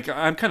 like,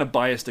 I'm kind of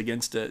biased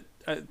against it.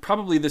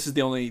 Probably this is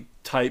the only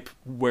type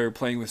where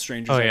playing with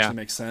strangers actually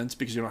makes sense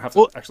because you don't have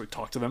to actually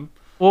talk to them.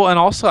 Well, and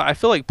also I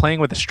feel like playing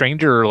with a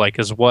stranger like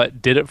is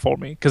what did it for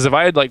me. Because if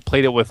I had like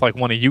played it with like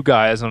one of you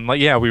guys and like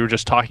we were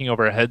just talking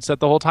over a headset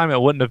the whole time,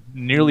 it wouldn't have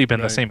nearly been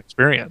the same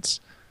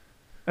experience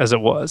as it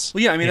was.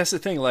 Well, yeah, I mean that's the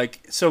thing.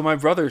 Like, so my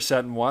brother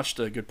sat and watched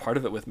a good part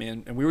of it with me,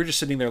 and we were just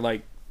sitting there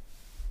like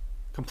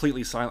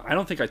completely silent. I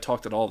don't think I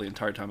talked at all the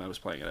entire time I was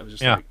playing it. I was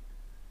just like.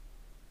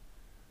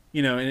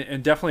 You know,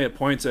 and definitely at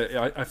points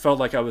I felt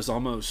like I was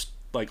almost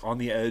like on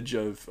the edge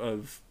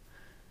of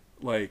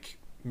like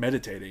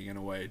meditating in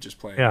a way, just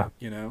playing it,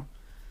 you know?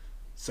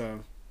 So,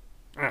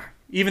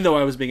 even though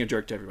I was being a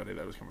jerk to everybody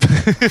that was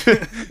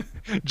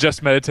coming.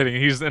 Just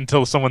meditating.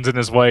 Until someone's in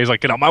his way. He's like,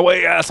 get out my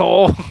way,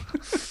 asshole.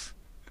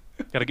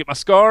 Gotta get my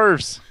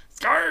scarves.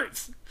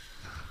 Scarves!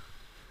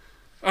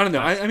 I don't know.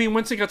 I mean,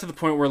 once it got to the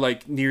point where,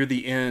 like, near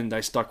the end,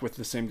 I stuck with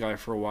the same guy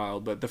for a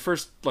while. But the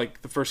first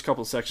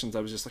couple sections,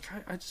 I was just like,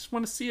 I just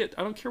want to see it.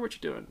 I don't care what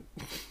you're doing.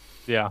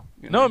 Yeah.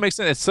 You know? No, it makes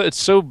sense.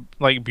 It's so,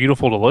 like,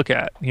 beautiful to look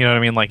at. You know what I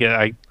mean? Like,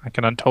 I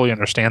can totally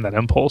understand that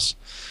impulse.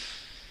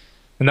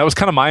 And that was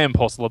kind of my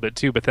impulse a little bit,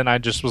 too. But then I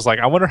just was like,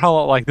 I wonder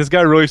how, like, this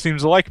guy really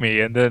seems to like me.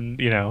 And then,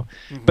 you know.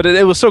 Mm-hmm. But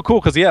it was so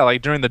cool because,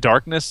 like, during the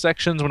darkness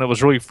sections, when it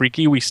was really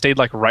freaky, we stayed,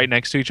 like, right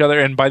next to each other.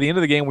 And by the end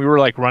of the game, we were,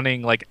 like,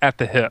 running, like, at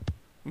the hip.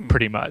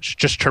 Pretty much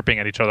just chirping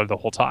at each other the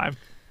whole time.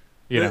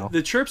 You know,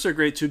 the chirps are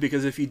great too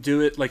because if you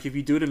do it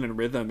in a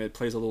rhythm, it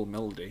plays a little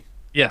melody.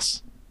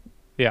 Yes.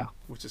 Yeah.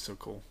 Which is so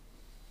cool.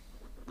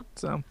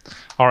 So,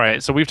 all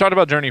right. So we've talked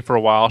about Journey for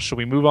a while. Should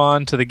we move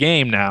on to the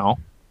game now?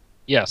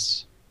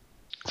 Yes.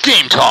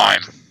 Game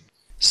time.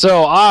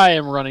 So I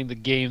am running the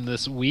game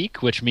this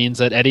week, which means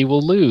that Eddie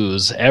will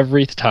lose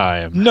every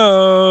time.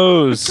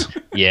 Nose.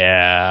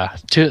 Yeah.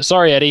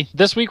 Sorry, Eddie.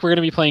 This week we're going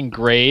to be playing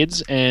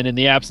Grades, and in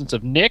the absence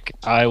of Nick,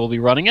 I will be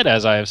running it,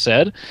 as I have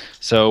said.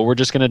 So we're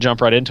just going to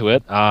jump right into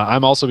it.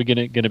 I'm also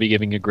going to be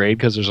giving a grade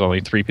because there's only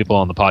 3 people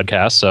on the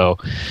podcast. So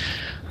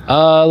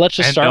let's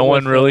just start. No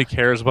one really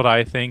cares what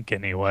I think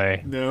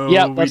anyway. No.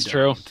 Yeah, that's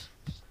true.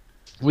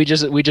 We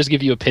just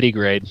give you a pity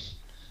grade.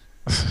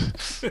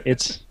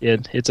 It's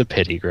a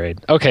pity grade.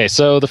 Okay,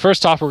 so the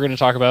first topic we're going to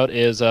talk about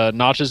is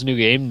Notch's new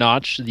game,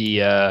 Notch,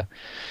 the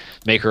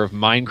maker of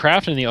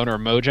Minecraft and the owner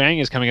of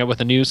Mojang, is coming up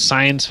with a new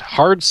science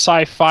hard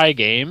sci-fi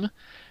game.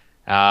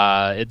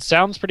 It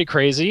sounds pretty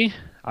crazy.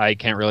 I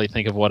can't really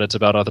think of what it's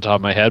about off the top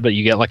of my head, but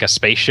you get like a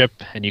spaceship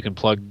and you can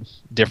plug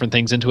different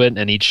things into it,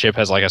 and each ship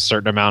has like a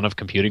certain amount of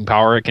computing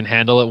power it can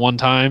handle at one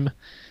time,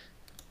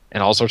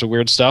 and all sorts of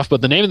weird stuff.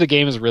 But the name of the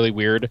game is really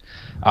weird.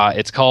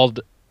 It's called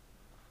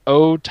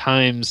O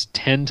times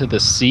 10 to the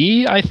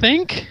C, I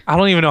think. I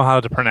don't even know how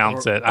to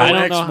pronounce it. I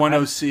I don't know.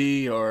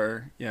 X10C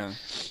or yeah.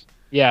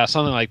 Yeah,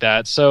 something like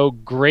that. So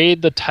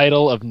grade the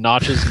title of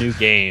Notch's new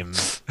game.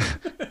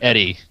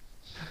 Eddie.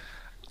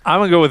 I'm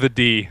gonna go with a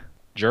D.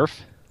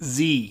 Jerf?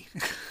 Z.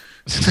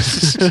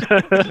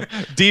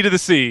 D to the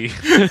C.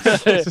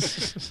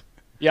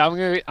 Yeah,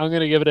 I'm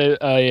gonna give it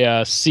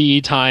a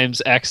C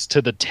times X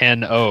to the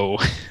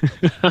 10O.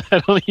 I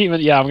don't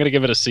even. Yeah, I'm gonna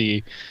give it a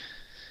C.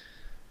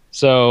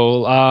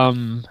 So,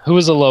 who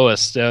was the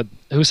lowest?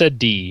 Who said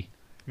D?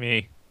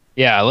 Me.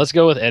 Yeah, let's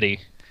go with Eddie.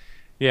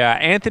 Yeah,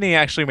 Anthony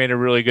actually made a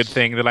really good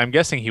thing that I'm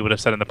guessing he would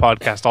have said in the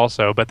podcast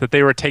also, but that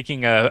they were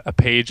taking a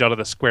page out of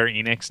the Square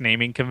Enix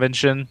naming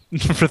convention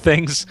for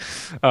things.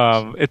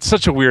 It's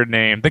such a weird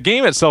name. The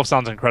game itself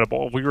sounds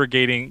incredible. We were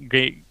grading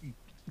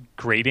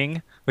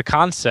the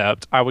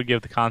concept. I would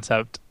give the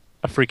concept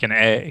a freaking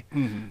A.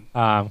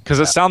 Because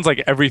it sounds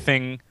like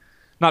everything...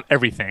 Not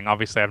everything,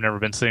 obviously. I've never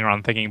been sitting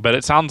around thinking, but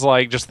it sounds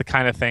like just the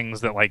kind of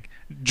things that like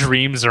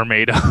dreams are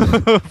made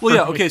of. Well,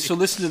 yeah. Okay, so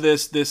listen to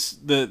this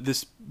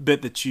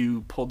bit that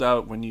you pulled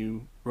out when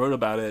you wrote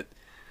about it.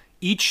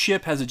 Each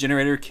ship has a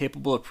generator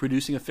capable of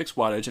producing a fixed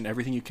wattage, and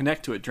everything you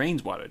connect to it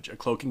drains wattage. A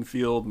cloaking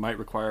field might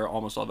require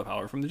almost all the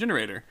power from the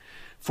generator,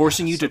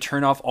 forcing you to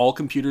turn off all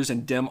computers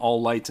and dim all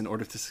lights in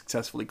order to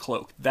successfully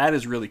cloak. That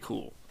is really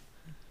cool.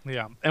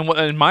 Yeah,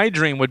 and my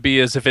dream would be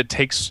is if it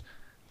takes...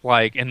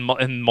 like in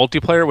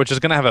multiplayer, which is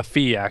going to have a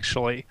fee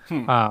actually.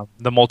 The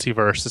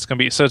multiverse, it's going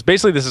to be, so it's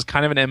basically, this is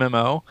kind of an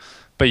MMO,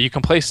 but you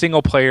can play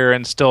single player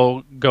and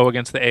still go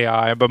against the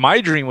AI. But my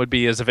dream would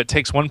be is if it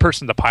takes one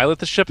person to pilot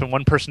the ship and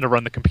one person to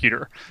run the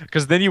computer,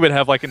 because then you would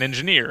have like an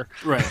engineer,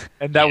 right?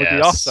 And that would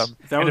be awesome.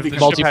 That would be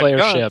multiplayer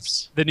guns,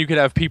 ships. Then you could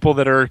have people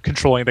that are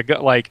controlling the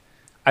gun. Like,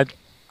 I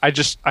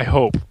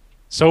hope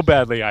so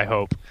badly. I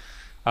hope,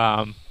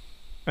 and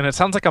it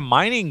sounds like a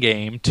mining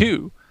game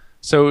too.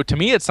 So to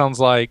me, it sounds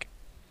like,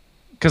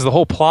 because the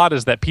whole plot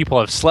is that people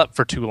have slept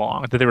for too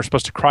long, that they were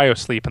supposed to cryo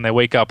sleep, and they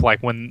wake up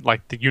like when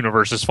like the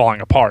universe is falling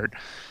apart.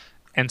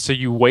 And so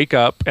you wake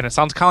up, and it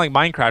sounds kind of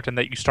like Minecraft in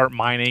that you start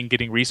mining,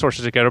 getting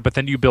resources together, but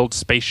then you build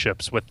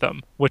spaceships with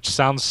them, which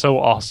sounds so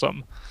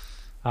awesome.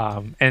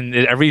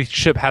 Every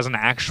ship has an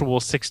actual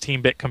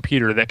 16-bit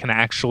computer that can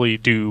actually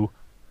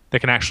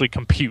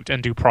compute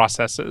and do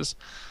processes.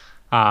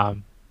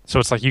 So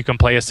it's like you can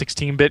play a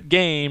 16-bit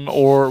game,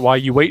 or while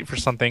you wait for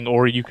something,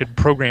 or you could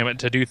program it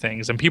to do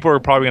things. And people are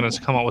probably going to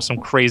come up with some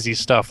crazy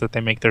stuff that they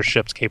make their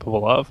ships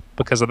capable of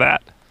because of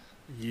that.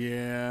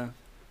 Yeah.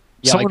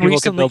 Yeah, like people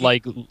could build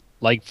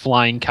like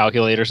flying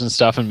calculators and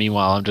stuff, and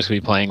meanwhile I'm just going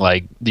to be playing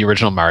like the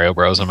original Mario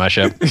Bros. On my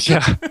ship.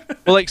 Yeah.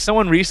 Well, like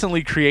someone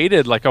recently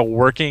created like a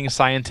working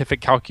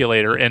scientific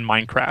calculator in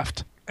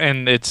Minecraft,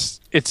 and it's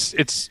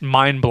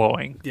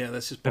mind-blowing. Yeah,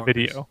 that's just the bonkers.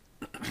 video.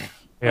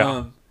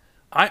 Yeah.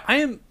 I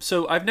am,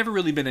 so I've never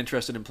really been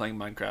interested in playing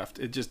Minecraft.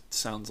 It just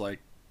sounds like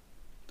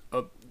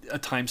a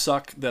time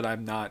suck that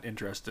I'm not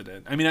interested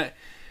in. I mean,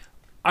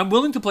 I'm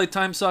willing to play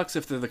time sucks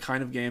if they're the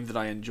kind of game that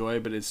I enjoy,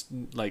 but it's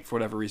like, for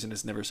whatever reason,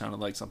 it's never sounded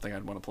like something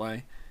I'd want to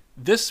play.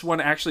 This one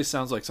actually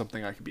sounds like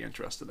something I could be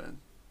interested in,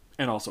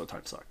 and also a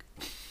time suck.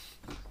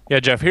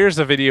 Yeah, Jeff, here's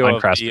a video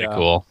Minecraft's of the, pretty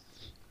cool.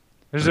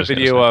 There's a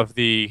video of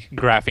the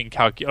graphing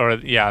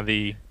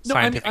the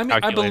scientific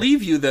calculator. I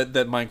believe you that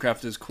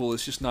Minecraft is cool.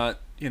 It's just not,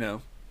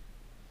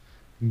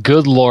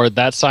 Good lord,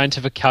 that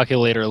scientific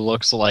calculator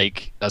looks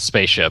like a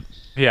spaceship.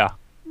 Yeah.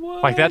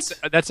 What? Like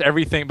that's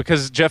everything,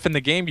 because Jeff, in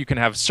the game you can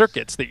have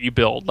circuits that you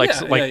build,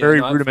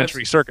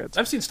 rudimentary circuits.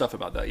 I've seen stuff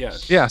about that, yeah.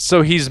 Yeah,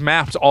 so he's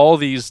mapped all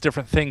these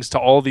different things to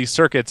all these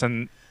circuits,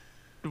 and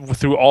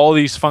through all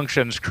these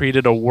functions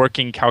created a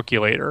working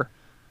calculator.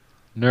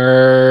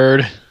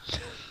 Nerd.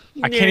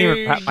 I can't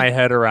even wrap my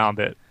head around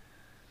it.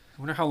 I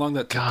wonder how long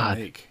that took to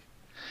make.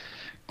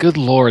 Good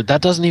lord,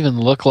 that doesn't even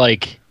look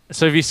like...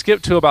 So if you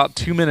skip to about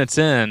 2 minutes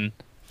in,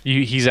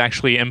 he's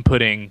actually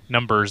inputting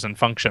numbers and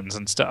functions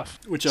and stuff.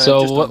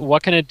 So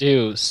what can it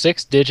do?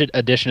 6-digit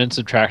addition and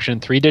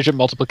subtraction, 3-digit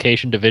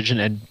multiplication, division,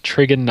 and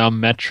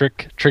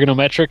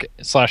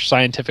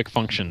trigonometric/scientific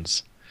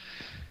functions.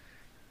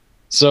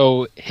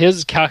 So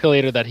his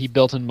calculator that he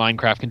built in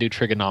Minecraft can do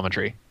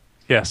trigonometry.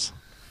 Yes.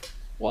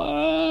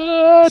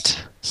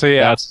 What? So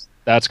yeah,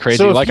 that's crazy.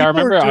 So like I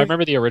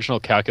remember the original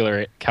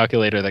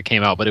calculator that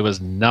came out, but it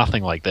was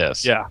nothing like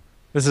this. Yeah.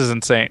 This is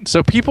insane.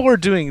 So people are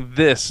doing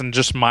this in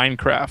just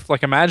Minecraft.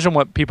 Like, imagine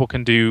what people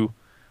can do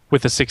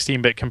with a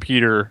 16-bit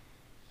computer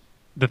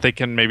that they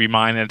can maybe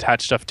mine and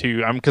attach stuff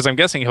to. Because I'm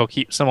guessing he'll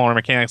keep similar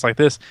mechanics like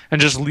this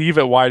and just leave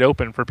it wide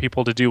open for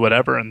people to do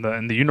whatever in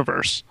the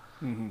universe.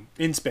 Mm-hmm.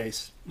 In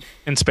space.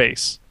 In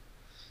space.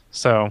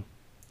 So,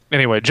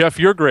 anyway, Jeff,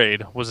 your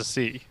grade was a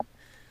C.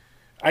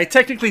 I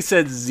technically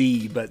said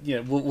Z, but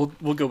yeah,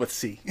 we'll go with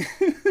C.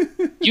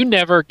 You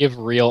never give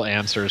real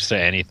answers to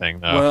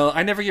anything, though. Well,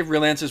 I never give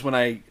real answers when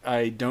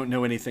I don't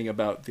know anything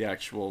about the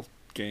actual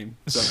game.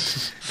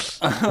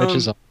 So, Which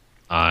is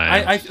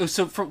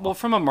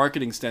from a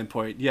marketing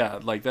standpoint, yeah,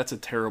 like that's a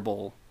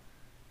terrible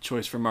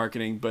choice for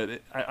marketing.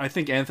 But I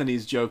think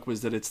Anthony's joke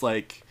was that it's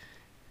like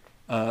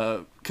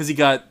because he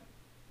got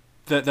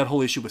that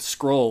whole issue with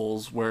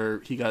Scrolls where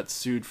he got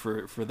sued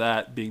for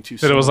that being too.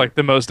 That it was like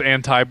the most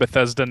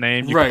anti-Bethesda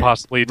name you could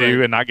possibly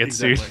do and not get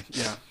sued.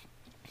 Yeah,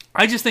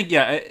 I just think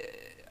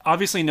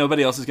obviously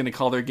nobody else is going to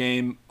call their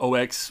game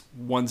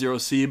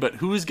OX10C, but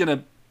who is going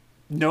to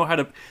know how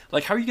to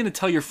how are you going to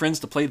tell your friends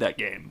to play that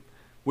game?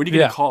 What are you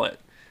going to call it?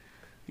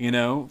 You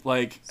know,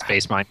 like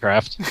Space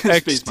Minecraft.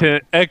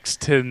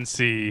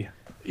 X10C.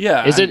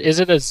 Yeah. Is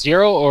it a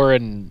 0 or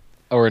an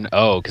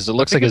O? Because it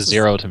looks like a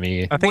 0 to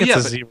me. I think it's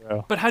a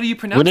 0. But how do you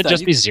pronounce Wouldn't it that?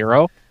 just be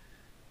 0?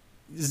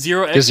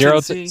 0 Because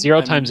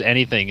 0 times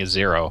anything is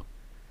 0.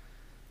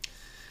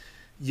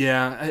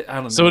 Yeah, I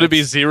don't know. So would it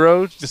be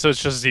 0? So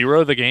it's just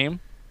 0 the game?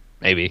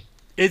 Maybe.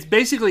 It's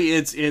basically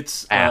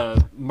it's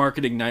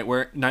marketing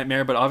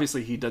nightmare, but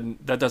obviously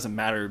that doesn't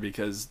matter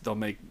because they'll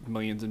make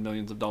millions and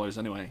millions of dollars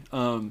anyway.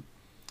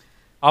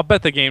 I'll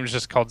bet the game's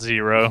just called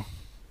 0.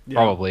 Yeah.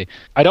 Probably.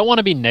 I don't want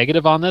to be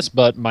negative on this,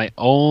 but my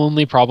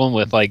only problem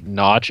with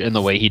Notch and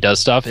the way he does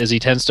stuff is he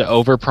tends to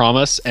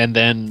overpromise and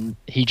then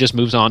he just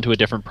moves on to a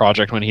different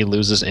project when he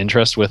loses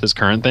interest with his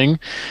current thing.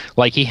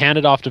 Like he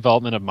handed off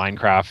development of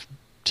Minecraft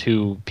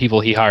to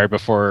people he hired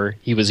before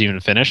he was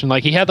even finished, and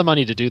he had the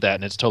money to do that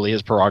and it's totally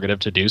his prerogative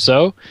to do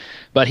so,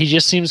 but he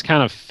just seems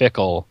kind of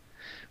fickle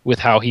with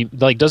how he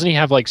doesn't he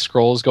have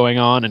Scrolls going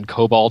on and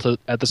Cobalt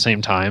at the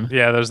same time?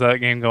 Yeah, there's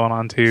that game going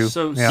on too.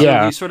 So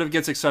he sort of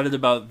gets excited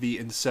about the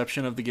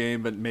inception of the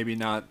game, but maybe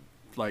not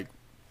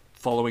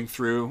following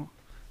through.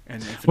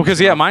 And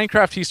because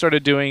Minecraft he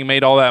started doing,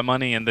 made all that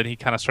money, and then he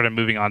kind of started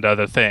moving on to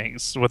other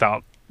things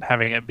without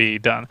having it be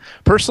done.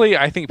 Personally,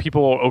 I think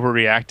people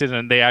overreacted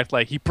and they act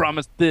like he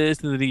promised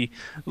this and then he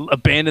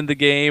abandoned the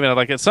game,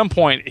 and at some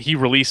point he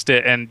released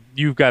it, and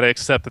you've got to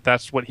accept that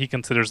that's what he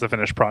considers the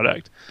finished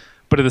product.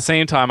 But at the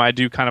same time, I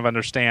do kind of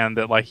understand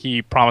that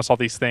he promised all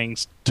these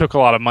things, took a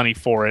lot of money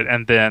for it,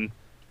 and then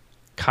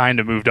kind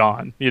of moved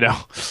on. Yeah,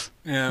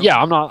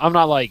 I'm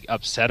not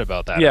upset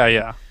about that.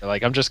 Yeah.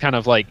 I'm just kind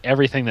of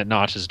everything that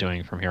Notch is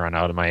doing from here on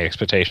out, and my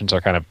expectations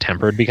are kind of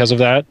tempered because of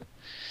that.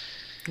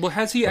 Well,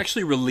 has he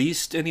actually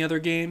released any other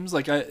games?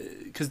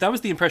 Because that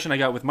was the impression I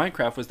got with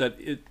Minecraft, was that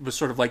it was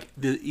sort of like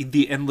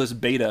the endless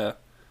beta.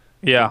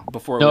 Yeah.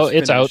 Before it was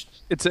it's finished.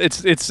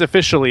 out. It's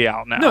officially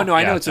out now. No,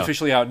 I know it's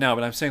officially out now,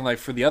 but I'm saying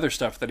for the other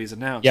stuff that he's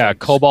announced. Yeah,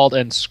 Cobalt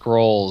and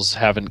Scrolls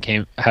haven't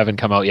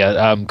come out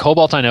yet.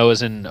 Cobalt I know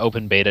is in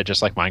open beta,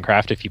 just like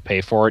Minecraft. If you pay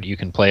for it, you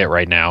can play it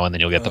right now, and then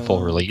you'll get the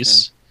full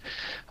release.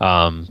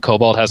 Okay.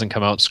 Cobalt hasn't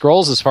come out.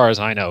 Scrolls, as far as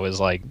I know,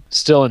 is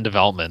still in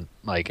development.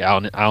 I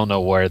don't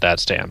know where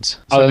that stands.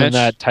 So Other than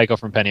that, Tycho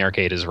from Penny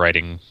Arcade is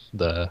writing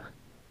the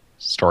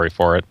story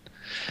for it.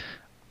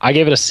 I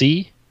gave it a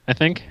C, I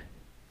think.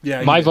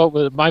 Yeah, my vote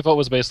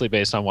was basically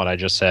based on what I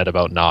just said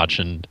about Notch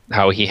and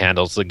how he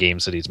handles the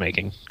games that he's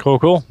making.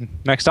 Cool.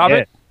 Next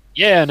topic.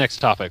 Yeah, next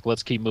topic.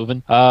 Let's keep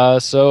moving.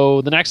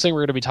 So the next thing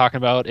we're going to be talking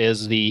about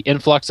is the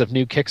influx of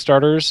new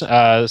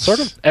Kickstarters. Sort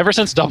of ever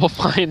since Double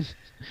Fine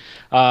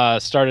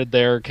started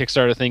their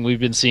Kickstarter thing, we've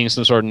been seeing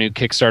some sort of new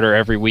Kickstarter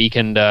every week,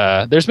 and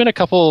there's been a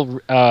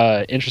couple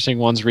interesting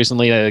ones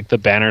recently, like the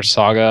Banner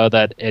Saga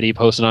that Eddie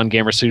posted on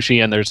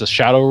GamerSushi, and there's a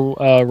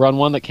Shadow Run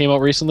one that came out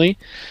recently.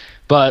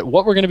 But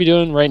what we're going to be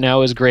doing right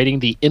now is grading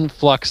the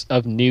influx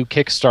of new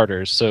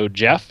Kickstarters. So,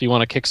 Jeff, you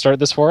want to kickstart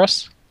this for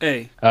us?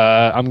 A.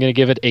 I'm going to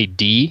give it a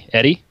D.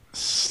 Eddie?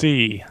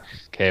 C.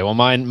 Okay, well,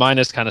 mine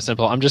is kind of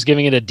simple. I'm just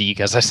giving it a D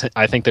because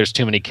I think there's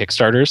too many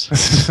Kickstarters.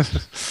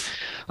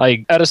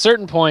 At a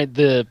certain point,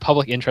 the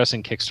public interest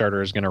in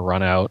Kickstarter is going to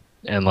run out.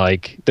 And,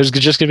 there's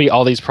just going to be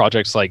all these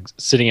projects,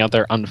 sitting out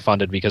there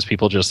unfunded because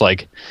people just,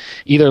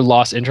 either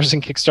lost interest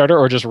in Kickstarter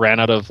or just ran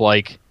out of,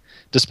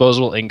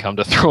 disposable income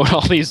to throw at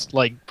all these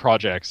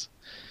projects.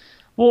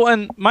 Well,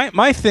 and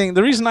my thing,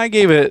 the reason I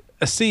gave it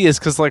a C is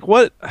because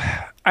what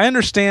I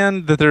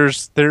understand that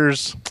there's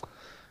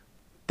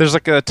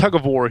a tug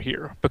of war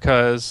here,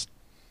 because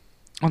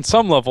on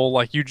some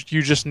level you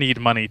just need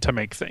money to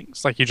make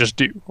things, you just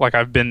do.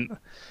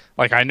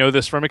 I know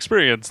this from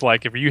experience.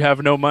 If you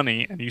have no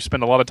money and you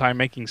spend a lot of time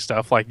making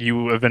stuff,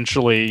 you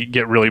eventually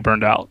get really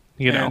burned out.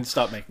 And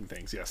stop making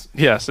things.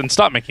 Yes, and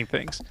stop making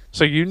things.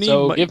 So you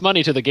need give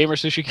money to the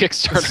GamerSushi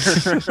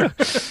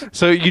Kickstarter.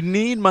 So you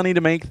need money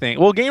to make things.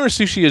 Well,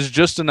 GamerSushi is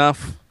just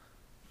enough.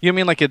 You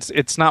know what I mean?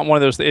 It's not one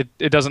of those.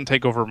 It doesn't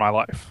take over my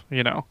life.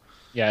 Yeah,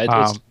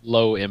 it's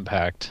low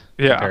impact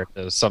compared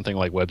to something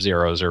like Web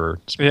Zeros or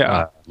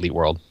Elite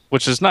World,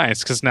 which is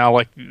nice because now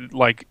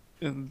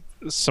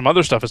some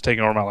other stuff is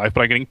taking over my life,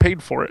 but I'm getting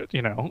paid for it.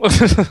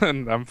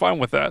 And I'm fine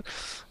with that.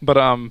 But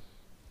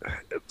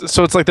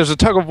so it's there's a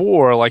tug of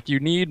war. You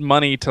need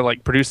money to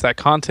produce that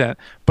content,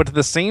 but at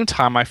the same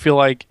time, I feel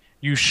like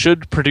you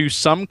should produce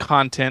some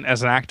content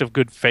as an act of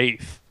good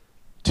faith.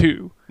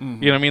 too.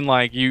 Mm-hmm. You know what I mean?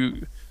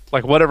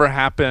 Like whatever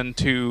happened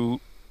to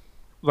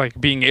like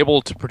being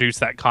able to produce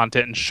that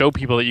content and show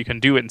people that you can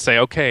do it and say,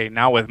 okay,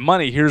 now with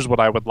money, here's what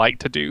I would like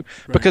to do.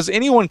 Right. Because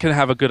anyone can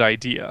have a good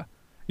idea.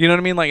 You know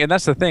what I mean? Like, and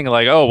that's the thing.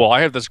 Like, oh, well,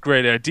 I have this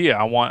great idea.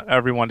 I want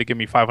everyone to give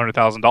me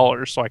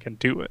 $500,000 so I can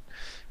do it.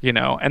 You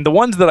know, and the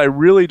ones that I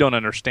really don't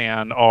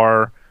understand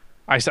are,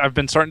 I've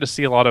been starting to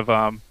see a lot of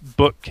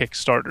book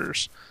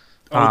Kickstarters.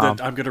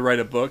 That I'm going to write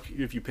a book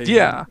if you pay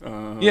Yeah,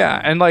 me. yeah,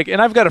 and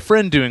I've got a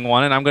friend doing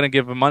one, and I'm going to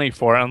give him money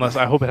for it, unless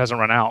I hope it hasn't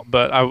run out.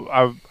 But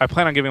I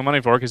plan on giving him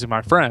money for it because he's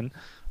my friend.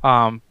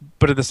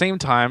 But at the same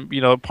time, you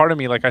know, part of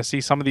me, like, I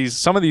see some of these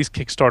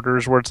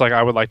Kickstarters where it's like,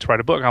 I would like to write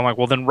a book. I'm like,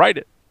 well, then write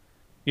it.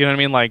 You know what I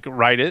mean? Like,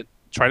 write it,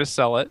 try to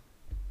sell it,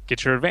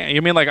 get your advance.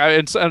 You mean,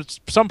 like,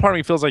 some part of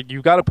me feels like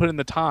you got to put in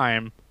the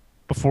time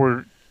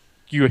before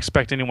you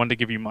expect anyone to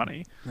give you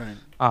money.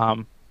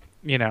 Right.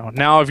 You know,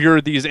 now if you're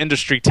these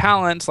industry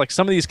talents, like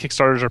some of these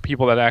Kickstarters are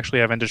people that actually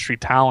have industry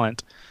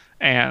talent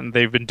and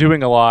they've been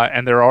doing a lot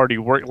and they're already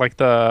like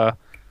the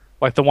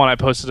one I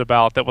posted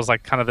about that was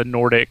like kind of the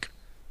Nordic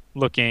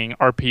looking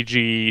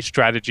RPG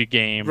strategy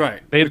game.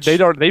 Right.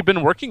 They've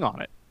been working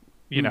on it.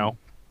 You know,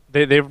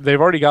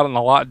 they've already gotten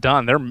a lot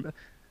done.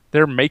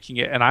 They're making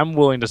it, and I'm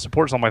willing to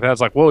support something like that.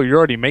 It's like, well, you're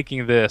already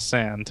making this,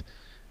 and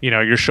you know,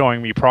 you're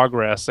showing me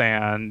progress,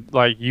 and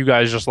like you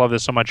guys just love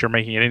this so much, you're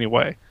making it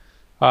anyway.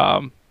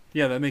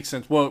 Yeah, that makes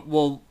sense.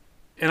 Well,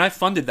 and I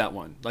funded that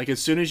one. Like,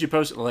 as soon as you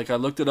posted, like, I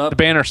looked it up. The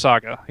Banner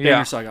Saga.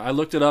 Banner Saga. I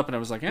looked it up, and I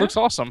was like, looks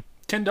awesome.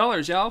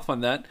 $10. Yeah, I'll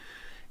fund that.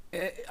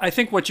 I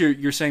think what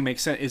you're saying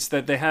makes sense. It's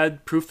that they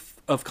had proof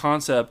of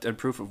concept and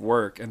proof of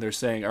work, and they're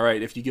saying, all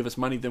right, if you give us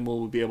money, then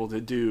we'll be able to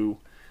do,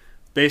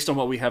 based on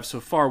what we have so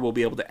far, we'll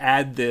be able to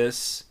add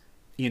this,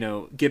 you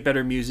know, get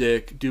better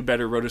music, do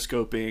better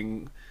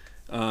rotoscoping,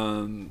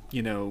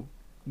 you know,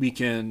 we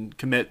can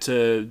commit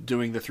to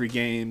doing the 3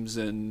 games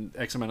in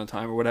X amount of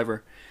time or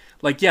whatever.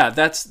 Like, yeah,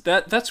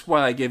 that's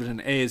why I gave it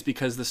an A, is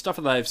because the stuff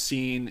that I've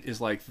seen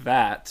is like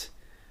that.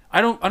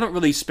 I don't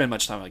really spend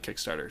much time on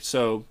Kickstarter,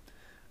 so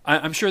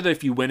I'm sure that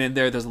if you went in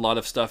there's a lot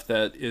of stuff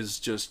that is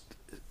just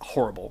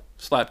horrible,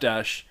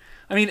 slapdash.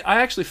 I mean,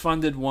 I actually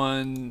funded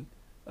one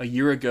a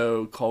year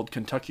ago called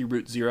Kentucky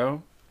Route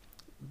Zero,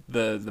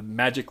 the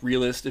magic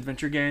realist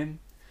adventure game.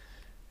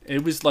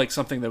 It was like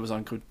something that was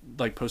on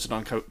posted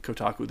on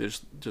Kotaku.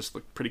 That just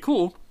looked pretty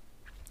cool.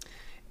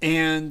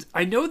 And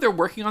I know they're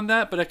working on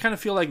that, but I kind of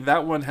feel like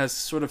that one has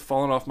sort of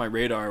fallen off my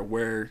radar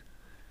where,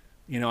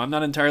 you know, I'm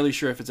not entirely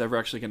sure if it's ever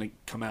actually going to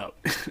come out,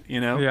 you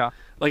know? Yeah.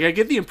 Like, I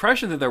get the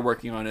impression that they're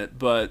working on it,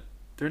 but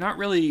they're not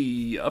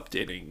really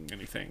updating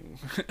anything.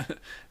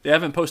 They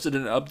haven't posted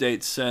an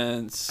update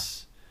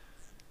since,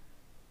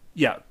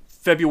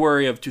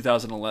 February of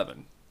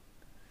 2011.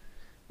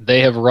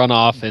 They have run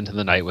off into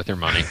the night with their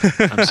money.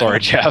 I'm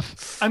sorry,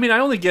 Jeff. I mean, I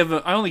only give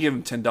them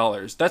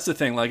 $10. That's the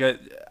thing. Like,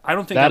 I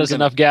don't think that is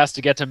enough gas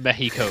to get to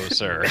Mexico,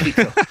 sir.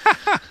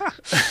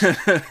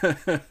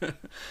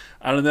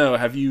 I don't know.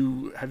 Have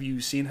you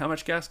seen how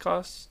much gas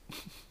costs?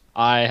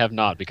 I have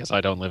not, because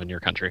I don't live in your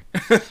country.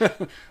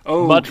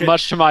 Oh,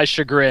 much to my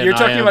chagrin. You're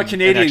talking about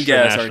Canadian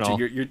gas, national.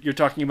 aren't you? You're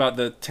talking about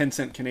the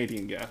 10-cent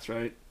Canadian gas,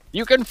 right?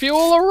 You can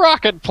fuel a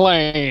rocket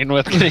plane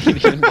with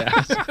Canadian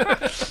gas.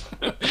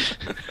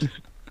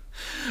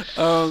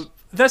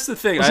 That's the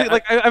thing. See,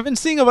 I've been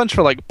seeing a bunch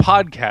for like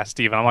podcast.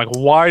 Even I'm like,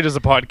 why does a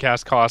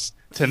podcast cost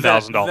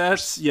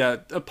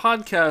 $10,000? A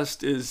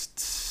podcast is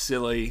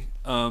silly.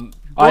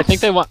 I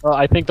think they want.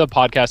 I think the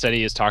podcast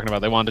Eddie is talking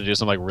about, they wanted to do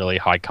some like really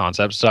high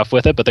concept stuff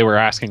with it, but they were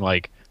asking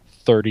like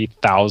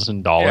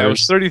 $30,000. Yeah, it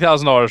was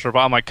 $30,000 for.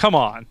 I'm like, come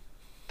on.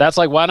 That's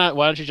like, why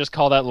don't you just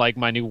call that like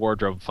my new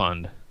wardrobe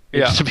fund?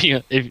 Yeah.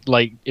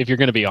 If you're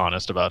going to be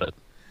honest about it.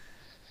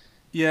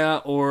 Yeah,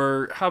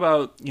 or how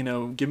about, you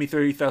know, give me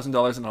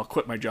 $30,000 and I'll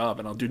quit my job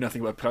and I'll do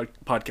nothing but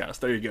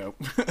podcast. There you go.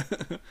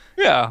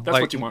 Yeah, that's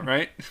what you want,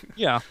 right?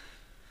 Yeah.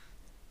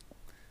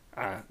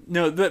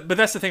 No, but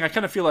that's the thing. I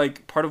kind of feel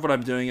like part of what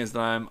I'm doing is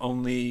that I'm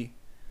only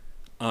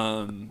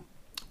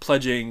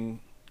pledging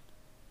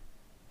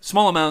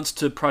small amounts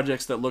to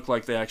projects that look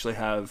like they actually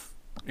have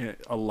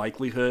a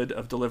likelihood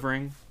of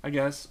delivering, I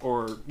guess,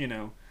 or, you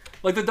know,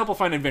 like the Double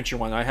Fine Adventure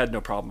one. I had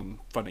no problem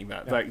funding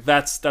that. Yeah. Like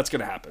that's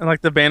gonna happen. And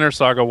like the Banner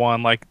Saga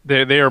one, like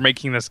they are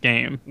making this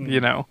game, you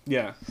know.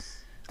 Yeah.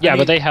 Yeah,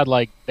 but they had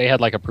like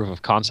a proof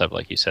of concept,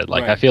 like you said.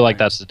 Like, right, I feel like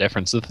that's the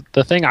difference.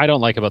 The thing I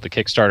don't like about the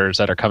Kickstarters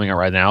that are coming out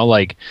right now,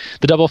 like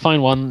the Double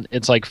Fine one,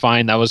 it's like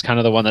fine. That was kind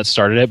of the one that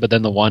started it. But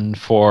then the one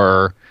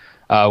for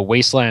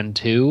Wasteland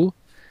 2,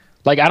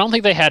 like I don't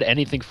think they had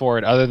anything for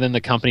it other than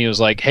the company was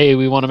like, hey,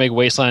 we want to make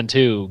Wasteland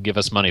 2. Give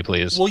us money,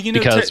 please. Well, you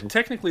know,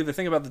 technically the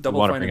thing about the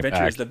Double Fine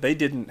Adventure is that they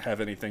didn't have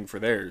anything for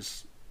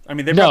theirs. I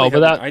mean, they probably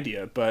had an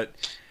idea, but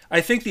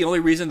I think the only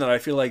reason that I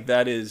feel like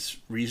that is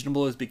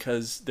reasonable is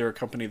because they're a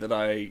company that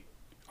I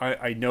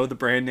know the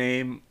brand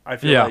name. I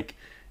feel like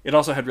it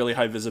also had really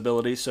high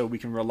visibility, so we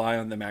can rely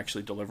on them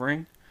actually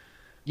delivering.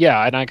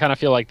 Yeah, and I kind of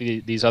feel like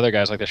these other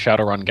guys, like the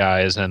Shadowrun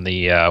guys and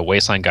the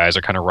Wasteland guys,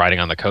 are kind of riding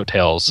on the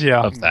coattails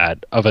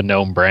of a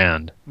known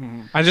brand.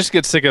 I just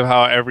get sick of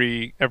how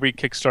every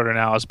Kickstarter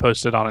now is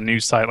posted on a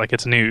news site like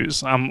it's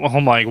news.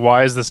 I'm like,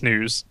 why is this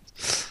news?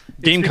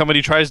 Game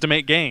company tries to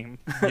make game,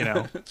 you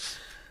know.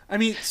 I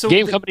mean, so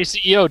Game company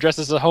CEO dressed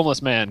as a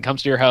homeless man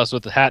comes to your house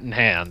with a hat in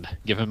hand.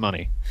 Give him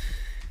money.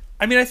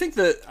 I mean, I think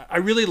that I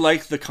really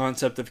like the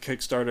concept of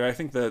Kickstarter. I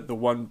think the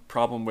one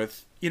problem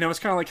with, it's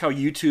kind of like how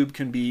YouTube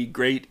can be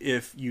great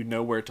if you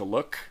know where to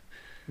look.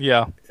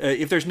 Yeah.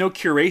 If there's no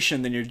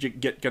curation, then you're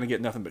going to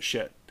get nothing but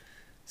shit.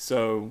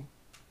 So,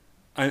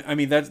 I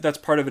mean, that's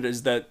part of it,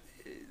 is that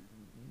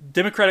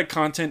democratic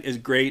content is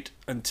great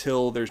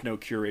until there's no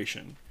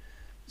curation.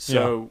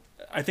 So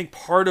I think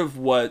part of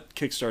what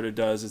Kickstarter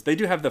does is they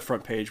do have the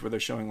front page where they're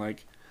showing,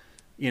 like,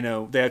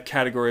 they have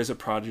categories of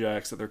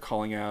projects that they're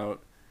calling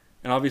out.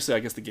 And obviously, I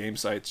guess the game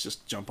sites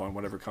just jump on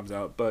whatever comes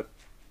out. But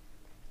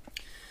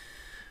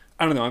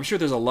I don't know. I'm sure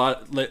there's a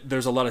lot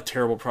of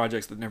terrible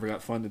projects that never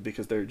got funded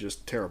because they're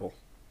just terrible.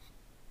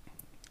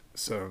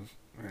 So,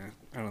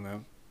 I don't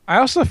know. I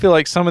also feel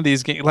like some of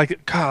these games,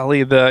 like,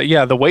 golly,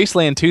 the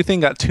Wasteland 2 thing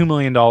got $2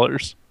 million.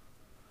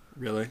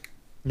 Really?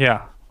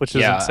 Yeah, which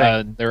is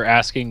insane. Their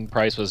asking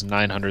price was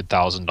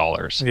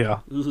 $900,000. Yeah.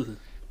 Ugh.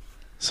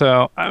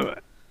 So,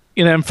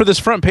 and for this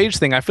front page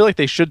thing, I feel like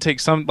they should take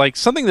something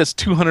that's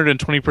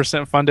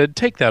 220% funded,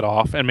 take that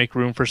off and make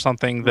room for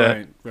something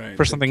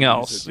for something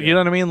else. You know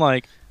what I mean?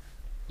 Like,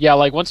 yeah,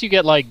 like once you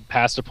get like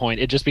past a point,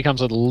 it just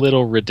becomes a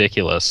little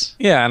ridiculous.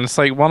 Yeah, and it's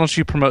like, why don't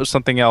you promote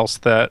something else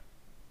that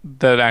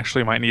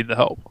actually might need the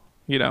help?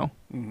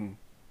 Mm-hmm.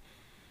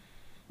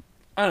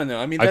 I don't know.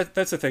 I mean,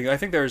 that's the thing. I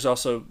think there's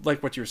also,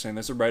 like what you were saying,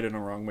 there's a right and a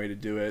wrong way to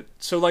do it.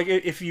 So, like,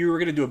 if you were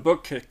going to do a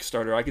book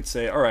Kickstarter, I could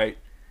say, all right,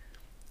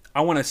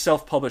 I want to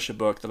self-publish a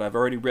book that I've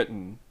already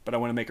written, but I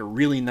want to make a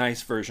really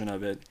nice version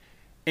of it.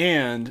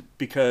 And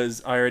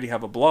because I already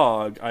have a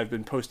blog, I've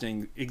been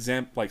posting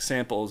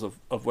samples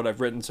of what I've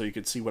written so you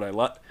could see what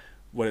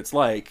it's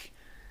like.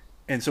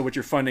 And so what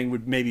you're funding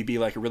would maybe be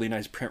like a really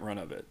nice print run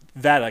of it.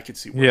 That I could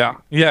see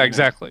working. Yeah,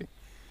 exactly.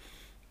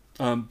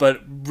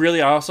 But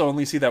really, I also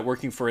only see that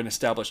working for an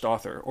established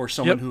author or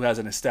someone who has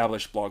an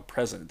established blog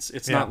presence.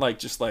 It's not like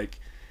just like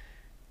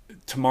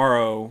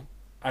tomorrow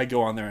I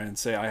go on there and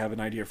say, I have an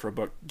idea for a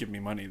book, give me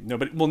money.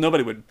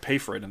 Nobody would pay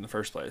for it in the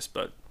first place,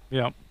 but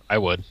yeah, I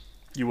would.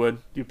 You would?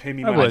 You'd pay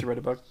me money to write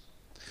a book?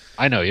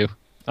 I know you.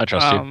 I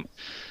trust you.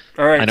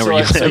 All right,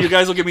 so you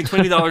guys will give me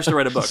 $20 to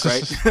write a book,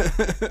 right?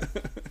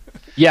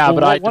 Yeah,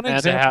 but I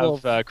demand to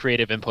have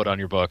creative input on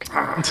your book.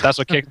 That's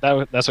what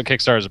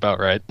Kickstarter is about,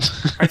 right?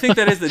 I think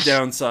that is the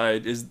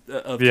downside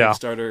of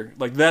Kickstarter.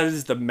 Like, that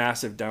is the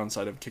massive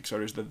downside of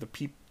Kickstarter, is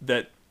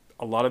that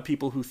a lot of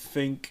people who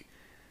think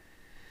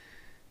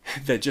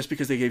that just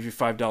because they gave you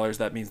 $5,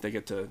 that means they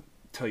get to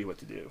tell you what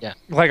to do. Yeah.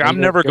 Like, I'm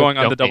never going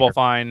on the Double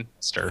Fine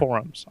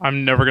forums.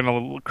 I'm never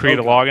going to create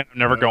a login. I'm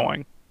never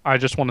going. I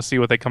just want to see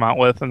what they come out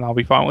with, and I'll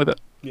be fine with it.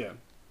 Yeah.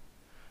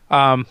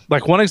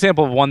 Like, one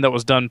example of one that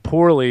was done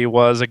poorly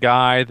was a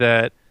guy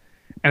that,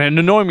 and it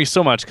annoyed me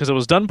so much because it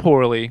was done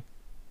poorly.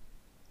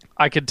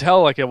 I could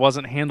tell, like, it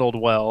wasn't handled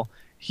well.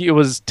 It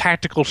was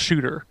tactical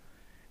shooter.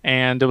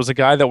 And it was a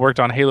guy that worked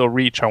on Halo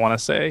Reach, I want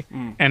to say.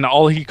 And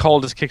all he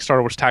called his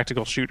Kickstarter was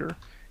tactical shooter.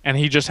 And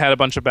he just had a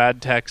bunch of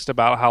bad text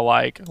about how,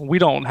 like, we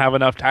don't have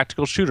enough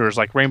tactical shooters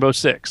like Rainbow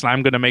Six, and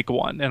I'm going to make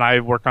one, and I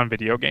work on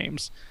video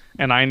games.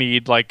 And I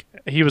need, like,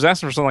 he was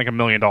asking for something like $1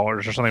 million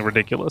or something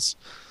ridiculous.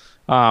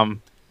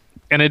 And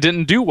it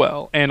didn't do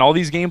well. And all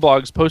these game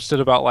blogs posted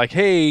about, like,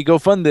 hey, go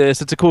fund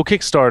this, it's a cool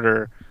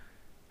Kickstarter.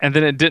 And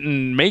then it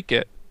didn't make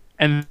it.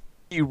 And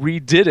he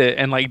redid it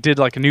and, like, did,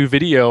 like, a new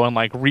video and,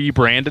 like,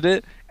 rebranded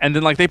it. And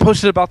then, like, they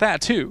posted about that,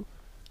 too.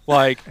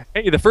 Like,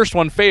 hey, the first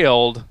one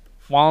failed.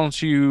 Why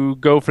don't you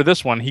go for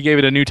this one? He gave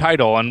it a new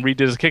title and redid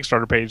his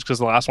Kickstarter page because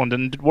the last one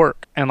didn't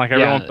work. And like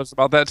everyone posts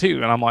about that too.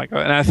 And I'm like,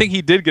 and I think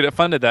he did get it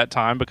funded that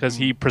time because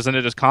he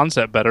presented his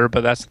concept better.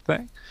 But that's the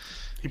thing.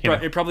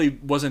 It probably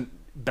wasn't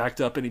backed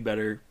up any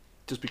better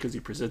just because he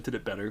presented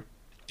it better.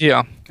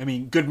 Yeah. I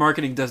mean, good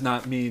marketing does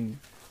not mean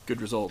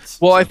good results.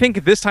 Well, I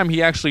think this time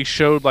he actually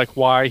showed like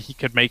why he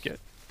could make it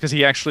because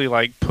he actually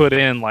like put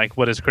in like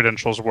what his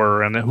credentials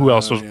were and who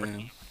else was.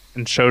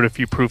 And showed a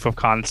few proof of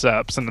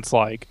concepts, and it's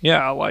like,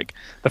 like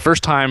the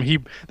first time he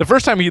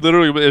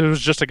literally, it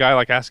was just a guy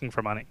like asking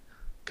for money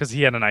because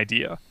he had an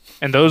idea,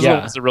 and those are the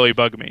ones that really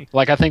bug me.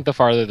 Like, I think the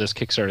farther this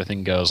Kickstarter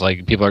thing goes,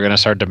 like, people are going to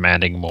start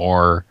demanding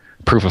more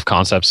proof of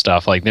concept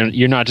stuff. Like,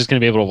 you're not just going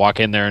to be able to walk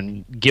in there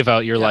and give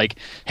out your like,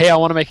 hey, I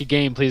want to make a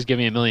game, please give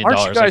me $1 million.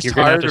 Aren't you guys like,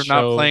 tired of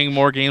not playing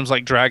more games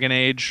like Dragon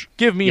Age?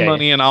 Give me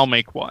money and I'll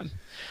make one.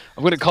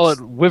 I'm going to call it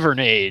Wyvern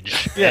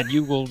Age, and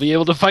you will be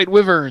able to fight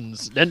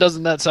wyverns. And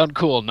doesn't that sound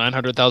cool?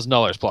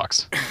 $900,000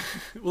 blocks.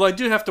 Well, I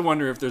do have to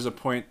wonder if there's a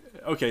point.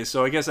 Okay,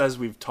 so I guess as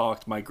we've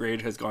talked, my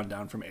grade has gone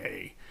down from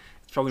A.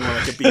 It's probably more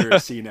like a B or a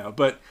C now.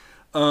 But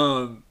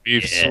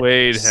you've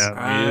swayed him.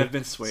 I've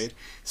been swayed.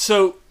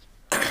 So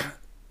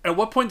at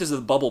what point does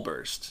the bubble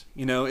burst?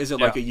 You know, is it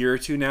like a year or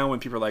two now when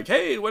people are like,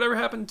 hey, whatever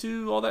happened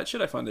to all that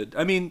shit I funded?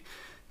 I mean,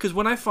 because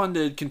when I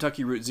funded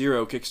Kentucky Route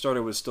Zero,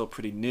 Kickstarter was still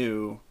pretty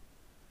new.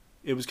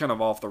 It was kind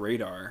of off the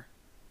radar.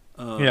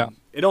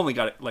 It only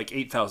got like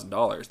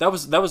 $8,000. That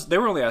was they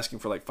were only asking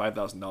for like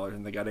 $5,000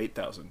 and they got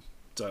 $8,000.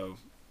 So,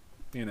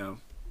 you know,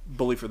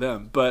 bully for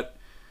them. But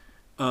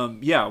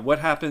what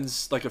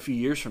happens like a few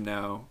years from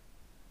now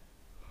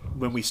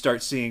when we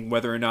start seeing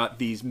whether or not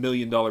these $1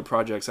 million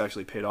projects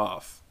actually paid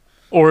off,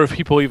 or if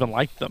people even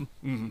liked them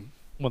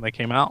when they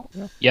came out?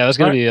 Yeah, that's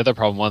going to be the other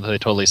problem. One that they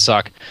totally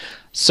suck.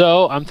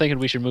 So I'm thinking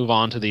we should move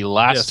on to the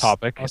last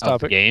topic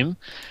of the game.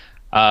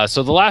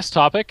 So the last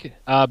topic,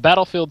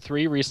 Battlefield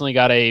 3 recently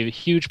got a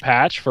huge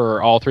patch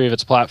for all three of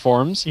its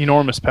platforms.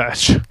 Enormous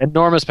patch.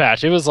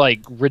 It was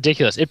like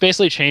ridiculous. It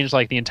basically changed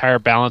like the entire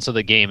balance of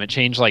the game. It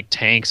changed like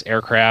tanks,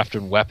 aircraft,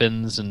 and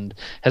weapons, and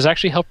has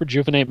actually helped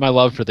rejuvenate my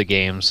love for the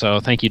game.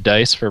 So thank you,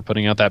 DICE, for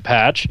putting out that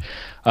patch.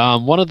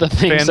 One of the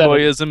things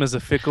fanboyism is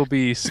a fickle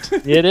beast.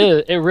 It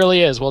is. It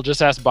really is. Well,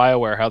 just ask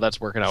BioWare how that's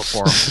working out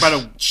for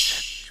them.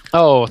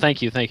 Oh,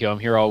 thank you. I'm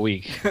here all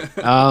week. So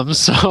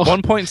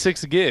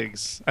 1.6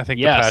 gigs, I think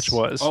the patch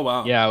was. Oh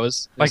wow. Yeah, it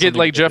was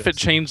Jeff, it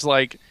changed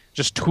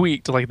just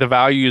tweaked the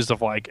values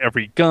of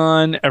every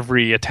gun,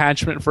 every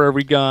attachment for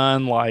every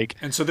gun,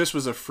 And so this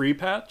was a free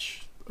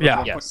patch?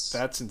 Yeah. Yes.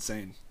 That's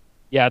insane.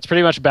 Yeah, it's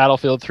pretty much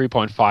Battlefield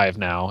 3.5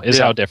 now. Is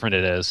how different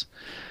it is.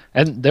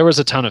 And there was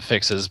a ton of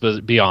fixes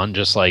but beyond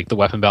just the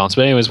weapon balance.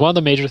 But anyways, one of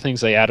the major things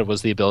they added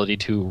was the ability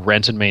to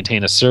rent and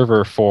maintain a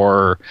server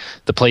for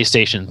the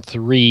PlayStation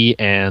 3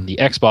 and the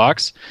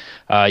Xbox.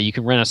 You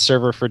can rent a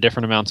server for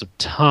different amounts of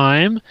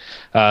time.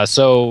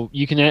 So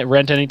you can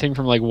rent anything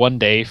from 1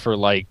 day for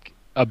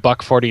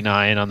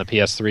 $1.49 on the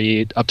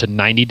PS3 up to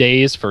 90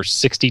 days for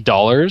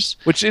 $60.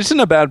 Which isn't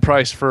a bad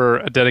price for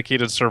a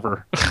dedicated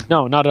server.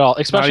 No, not at all.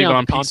 Especially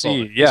on the console.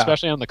 PC. Yeah.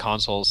 Especially on the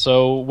console.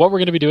 So what we're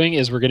going to be doing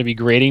is we're going to be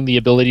grading the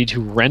ability to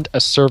rent a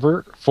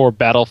server for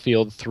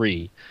Battlefield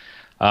 3.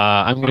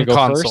 I'm going to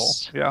go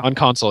first. Yeah. On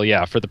console,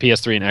 yeah, for the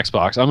PS3 and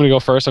Xbox. I'm going to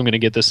go first. I'm going to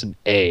give this an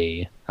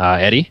A.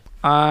 Eddie?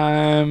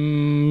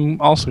 I'm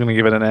also going to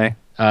give it an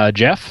A.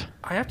 Jeff?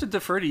 I have to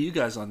defer to you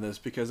guys on this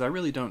because I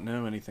really don't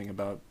know anything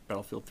about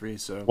Battlefield 3.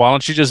 So why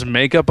don't you just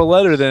make up a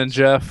letter then,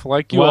 Jeff,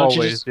 like you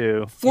always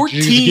do?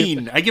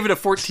 14. I give it a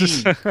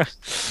 14.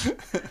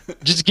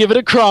 Just give it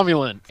a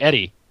cromulent.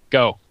 Eddie,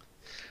 go.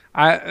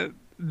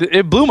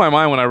 It blew my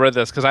mind when I read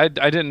this because I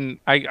don't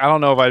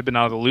know if I'd been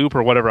out of the loop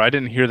or whatever. I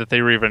didn't hear that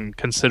they were even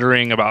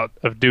considering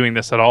of doing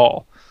this at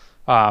all.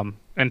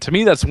 And to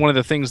me, that's one of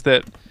the things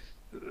that,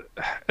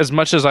 as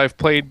much as I've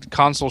played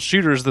console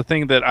shooters, the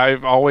thing that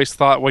I've always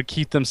thought would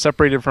keep them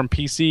separated from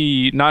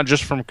PC, not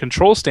just from a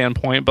control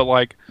standpoint,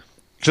 but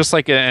just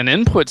an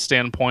input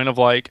standpoint of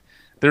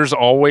there's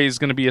always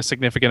going to be a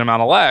significant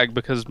amount of lag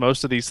because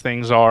most of these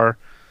things are,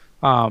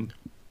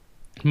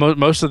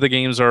 most of the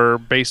games are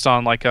based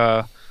on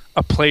a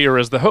player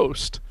as the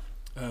host.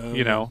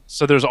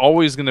 So there's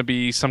always going to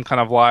be some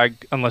kind of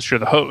lag unless you're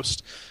the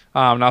host.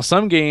 Now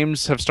some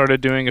games have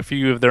started doing a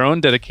few of their own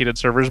dedicated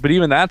servers, but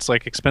even that's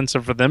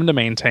expensive for them to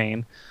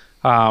maintain,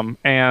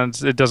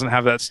 and it doesn't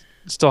have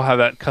still have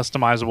that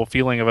customizable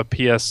feeling of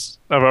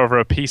over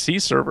a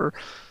PC server.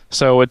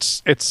 So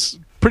it's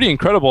pretty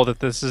incredible that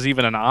this is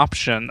even an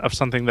option of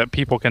something that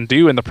people can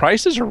do, and the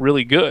prices are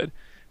really good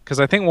because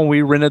I think when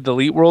we rented the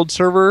Elite World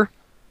server,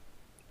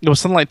 it was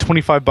something like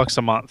 $25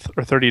 a month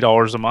or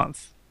 $30 a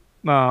month.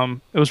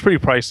 It was pretty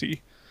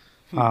pricey.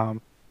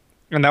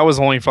 And that was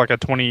only for a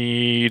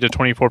 20 to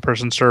 24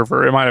 person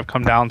server. It might have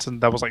come down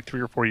since that was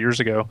 3 or 4 years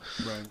ago.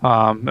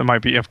 Right. It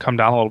might have come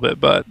down a little bit,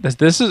 but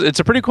it's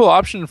a pretty cool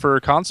option for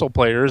console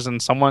players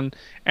and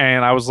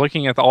I was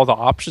looking at all the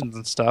options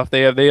and stuff.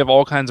 They have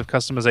all kinds of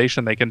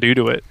customization they can do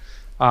to it,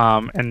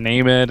 and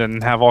name it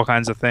and have all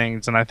kinds of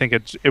things. And I think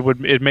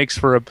it makes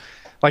for a,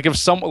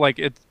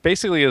 it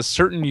basically is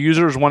certain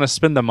users want to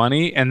spend the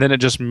money, and then it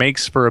just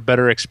makes for a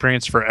better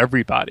experience for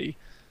everybody.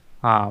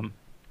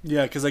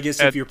 Yeah, because I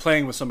guess if you're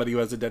playing with somebody who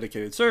has a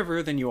dedicated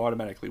server, then you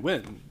automatically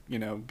win.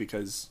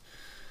 Because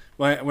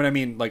when I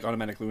mean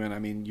automatically win, I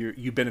mean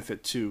you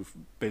benefit too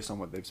based on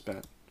what they've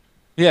spent.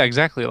 Yeah,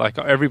 exactly.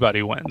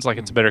 Everybody wins.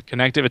 It's better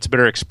connective. It's a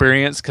better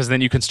experience because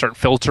then you can start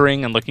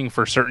filtering and looking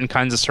for certain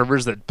kinds of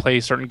servers that play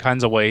certain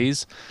kinds of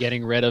ways.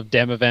 Getting rid of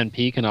Dem Event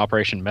Peak and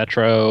Operation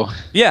Metro.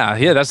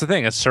 Yeah, that's the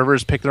thing.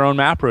 Servers pick their own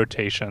map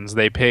rotations.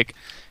 They pick,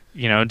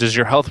 does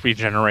your health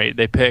regenerate?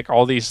 They pick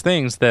all these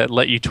things that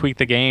let you tweak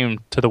the game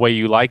to the way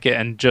you like it,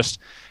 and just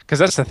because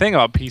that's the thing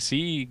about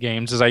PC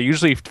games is I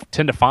usually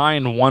tend to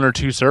find 1 or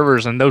 2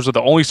 servers, and those are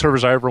the only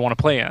servers I ever want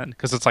to play in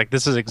because it's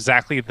this is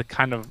exactly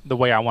the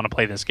way I want to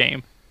play this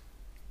game.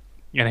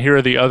 And here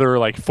are the other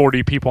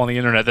 40 people on the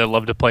internet that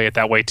love to play it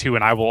that way too,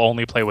 and I will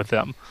only play with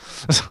them.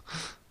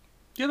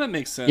 Yeah, that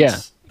makes sense. Yeah.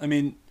 I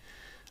mean,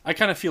 I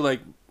kind of feel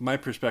like my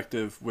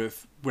perspective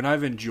with when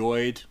I've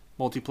enjoyed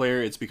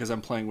multiplayer, it's because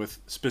I'm playing with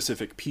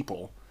specific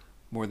people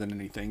more than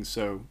anything.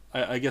 So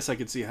I guess I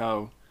could see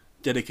how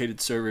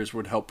dedicated servers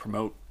would help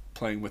promote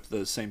playing with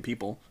the same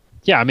people.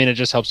 Yeah, I mean, it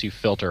just helps you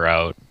filter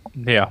out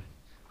Yeah.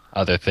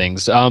 other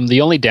things. The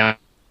only down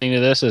thing to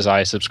this is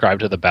I subscribe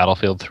to the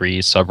Battlefield 3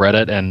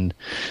 subreddit, and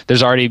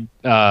there's already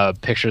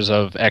pictures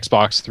of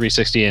Xbox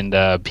 360 and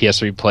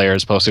PS3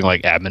 players posting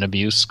like admin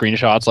abuse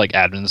screenshots, like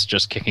admins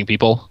just kicking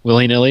people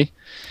willy-nilly.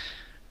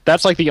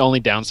 That's like the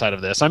only downside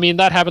of this. I mean,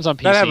 that happens on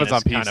PC. That happens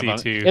on and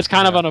PC too. It's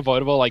kind of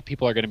unavoidable. Like,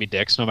 people are going to be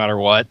dicks no matter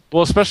what.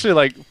 Well, especially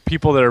like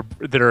people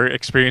that are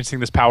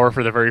experiencing this power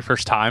for the very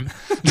first time.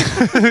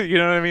 You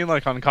know what I mean?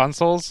 Like on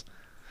consoles.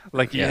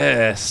 Like,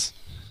 yes.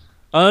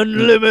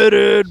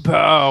 Unlimited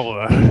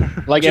power.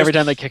 Like, every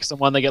time they kick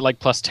someone, they get like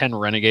plus 10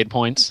 renegade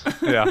points.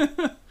 Yeah.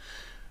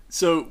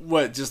 So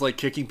what? Just like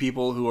kicking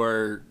people who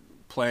are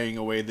playing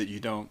a way that you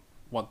don't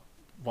want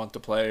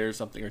to play or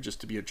something, or just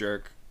to be a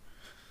jerk?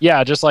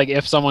 Yeah, just like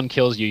if someone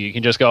kills you, you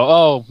can just go,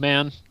 "Oh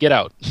man, get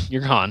out!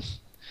 You're gone,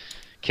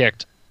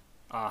 kicked."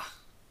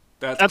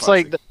 That's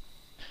like,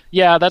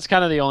 yeah, that's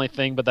kind of the only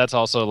thing. But that's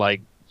also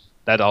like,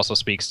 that also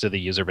speaks to the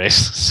user base.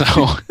 So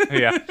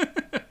Yeah.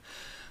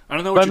 I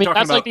don't know what you're talking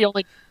that's about. like the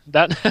only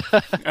that.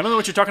 I don't know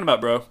what you're talking about,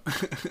 bro.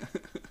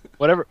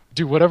 Whatever,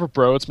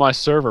 bro. It's my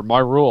server, my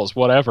rules,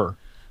 whatever.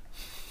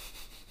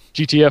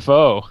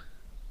 GTFO,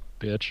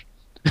 bitch.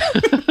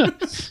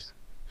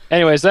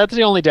 Anyways, that's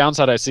the only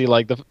downside I see.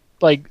 I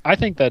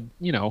think that,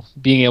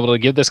 being able to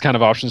give this kind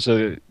of options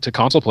to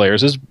console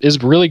players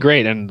is really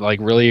great, and like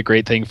really a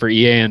great thing for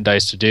EA and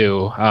DICE to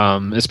do,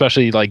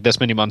 especially like this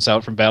many months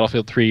out from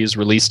Battlefield 3's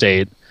release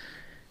date,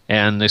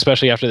 and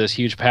especially after this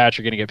huge patch,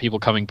 you're going to get people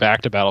coming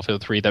back to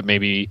Battlefield 3 that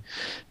maybe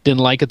didn't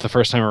like it the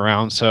first time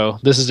around. So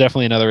this is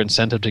definitely another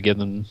incentive to get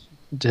them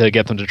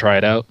to try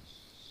it out.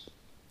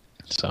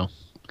 So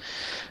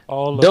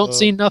don't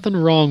see nothing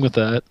wrong with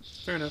that.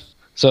 Fair enough.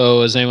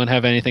 So does anyone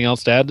have anything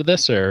else to add to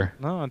this, or?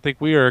 No, I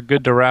think we are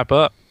good to wrap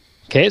up.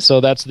 Okay,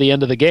 so that's the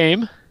end of the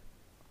game.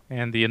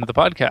 And the end of the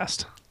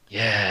podcast.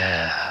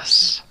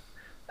 Yes.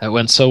 That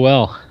went so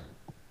well.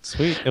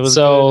 Sweet. It was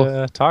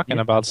good, talking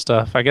about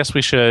stuff. I guess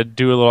we should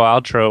do a little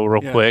outro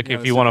real quick.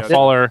 If you want to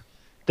follow our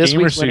This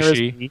week's winner is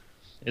GamerSushi. me.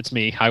 It's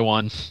me. I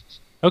won.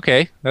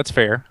 Okay, that's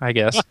fair, I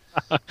guess.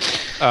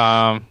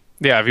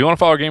 Yeah, if you want to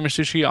follow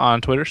GamerSushi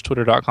on Twitter, it's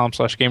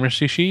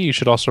twitter.com/GamerSushi. You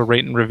should also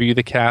rate and review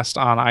the cast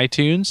on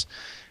iTunes.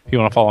 If you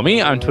want to follow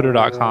me, I'm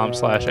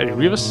twitter.com/Eddie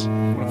Rivas. If you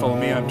want to follow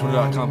me, I'm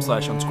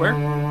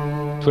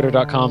twitter.com/unsquare.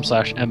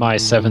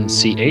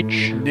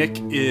 Twitter.com/mi7ch. Nick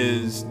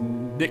is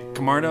Nick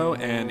Camardo,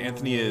 and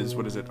Anthony is,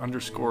 what is it,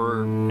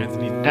 underscore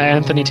Anthony?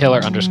 Anthony Taylor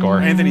underscore.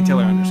 Anthony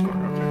Taylor underscore,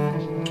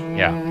 okay.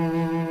 Yeah.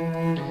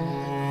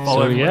 Follow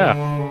So everybody.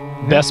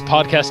 yeah. Best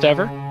podcast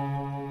ever.